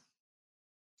fuels.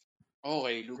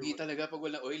 Okay, lugi talaga pag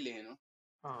wala oil no?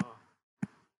 Oo.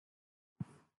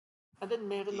 And then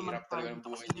meron naman Hirap tayo talaga ng dito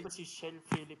buhay kasi di niya. ba si Shell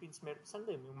Philippines, meron, saan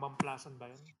ba yun? Yung Mamplasan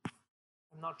ba yun?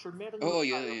 I'm not sure. Meron Oo,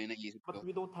 naman yun, tayo, naisip but ko.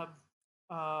 we don't have,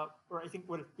 or I think,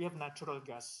 well, we have natural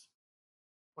gas.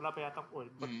 Wala pa yatang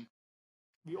oil. But Mhm.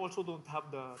 we also don't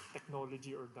have the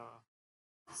technology or the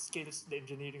skills, the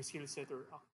engineering skill set, or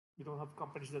we don't have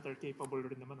companies that are capable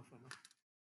rin naman of ano.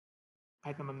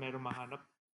 Kahit naman meron mahanap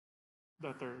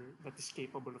that is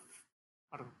capable of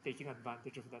parang taking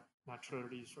advantage of that natural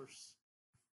resource.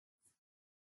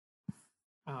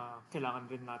 Kailangan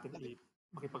rin natin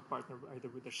makipag-partner either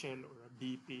with a Shell or a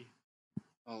BP.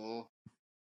 Oo.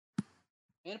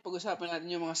 Ngayon, pag-usapan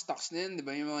natin yung mga stocks na yan, di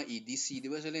ba? Yung mga EDC, di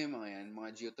ba sila yung mga yan? Mga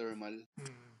geothermal.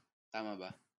 Tama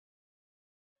ba?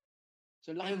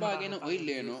 So, laking Ngayon, bagay marami ng oil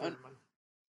tayong no? geothermal.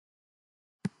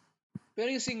 Pero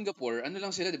yung Singapore, ano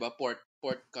lang sila, di ba? Port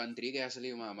country, kaya sila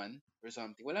yumaman or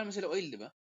something. Wala naman sila oil, di ba?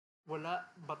 Wala,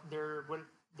 but they're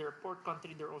a port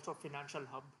country, they're also a financial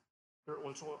hub. They're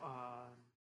also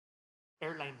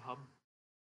airline hub.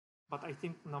 But I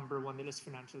think number one nila is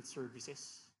financial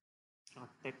services,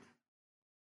 tech.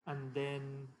 And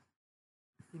then,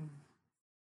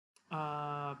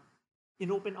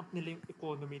 inopen up nila yung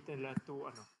economy nila to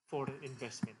foreign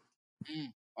investment.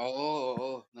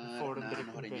 Oo. Foreign Na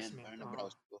direct ano ko rin yan. investment. Parang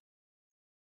na-browse ko.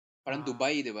 Parang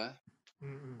Dubai, di ba?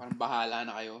 Mm-mm. Parang bahala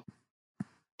na kayo.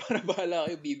 Parang bahala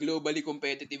kayo. Be globally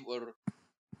competitive or...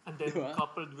 And then, di ba?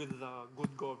 coupled with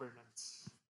good governance.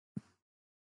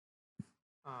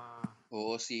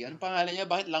 Oo, anong pangalan niya?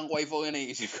 Bakit lang Kwai-Fo yung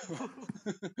naisip ko?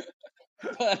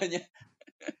 Pangalan niya?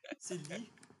 Si Lee?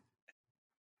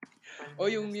 O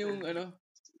yung ano?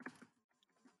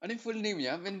 Ano yung full name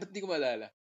niya? Ba't di ko maalala?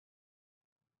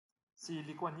 Si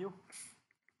Lee Kuan Yew.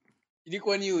 Lee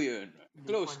Kuan Yew yun. Lee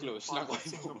Kuan Yew, Close. Lang part of Kwai-Fo.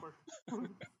 Singapore.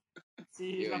 Si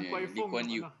Yun, Lang Kwai Lee Fong, Kuan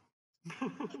Yew. ano?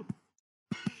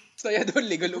 Saya doon,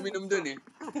 legal uminom doon eh.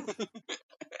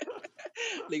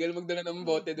 Legal magdala ng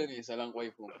bote doon eh, sa Lang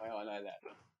Kwai-Fo. Kaya kalala.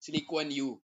 Si Lee Kuan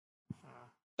Yew.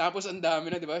 Tapos ang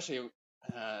dami na, di ba? Siya yung,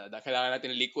 kailangan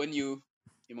natin ng Lee Kuan Yew,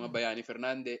 yung mga Bayani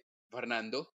Fernando,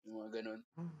 yung mga ganun.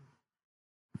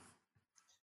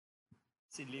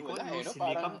 Si Lee Wala Kuan Yew, no? si Lee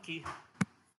Parang... Kum Kee.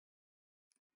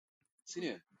 Sino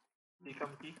yun? Lee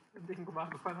Kum Kee. Hindi yung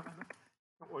gumagawa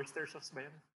ng oyster sauce ba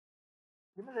yan?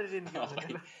 Hindi mo naririnig yung Okay.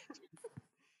 nila.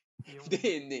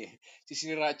 Hindi. Si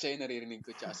Sriracha yung naririnig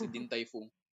ko, tsaka si Din Tai Fung.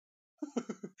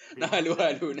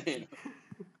 Nahalo-halo na yun.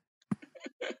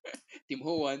 Tim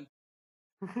Ho Wan.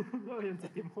 No, yun si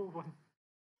Tim Ho Wan.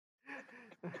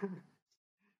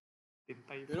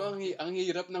 Pero ang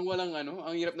hirap ng walang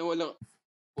ang hirap na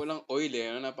walang oil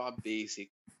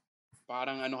napaka-basic.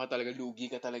 Parang ka talaga, lugi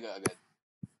ka talaga agad.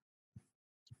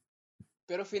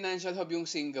 Pero financial hub yung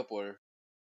Singapore.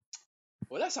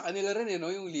 Wala, sa kanila rin no?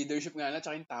 Yung leadership nga nila,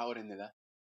 tsaka yung tao rin nila.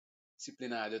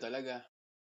 Disiplinado talaga.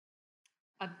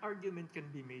 An argument can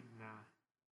be made na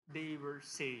they were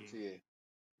saying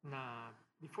na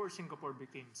before Singapore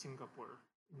became Singapore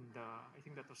I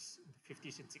think that was in the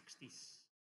 50s and 60s,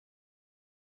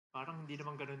 parang hindi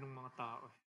naman ganun ng mga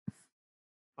tao.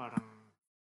 Parang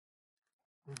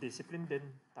discipline din.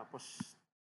 Tapos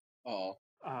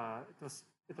it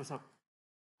was a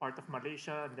part of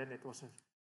Malaysia, and then it was a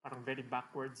parang very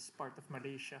backwards part of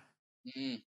Malaysia.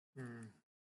 And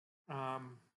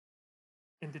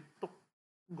it took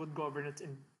good governance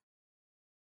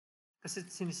kasi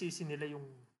sinisisi nila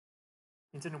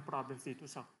minsan yung problems dito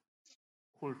sa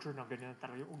culture na ganyan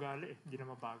talaga yung ugali hindi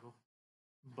na mabago.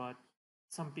 But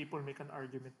some people make an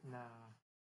argument na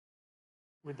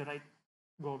with the right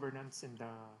governance and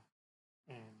the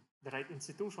right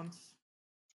institutions,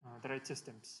 the right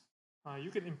systems, you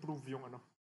can improve yung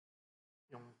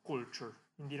culture.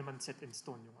 Hindi naman set in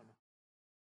stone yung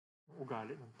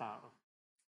ugali ng tao.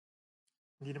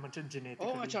 Hindi naman siya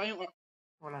genetically. tsaka yung...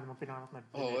 Wala namang pinanganak na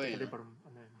genetically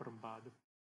barumbado.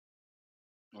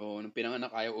 Nung pinanganak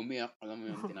ayaw umiyak, alam mo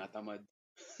yun, tinatamad.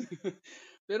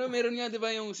 Pero meron nga, di ba,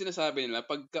 yung sinasabi nila,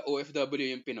 pagka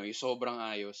OFW yung Pinoy, sobrang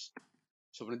ayos.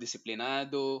 Sobrang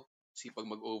disiplinado, sipag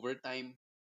mag-overtime,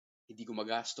 hindi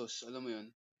gumagastos, alam mo yun.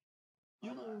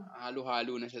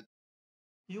 Halo-halo na siya.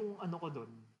 Yung ko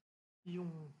doon, yung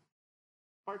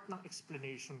part ng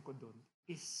explanation ko doon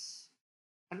is,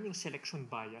 yung selection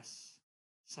bias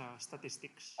sa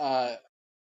statistics?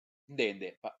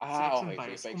 Hindi. Selection Okay.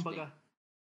 bias. Sige, Kumbaga,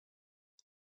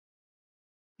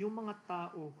 yung mga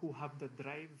tao who have the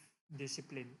drive,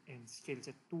 discipline and skill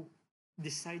set to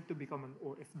decide to become an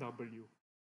OFW.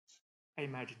 I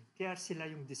imagine. Kaya sila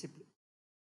yung discipline.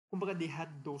 Kumbaga, they had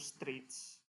those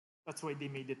traits. That's why they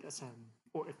made it as an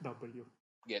OFW.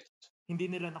 Gets. Hindi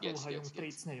nila nakuha yung Gets.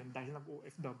 traits na yun dahil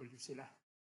nag-OFW sila.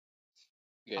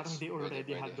 Gets. Parang they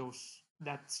already Pwede. had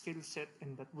that skill set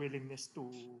and that willingness to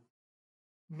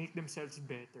make themselves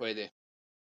better Pwede.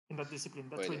 in that discipline.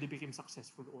 That's why Pwede. they became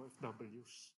successful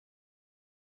OFWs.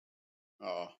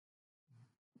 Oo.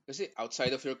 Kasi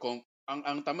outside of your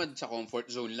ang tamad sa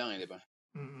comfort zone lang di ba?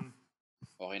 Mm-mm.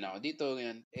 Okay na ako dito,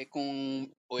 ganyan. Kung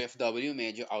OFW,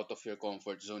 medyo out of your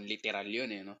comfort zone. Literal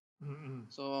yun no? Mm-mm.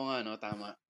 So,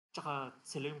 tama. Tsaka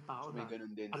sila yung tao So, may na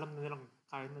ganun din. alam na nilang,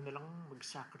 kaya na nilang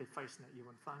mag-sacrifice na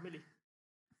iwan family.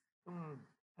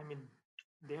 I mean,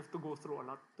 they have to go through a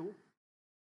lot to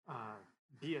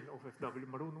be an OFW.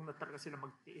 Marunong na talaga sila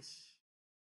magtiis.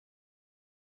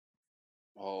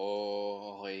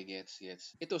 Oh, okay, gets.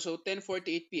 Ito, so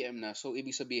 10:48 PM na, so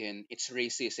ibig sabihin, it's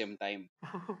racism time.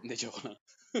 Hindi, joke lang.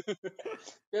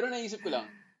 Pero naisip ko lang,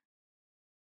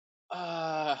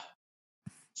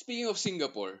 speaking of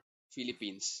Singapore,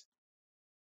 Philippines,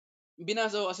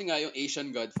 binasa ko kasi nga yung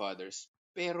Asian Godfathers,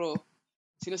 pero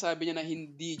sinasabi niya na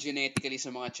hindi genetically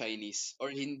sa mga Chinese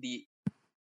or hindi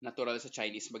natural sa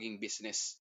Chinese maging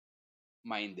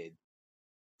business-minded.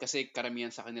 Kasi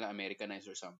karamihan sa kanila Americanized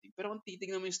or something. Pero kung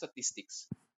titignan mo yung statistics,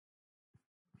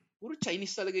 puro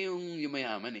Chinese talaga yung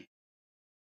mayaman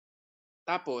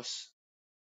Tapos,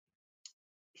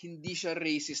 hindi siya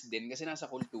racist din kasi nasa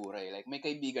kultura Like, may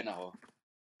kaibigan ako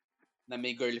na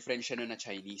may girlfriend siya na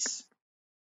Chinese.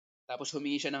 Tapos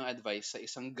humingi siya ng advice sa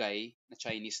isang guy na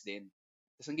Chinese din.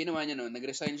 Tapos ang ginawa niya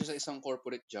nag-resign siya sa isang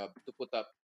corporate job to put up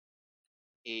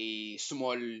a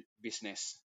small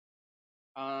business.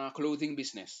 Clothing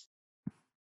business.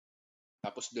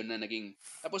 Tapos doon na naging...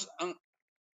 Tapos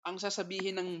ang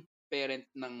sasabihin ng parent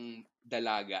ng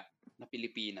dalaga na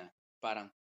Pilipina,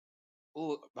 parang,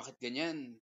 bakit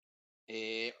ganyan?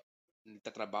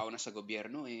 Nagtatrabaho na sa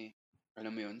gobyerno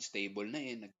alam mo yun, stable na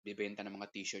nagbebenta ng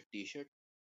mga t-shirt.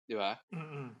 Di ba?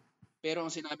 Mm-mm. Pero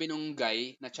ang sinabi nung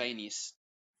guy na Chinese,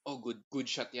 good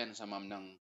shot yan sa mom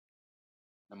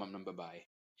ng babae.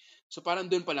 So parang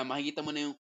doon pala, makikita mo na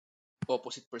yung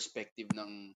opposite perspective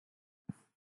ng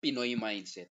Pinoy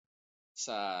mindset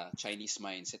sa Chinese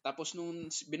mindset. Tapos nung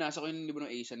binasa ko yung libro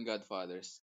ng Asian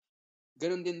Godfathers,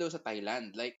 ganun din daw sa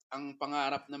Thailand. Like, ang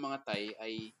pangarap ng mga Thai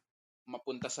ay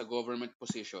mapunta sa government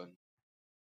position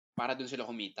para dun sila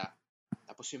kumita.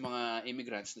 Tapos yung mga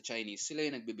immigrants na Chinese, sila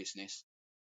yung nagbe-business.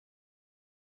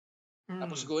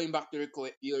 Tapos going back to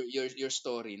your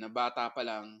story, na bata pa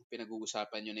lang,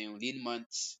 pinag-uusapan nyo na yung lean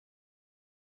months.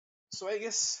 So I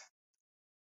guess,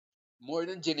 more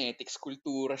than genetics,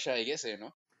 kultura siya, I guess,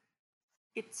 no?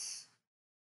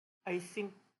 I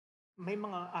think, may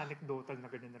mga anecdotal na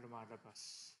ganyan na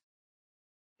lumalabas.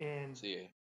 And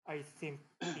Sige. I think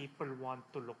people want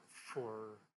to look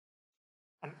for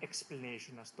an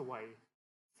explanation as to why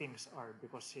things are,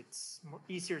 because it's more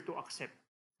easier to accept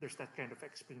there's that kind of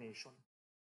explanation.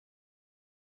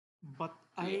 But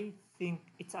I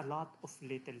think it's a lot of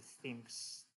little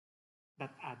things that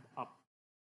add up.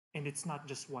 And it's not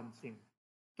just one thing.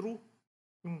 True,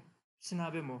 yung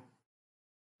sinabi mo,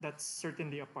 that's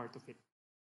certainly a part of it.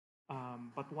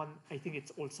 But one, I think it's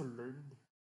also learned.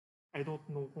 I don't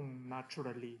know kung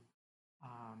naturally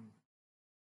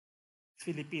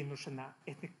Filipino siya na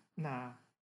ethnic na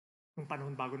yung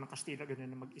panahon bago ng Kastila ganyan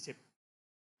na mag-isip.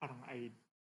 Parang I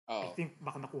think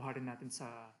baka nakuha rin natin sa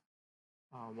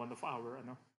one of our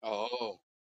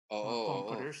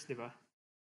conquerors, di ba?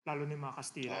 Lalo na yung mga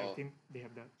Kastila, I think they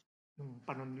have that. Yung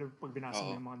panahon nila, pag binasa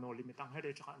mo yung mga No Limit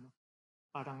Angere, tsaka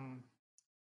parang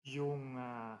yung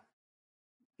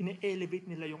ine-elevate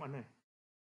nila yung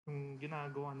yung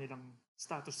ginagawa nilang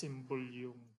status symbol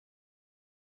yung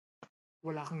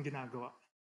wala kang ginagawa.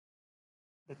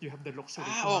 That you have the luxury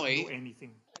to not do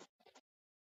anything.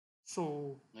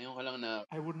 So, ngayon ka lang na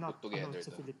I would not put together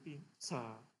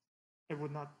I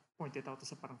would not point it out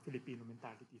as a parang Filipino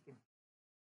mentality thing.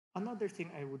 Another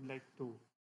thing I would like to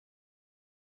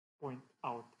point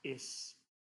out is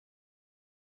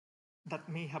that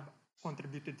may have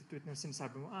contributed to it na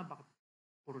sinasabi mo, bakit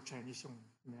puro Chinese yung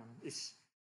is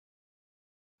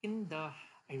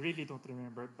I really don't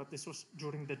remember, but this was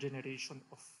during the generation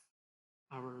of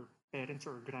our parents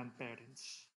or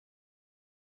grandparents.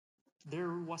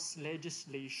 There was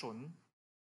legislation,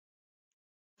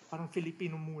 parang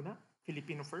Filipino muna,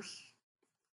 Filipino first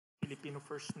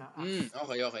na act.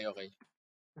 Okay.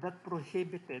 That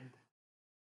prohibited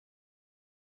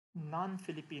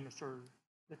non-Filipinos or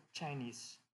the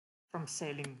Chinese from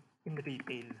selling in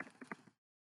retail.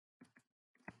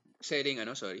 Selling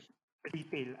sorry?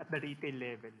 Retail, at the retail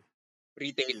level.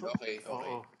 Retail, So, okay.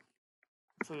 oo.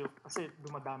 So, kasi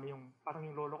dumadami parang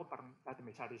yung lolo ko, parang dati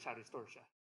may sari-sari store siya.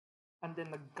 And then,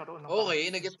 nagkaroon ng parang Okay,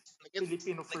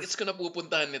 Filipino nagets first. ko na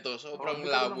pupuntahan nito. Sobrang Nagkaroon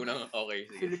labo ng ng, okay,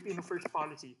 sige. Filipino first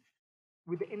policy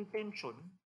with the intention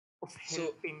of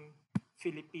So, helping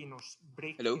Filipinos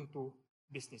break hello? into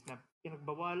business na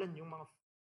pinagbawalan yung mga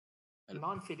Hello? Ayan,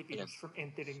 non-Filipinos from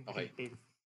entering okay. retail.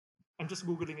 I'm just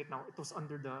Googling it now. It was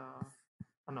under the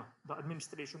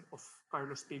administration of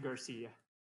Carlos P. Garcia.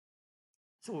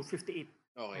 So, 58,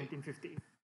 Okay. 1958.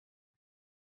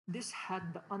 This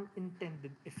had the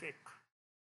unintended effect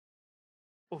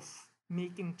of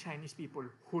making Chinese people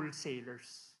wholesalers,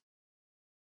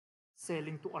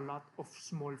 selling to a lot of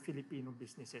small Filipino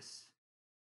businesses.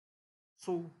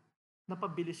 So,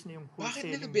 napabilis na yung Bakit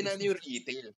nila wholesaling binano yung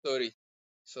business retail?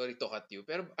 Sorry to cut you.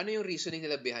 Pero ano yung reasoning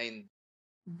nila behind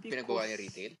pinagbawa because yung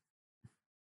retail?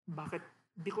 bakit?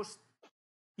 Because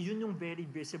yun yung very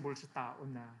visible sa tao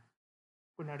na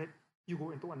kunwari you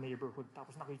go into a neighborhood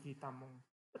tapos nakikita mong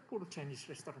ba't puro Chinese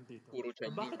restaurant dito? Puro Or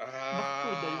Chinese. bakit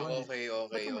puro dayuhan dito? Okay.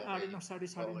 Ba't yung may-ari ng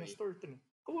sari-sari na Okay. store ito?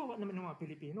 Kawawa naman ng mga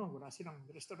Pilipino. Wala silang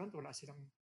restaurant, wala silang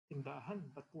tindahan.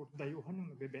 Ba't puro dayuhan yung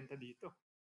nagbebenta dito?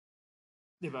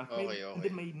 Diba? And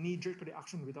then may knee-jerk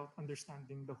reaction without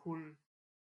understanding the whole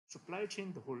supply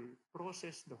chain, the whole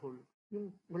process,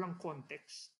 yung walang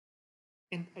context.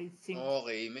 And I think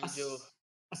Okay, medyo...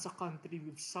 as a country,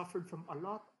 we've suffered from a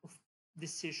lot of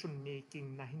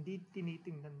decision-making na hindi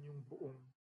tinitingnan yung buong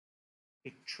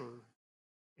picture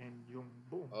and yung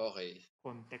buong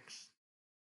context.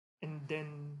 And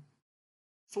then,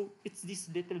 so it's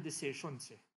these little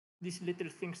decisions, these little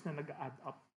things na nag-add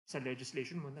up sa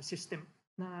legislation mo na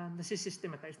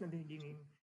nasisystematize, na nagiging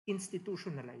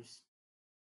institutionalized,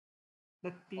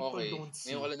 that people don't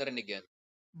see. Ngayon ko lang narinig yan.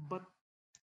 But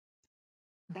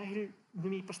dahil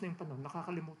lumipas na yung panahon,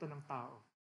 nakakalimutan ng tao.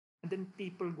 And then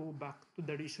people go back to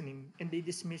the reasoning and they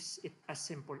dismiss it as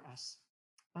simple as,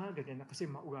 ganyan na kasi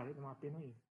maugali ng mga Pinoy.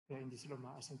 Kaya hindi sila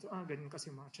maasenso. Ganyan kasi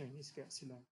mga Chinese, kaya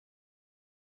sila.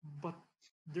 But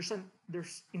there's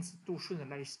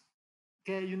institutionalized.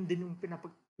 Kaya yun din yung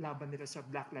pinapaglaban nila sa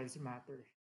Black Lives Matter.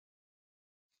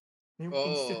 Yung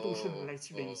institutionalized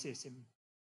racism.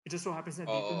 It just so happens na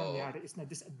dito nangyari is na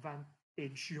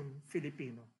disadvantage yung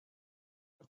Filipino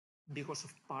because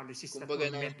of policies that were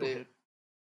meant to help.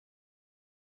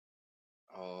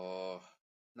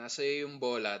 Nasa yung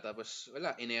bola, tapos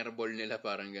wala, in-airball nila,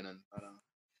 parang ganun. Parang,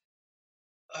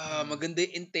 maganda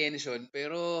yung intention,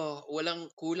 pero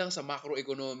kulang sa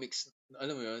macroeconomics.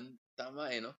 Alam mo yun?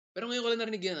 Tama no? Pero ngayon ko lang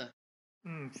narinig yan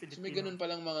So may ganun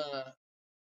palang mga...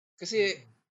 Kasi,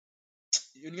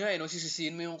 yun nga no?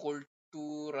 Sisisihin mo yung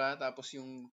kultura, tapos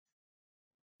yung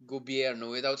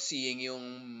gobyerno without seeing yung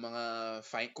mga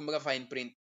kumbaga fine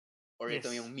print or ito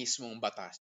yung mismong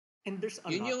batas. And there's a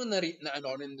yun lot. Yung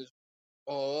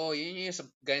yun yung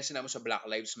gaya sinabi sa Black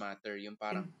Lives Matter, yung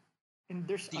parang and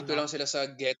there's dito lang sila sa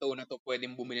ghetto na to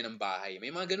pwedeng bumili ng bahay. May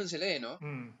mga ganun sila no?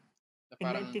 Na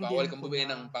parang bawal kang bumili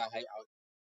ng bahay out.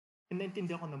 And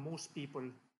naintindihan ko na most people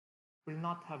will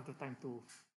not have the time to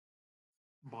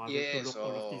bother to look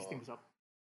all of these things up.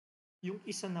 Yung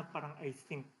isa na parang I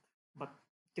think but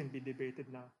can be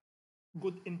debated na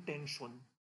good intention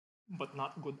but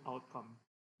not good outcome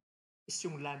is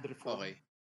yung land reform. Okay.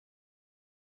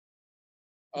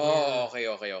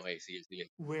 Sige.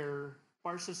 Where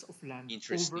parcels of land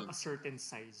over a certain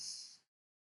size,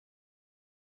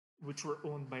 which were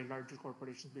owned by larger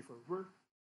corporations before, were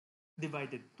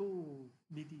divided to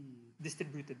be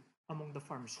distributed among the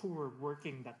farmers who were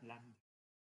working that land.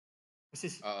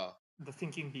 Kasi the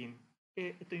thinking being,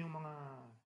 ito yung mga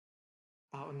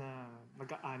tao na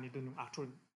mag-aani doon yung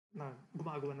actual na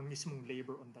gumagawa ng mismong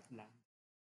labor on that land.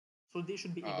 So they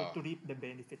should be able to reap the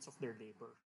benefits of their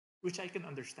labor, which I can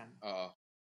understand.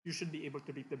 You should be able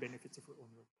to reap the benefits of your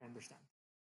own work. I understand.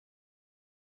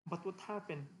 But what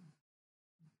happened,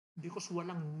 because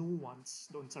walang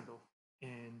nuance doon sa law,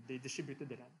 and they distributed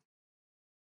the land.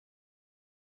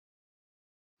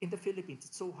 In the Philippines,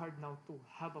 it's so hard now to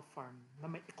have a farm na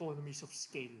may economies of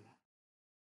scale.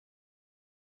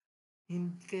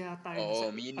 Kaya tayo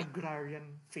sa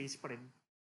agrarian phase pa rin.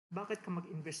 Bakit ka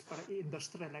mag-invest para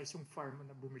i-industrialize yung farm mo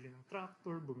na bumili ng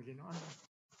tractor, bumili ng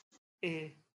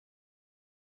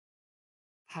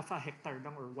half a hectare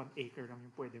lang or 1 acre lang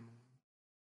yung pwede mong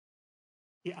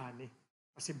i-ani.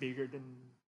 Kasi bigger than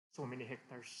so many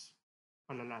hectares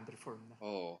pala land reform na.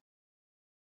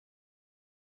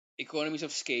 Economies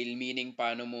of scale, meaning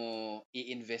paano mo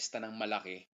i-investa ng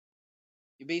malaki.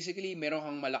 Basically, meron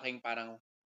kang malaking parang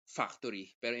factory,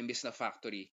 pero imbes na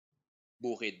factory,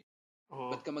 bukid.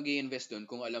 Oo. Ba't ka mag-i-invest doon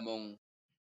kung alam mong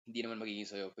hindi naman magiging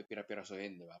sa'yo,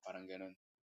 pipira-pirasuhin, di ba? Parang ganun.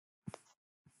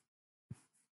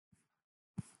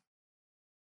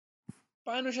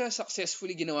 Paano siya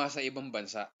successfully ginawa sa ibang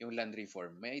bansa, yung land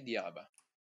reform? May idea ka ba?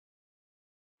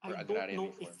 Or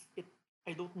agrarian reform?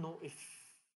 I don't know if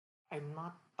I'm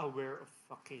not aware of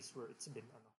a case where it's been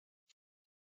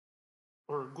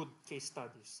or good case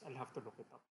studies. I'll have to look it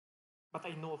up. But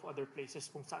I know of other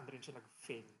places kung saan rin siya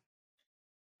nag-fail.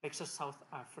 Like sa South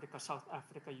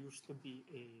Africa used to be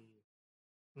a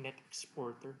net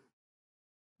exporter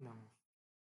ng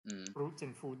fruits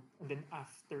and food. And then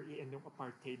after i-end yung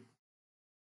apartheid,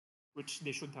 which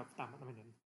they should have, tama naman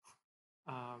yun.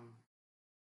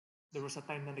 There was a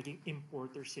time na naging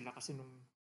importer sila kasi nung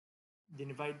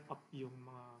dinivide up yung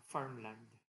mga farmland,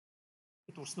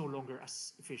 it was no longer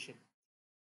as efficient.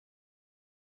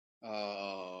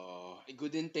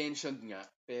 Good intention nga,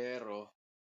 pero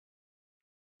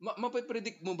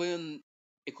mapipredict mo ba yun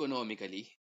economically?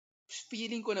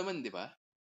 Feeling ko naman, di ba?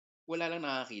 Wala lang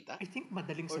nakakita. I think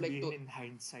madaling Or sabihin like in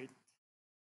hindsight.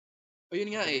 O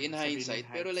yun nga Madaling in sabihin hindsight.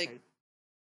 in Pero like, hindsight.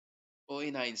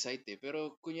 in hindsight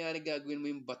pero kunyari gagawin mo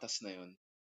yung batas na yun.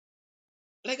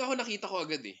 Like ako nakita ko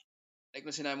agad eh. Like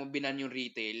nung sinabi mo binan yung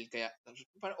retail, kaya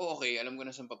parang okay, alam ko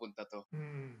na saan papunta to.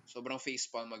 Sobrang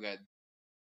facepalm agad.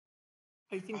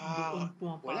 I think doon wala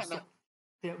pumapasok na.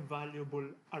 kaya valuable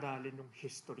aralin yung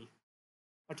history.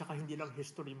 At saka hindi lang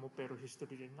history mo, pero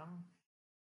history rin ng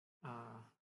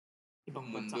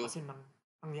ibang bansa. Mundo. Kasi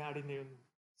nangyari na yun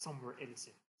somewhere else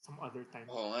eh. Some other time.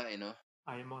 Oo nga no?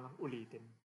 Ayaw mo lang ulitin.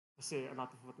 Kasi a lot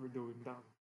of what we're doing now,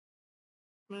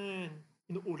 man,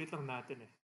 inuulit lang natin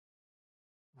eh.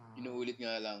 Inuulit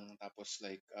nga lang. Tapos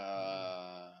like,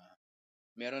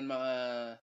 meron mga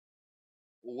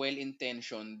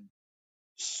well-intentioned,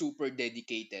 super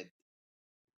dedicated,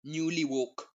 newly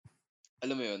woke.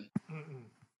 Alam mo yun?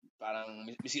 Parang,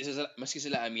 maski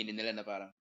sila aminin nila na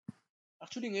parang,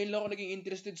 actually, ngayon lang ako naging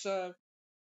interested sa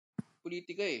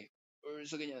politika eh. Or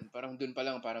sa ganyan. Parang dun pa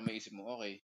lang, parang maisip mo,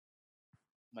 okay,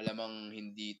 malamang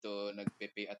hindi to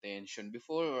nagpe-pay attention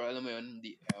before or alam mo yun,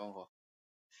 hindi, ewan ko.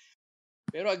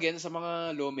 Pero again, sa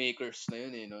mga lawmakers na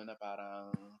yun eh, no, na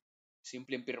parang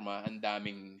simpleng pirma, ang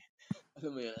daming,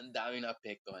 alam mo yun, ang daming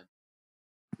naapektuhan.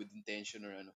 Good intention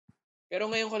or ano. Pero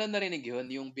ngayon ko lang narinig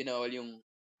yun, yung binawal yung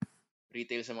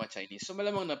retail sa mga Chinese. So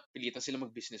malamang napilitan sila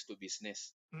mag-business to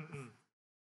business.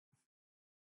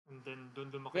 And then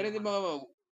doon lumaki pero yung, di ba, yung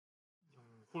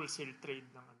wholesale trade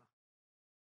ng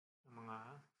mga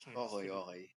Chinese.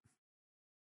 Okay.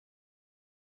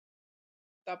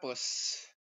 Tapos,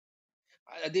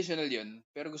 additional yun,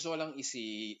 pero gusto ko lang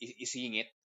isingit.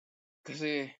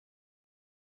 Kasi,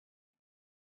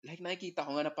 like nakikita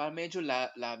ko nga na parang medyo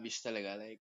lavish talaga.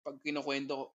 Like, pag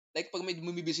kinukwento ko, like pag may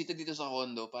bumibisita dito sa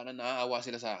condo, parang naaawa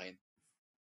sila sa akin.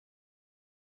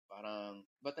 Parang,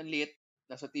 ba't ang liit?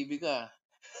 Nasa TV ka.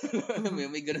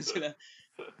 may ganun sila.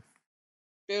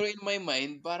 Pero in my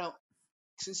mind, parang,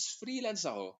 since freelance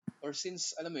ako, or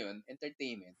since, alam mo yun,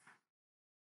 entertainment,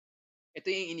 ito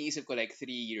yung iniisip ko like 3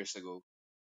 years ago.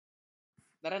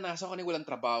 Naranasan ko na walang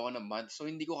trabaho ng month, so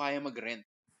hindi ko kaya mag-rent.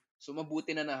 So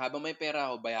mabuti na habang may pera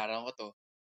ako, bayaran ko to.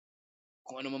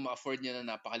 Kung ano man ma-afford niya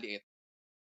na napakaliit.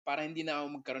 Para hindi na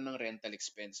ako magkaroon ng rental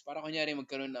expense. Para kunyari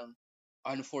magkaroon ng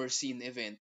unforeseen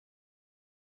event.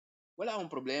 Wala akong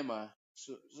problema.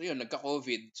 So yun,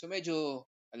 nagka-COVID. So medyo,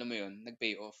 alam mo yun,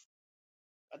 nag-pay off.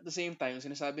 At the same time,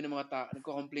 sinasabi ng mga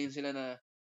nagko-complain sila na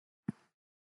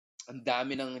ang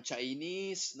dami ng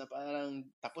Chinese na parang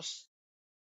tapos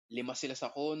 5 sila sa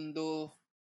condo.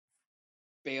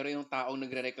 Pero yung taong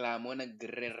nagrereklamo,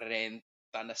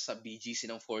 nagre-renta na sa BGC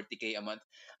ng 40K a month.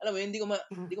 Alam mo, hindi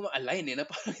ko ma-align eh. Na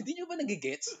parang, hindi nyo ba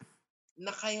nagigets? Na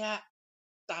kaya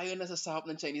tayo nasa sahop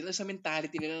ng Chinese. Sa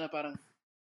mentality nila na parang,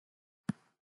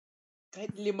 kahit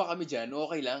 5 kami dyan,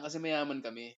 okay lang kasi mayaman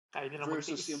kami.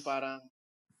 Versus yung parang,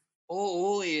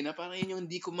 oo na parang yun yung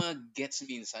hindi ko mag-gets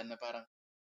minsan na parang,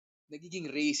 nagiging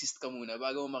racist ka muna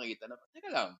bago mo makita na,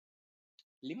 teka lang,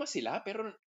 5 sila, pero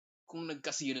kung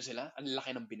nagkasino sila, ang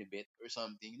laki ng binibet or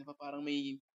something. Na parang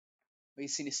may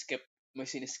siniskip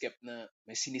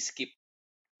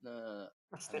na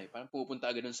parang pupunta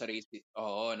agad dun sa race.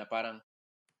 Oo, na parang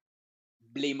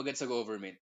blame agad sa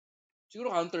government.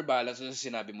 Siguro counterbalance sa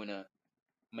sinabi mo na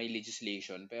may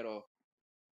legislation, pero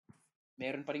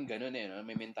meron pa rin ganun eh, no?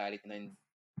 May mentality na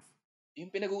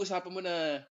yung pinag-uusapan mo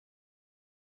na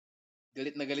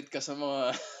galit na galit ka sa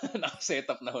mga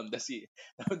naka-setup na Honda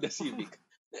Civic.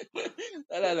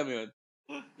 Alala mo yun?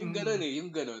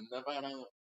 Yung ganun na parang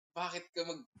bakit ka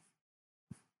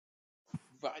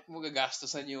bakit mo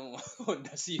gagastosan yung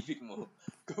Honda Civic mo?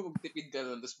 Kung magtipid ka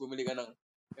nun, tapos bumili ka ng,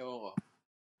 ewan ko,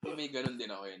 may ganun din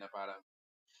ako na parang,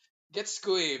 gets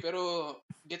ko pero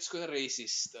gets ko na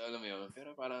racist, alam mo yun,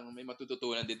 pero parang may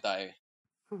matututunan din tayo.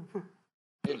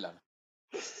 Ayun lang.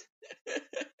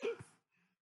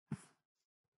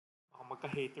 Baka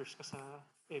magka-haters ka sa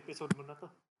episode mo na to.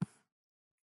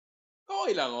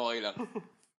 Okay lang.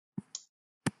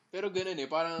 Pero ganun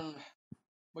parang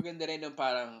maganda rin yung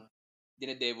parang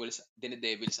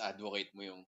dinedevil's advocate mo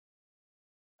yung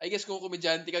I guess kung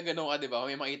komedyante ka gano'n ka, 'di ba?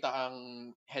 May makita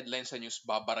kang headline sa news,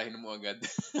 babarahin mo agad.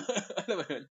 Alam mo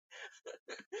yun?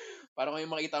 Parang may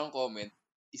makita kang comment,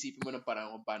 isipin mo ng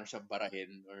parang kung paano siya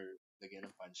barahin or lagyan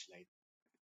ng punchline.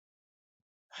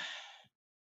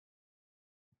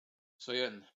 So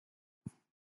yun.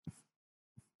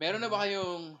 Meron na ba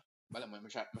kayong wala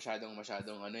masyadong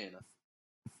no?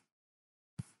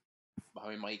 Baka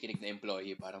may makikinig na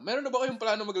employee parang meron na ba kayong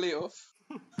plano mag-lay off?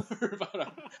 Or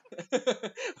parang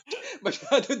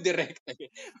masyadong direkta.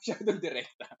 Masyadong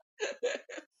direkta.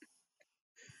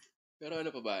 Pero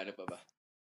ano pa ba?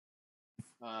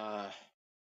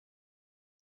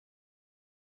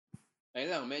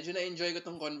 Ayun lang, medyo na-enjoy ko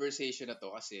tong conversation na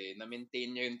to kasi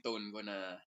na-maintain niya yung tone ko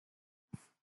na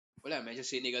wala, medyo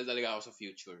cynical talaga ako sa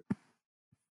future.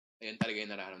 Ayun talaga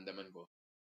yung nararamdaman ko.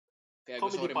 Kaya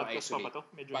gusto ko Comedy rin podcast pa ba ma-isolate. to?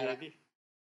 Medyo Para, heavy.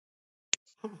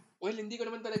 well, hindi ko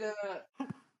naman talaga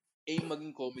aim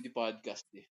maging comedy podcast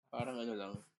Parang ano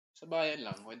lang, sabayan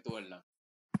lang, kwentuhan lang.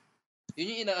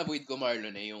 Yun yung ina-avoid ko,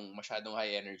 Marlon, yung masyadong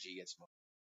high energy, gets mo?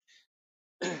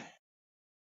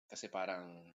 Kasi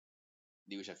parang,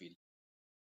 hindi ko siya feel.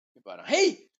 Yung parang,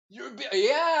 hey!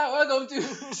 Welcome to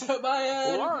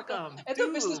Sabayan! Welcome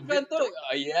Ito, to business plan to. Victor.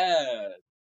 Oh, yeah.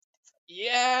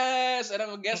 Yes!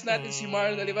 Ano, guest natin si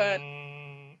Marlon Olivan.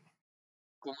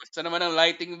 Kumusta naman ang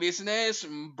lighting business?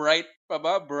 Bright pa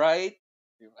ba? Bright?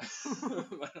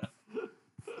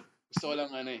 Gusto ko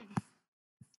lang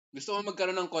Gusto ko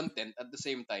magkaroon ng content at the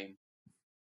same time,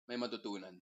 may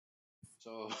matutunan.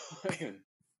 So, ayun.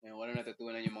 Ayun, wala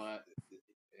natutunan yung mga...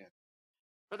 Ayun.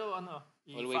 Pero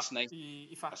Always nice.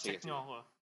 i-fact check Sige. nyo ako.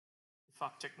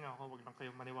 I-fact check nyo ako. Huwag lang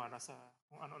kayong maniwala sa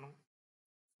kung ano-anong...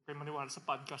 Huwag kayong maniwala sa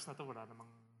podcast na to. Wala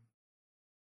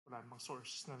namang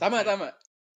source na Tama.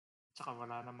 Tsaka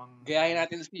wala namang... Gayahin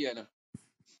natin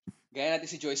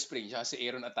si Joyce Spring tsaka si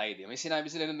Aaron Atayde. May sinabi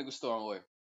sila na nagustuhan ko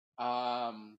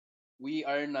we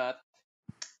are not...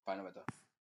 Paano ba to?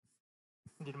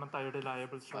 Hindi naman tayo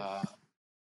reliable source.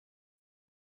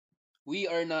 We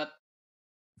are not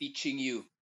teaching you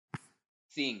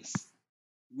things.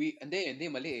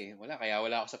 Hindi, mali Wala, kaya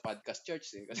wala ako sa podcast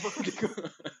church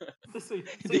Kasi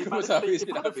hindi ko masabi yung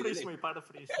sinabi nila.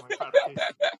 Paraphrase mo.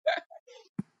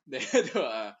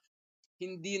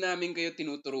 Hindi namin kayo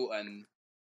tinuturuan.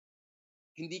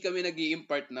 Hindi kami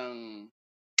nag-i-impart ng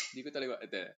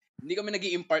hindi kami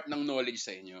nag-i-impart ng knowledge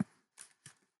sa inyo.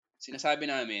 Sinasabi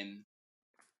namin,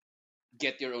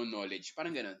 get your own knowledge.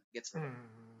 Parang ganun. Gets mo?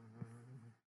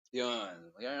 Yun.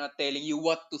 We are not telling you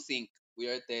what to think. We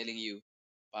are telling you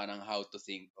parang how to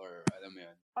think or alam mo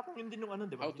yun. Parang yun din yung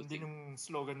di ba? Yun din yung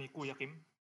slogan ni Kuya Kim.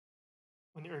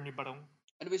 O ni Ernie Barong.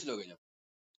 Ano ba yung slogan niya?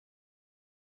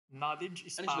 Knowledge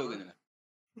is ano power. Ano slogan nila?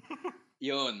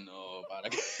 Yun.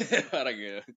 Parang parang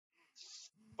gano'n.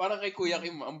 Parang kay Kuya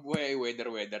Kim, ang buhay ay weather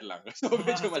lang. So,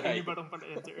 medyo malayo. Ernie Barong pala.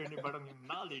 Ernie Barong yung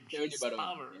knowledge is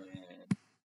power.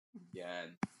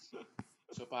 Yan.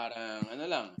 So, parang,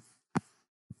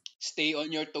 stay on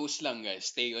your toes lang,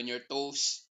 guys. Stay on your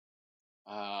toes.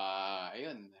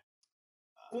 Ayun.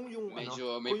 Kung yung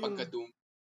medyo may pagka-doom.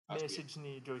 Message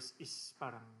ni Joyce is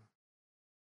parang,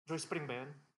 Joyce Spring ba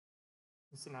yun?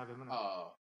 Yung sinabi mo na.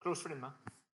 Close friend mo?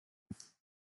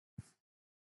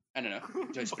 Ano na?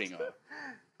 Joyce Spring,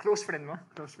 Close friend mo?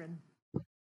 Close friend?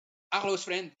 Close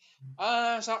friend.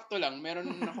 Sakto lang.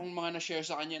 Meron akong mga na-share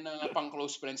sa kanya na pang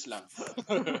close friends lang.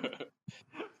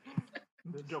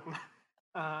 Joke lang.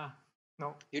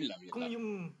 No. Yun lang. Kung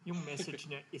yung message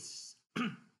niya is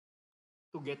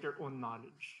to get your own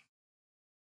knowledge,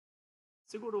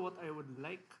 siguro what I would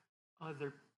like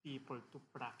other people to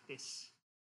practice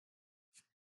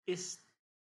is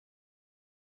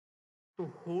to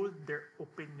hold their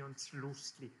opinions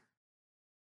loosely.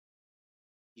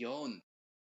 Yun.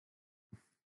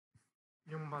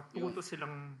 Yung matuto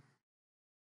silang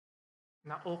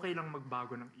na okay lang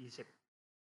magbago ng isip.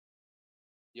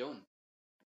 Yun.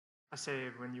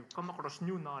 Kasi when you come across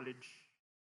new knowledge,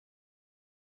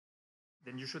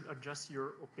 then you should adjust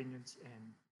your opinions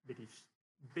and beliefs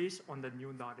based on the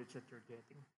new knowledge that you're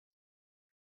getting.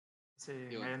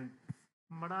 Kasi ngayon,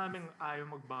 maraming ayaw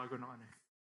magbago ng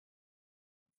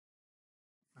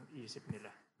ng isip nila.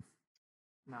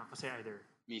 Na kasi either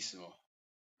Mismo.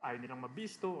 ayaw nilang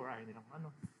mabisto or ayaw nilang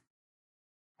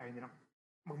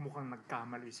magmukhang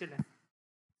nagkamali sila.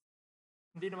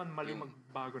 Hindi naman mali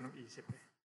magbago ng isip eh.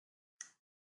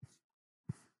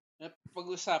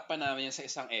 Pag-usapan namin yan sa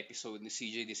isang episode ni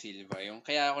CJ De Silva, yung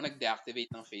kaya ako nag-deactivate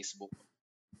ng Facebook.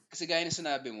 Kasi gaya na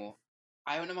sinabi mo,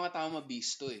 ayaw na mga tao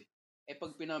mabisto eh.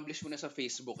 Pag pinublish mo na sa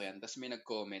Facebook yan, tapos may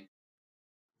nag-comment,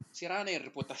 sira na yung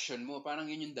reputasyon mo, parang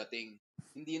yun yung dating.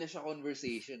 Hindi na siya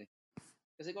conversation eh.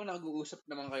 Kasi kung nag-uusap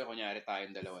naman kayo, kunyari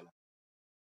tayong dalawa lang.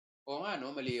 Oo nga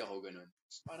no, mali ako ganun.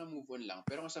 Parang move on lang.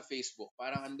 Pero kung sa Facebook,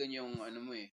 parang andun yung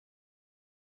mo eh,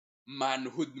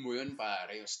 manhood mo yun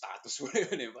pare, yung status mo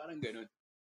yun eh, parang ganun.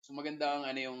 So maganda ang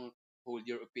yung hold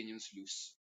your opinions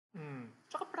loose.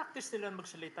 Tsaka practice nila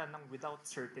magsalita ng without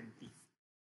certainty.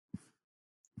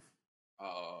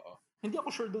 Oo. Hindi ako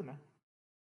sure dun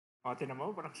tinan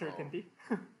mo, parang certainty.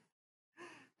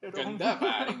 Pero ganda,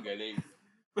 parang galing.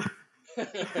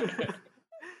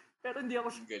 Pero hindi ako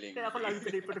sure. Galing. Kaya ako lagi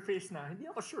pinay-preface na, hindi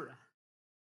ako sure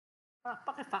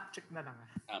paki-fact check na lang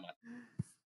Tama.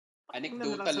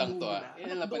 Anekdota lang to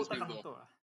Yan ang napansin ko.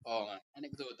 Oo nga,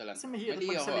 anekdota lang. Kasi mahirap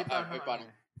magsalita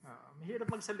mahirap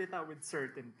magsalita with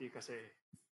certainty kasi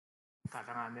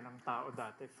kala nga nilang tao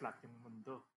dati, flat yung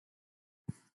mundo.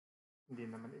 Hindi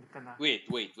naman ka na. Wait.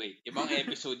 Ibang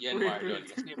episode yan, Marlon.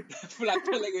 Kasi flat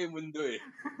talaga yung mundo eh.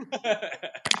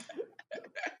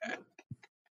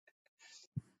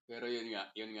 Pero yun nga.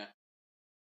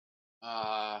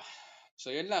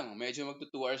 So yun lang. Medyo magto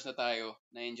 2 hours na tayo.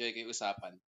 Na-enjoy kayo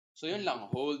usapan. So yun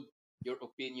lang. Hold your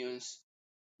opinions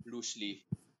loosely.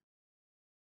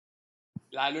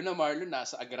 Lalo na Marlon,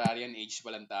 nasa agrarian age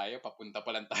pa lang tayo. Papunta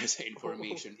pa lang tayo sa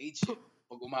information age.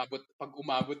 Pag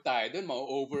umabot tayo doon,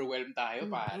 ma-overwhelm tayo,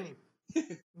 pare.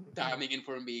 Daming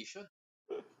information.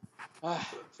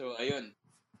 So ayun.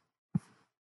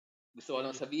 Gusto ko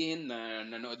lang sabihin na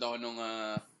nanood ako nung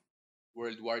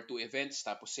World War II events,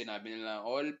 tapos sinabi nila,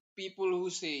 all people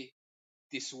who say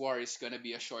this war is gonna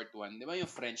be a short one. Di ba yung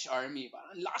French army?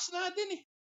 Parang lakas natin eh.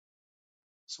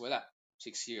 So wala.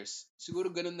 6 years.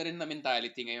 Siguro ganun na rin na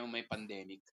mentality ngayong may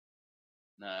pandemic.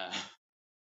 Na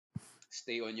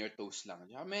stay on your toes lang.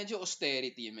 Medyo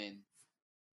austerity, man.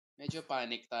 Medyo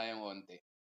panic tayong onte.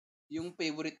 Yung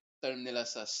favorite term nila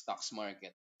sa stocks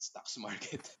market.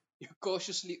 Yung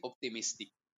cautiously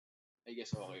optimistic. I guess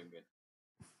okay yung ganun.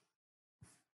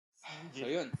 So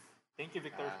yun. Thank you,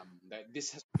 Victor.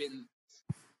 This has been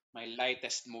my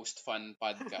lightest, most fun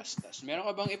podcast. Tas, meron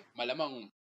ka bang malamang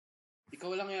ikaw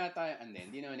lang yata,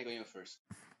 hindi naman ikaw yung first.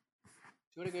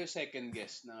 Siguro ikaw yung second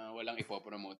guest na walang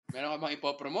ipopromote. Meron ka bang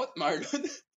ipopromote, Marlon?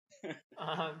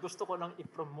 Gusto ko lang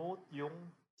ipromote yung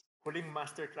huling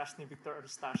masterclass ni Victor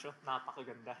Anastasio.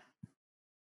 Napakaganda.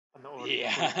 Panoorin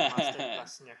ko yung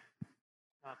masterclass niya.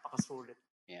 Napakasulit.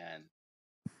 Yan.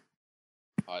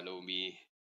 Follow me.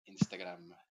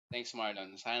 Instagram. Thanks,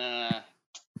 Marlon. Sana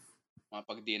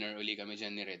mapag-dinner uli kami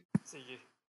dyan ni Red. Sige.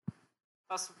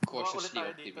 Tapos Cautiously ulit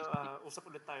tayo optimistic. dito, usap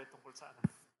ulit tayo tungkol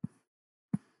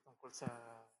sa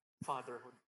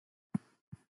fatherhood.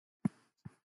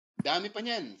 Dami pa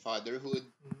niyan. Fatherhood.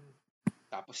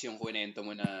 Tapos yung kwento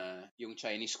mo na yung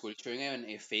Chinese culture ngayon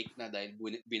fake na dahil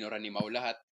binura ni Mao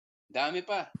lahat. Dami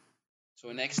pa.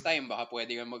 So next time, baka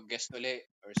pwede ka mag-guest uli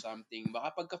or something.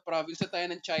 Baka pagka-province na tayo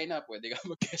ng China, pwede ka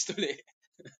mag-guest uli.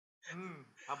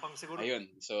 Habang siguro,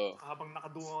 habang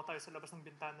nakadungaw tayo sa labas ng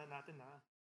bintana natin,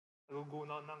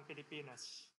 nagugunaw ng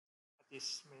Pilipinas. At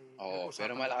least may...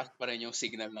 pero malakas pa rin yung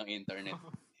signal ng internet.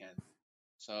 Yan.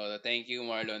 So, thank you,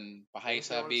 Marlon. Pahay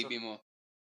sa baby mo.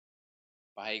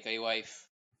 Pahay kay wife.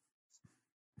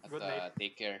 At Good night.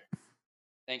 Take care.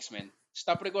 Thanks, man.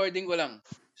 Stop recording ko lang.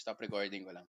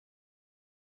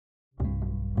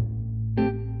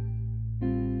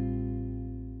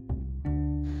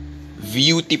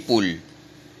 Beautiful,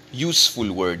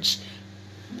 useful words.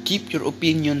 Keep your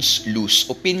opinions loose.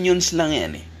 Opinions lang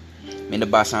yan eh. May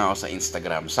nabasa ako sa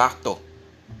Instagram. Sakto.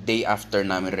 Day after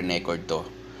namin re-record to.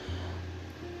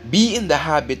 Be in the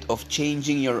habit of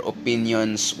changing your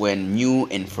opinions when new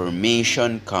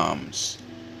information comes.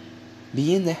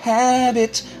 Be in the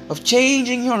habit of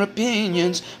changing your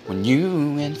opinions when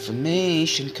new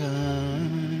information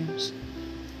comes.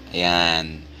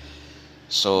 Ayan.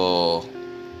 So,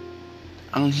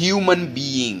 ang human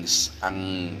beings, ang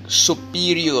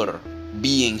superior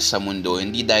beings sa mundo,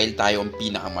 hindi dahil tayo ang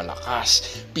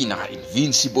pinakamalakas,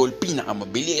 pinaka-invincible,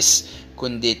 pinakamabilis,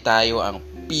 kundi tayo ang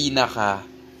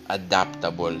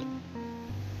pinaka-adaptable.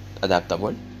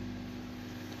 Adaptable?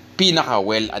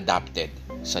 Pinaka-well-adapted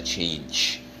sa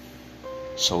change.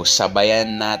 So,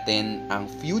 sabayan natin ang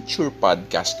future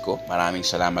podcast ko. Maraming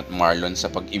salamat, Marlon, sa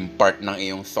pag-impart ng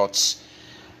iyong thoughts,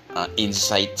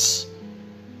 insights,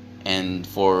 and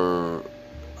for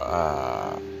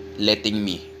letting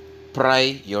me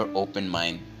pry your open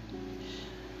mind.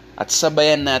 At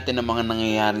sabayan natin ang mga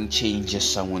nangyayaring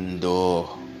changes sa mundo,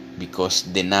 because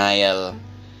denial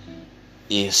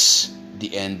is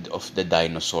the end of the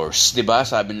dinosaurs. Diba?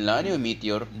 Sabi nila, ano yung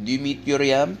meteor? Hindi meteor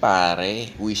yan,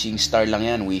 pare. Wishing star lang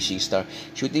yan, wishing star.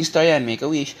 Shooting star yan, make a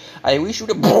wish. I wish you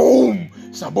the boom!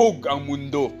 Sabog ang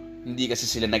mundo. Hindi kasi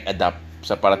sila nag-adapt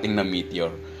sa parating na meteor.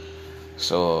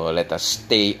 So, let us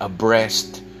stay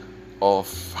abreast of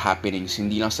happenings.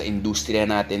 Hindi lang sa industriya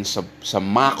natin, sa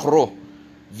macro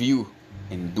view.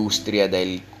 Industriya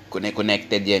dahil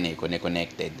connected yan eh.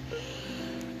 Connected.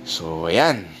 So,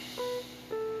 ayan.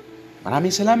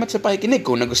 Maraming salamat sa pakikinig.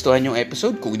 Kung nagustuhan yung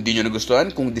episode, kung hindi nyo nagustuhan,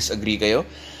 kung disagree kayo,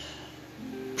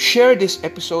 share this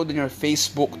episode on your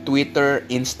Facebook, Twitter,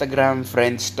 Instagram,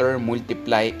 Friendster,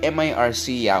 Multiply,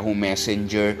 MIRC, Yahoo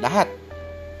Messenger, lahat.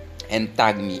 And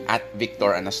tag me at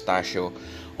Victor Anastasio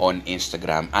on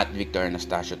Instagram, at Victor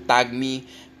Anastasio. Tag me,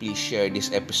 please share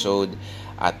this episode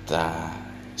at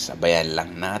sabayan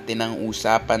lang natin ang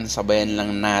usapan, sabayan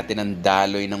lang natin ang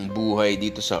daloy ng buhay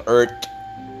dito sa Earth.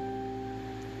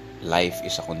 Life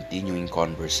is a continuing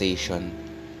conversation.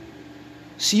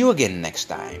 See you again next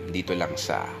time dito lang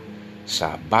sa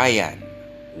Sabayan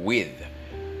with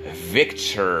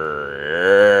Victor.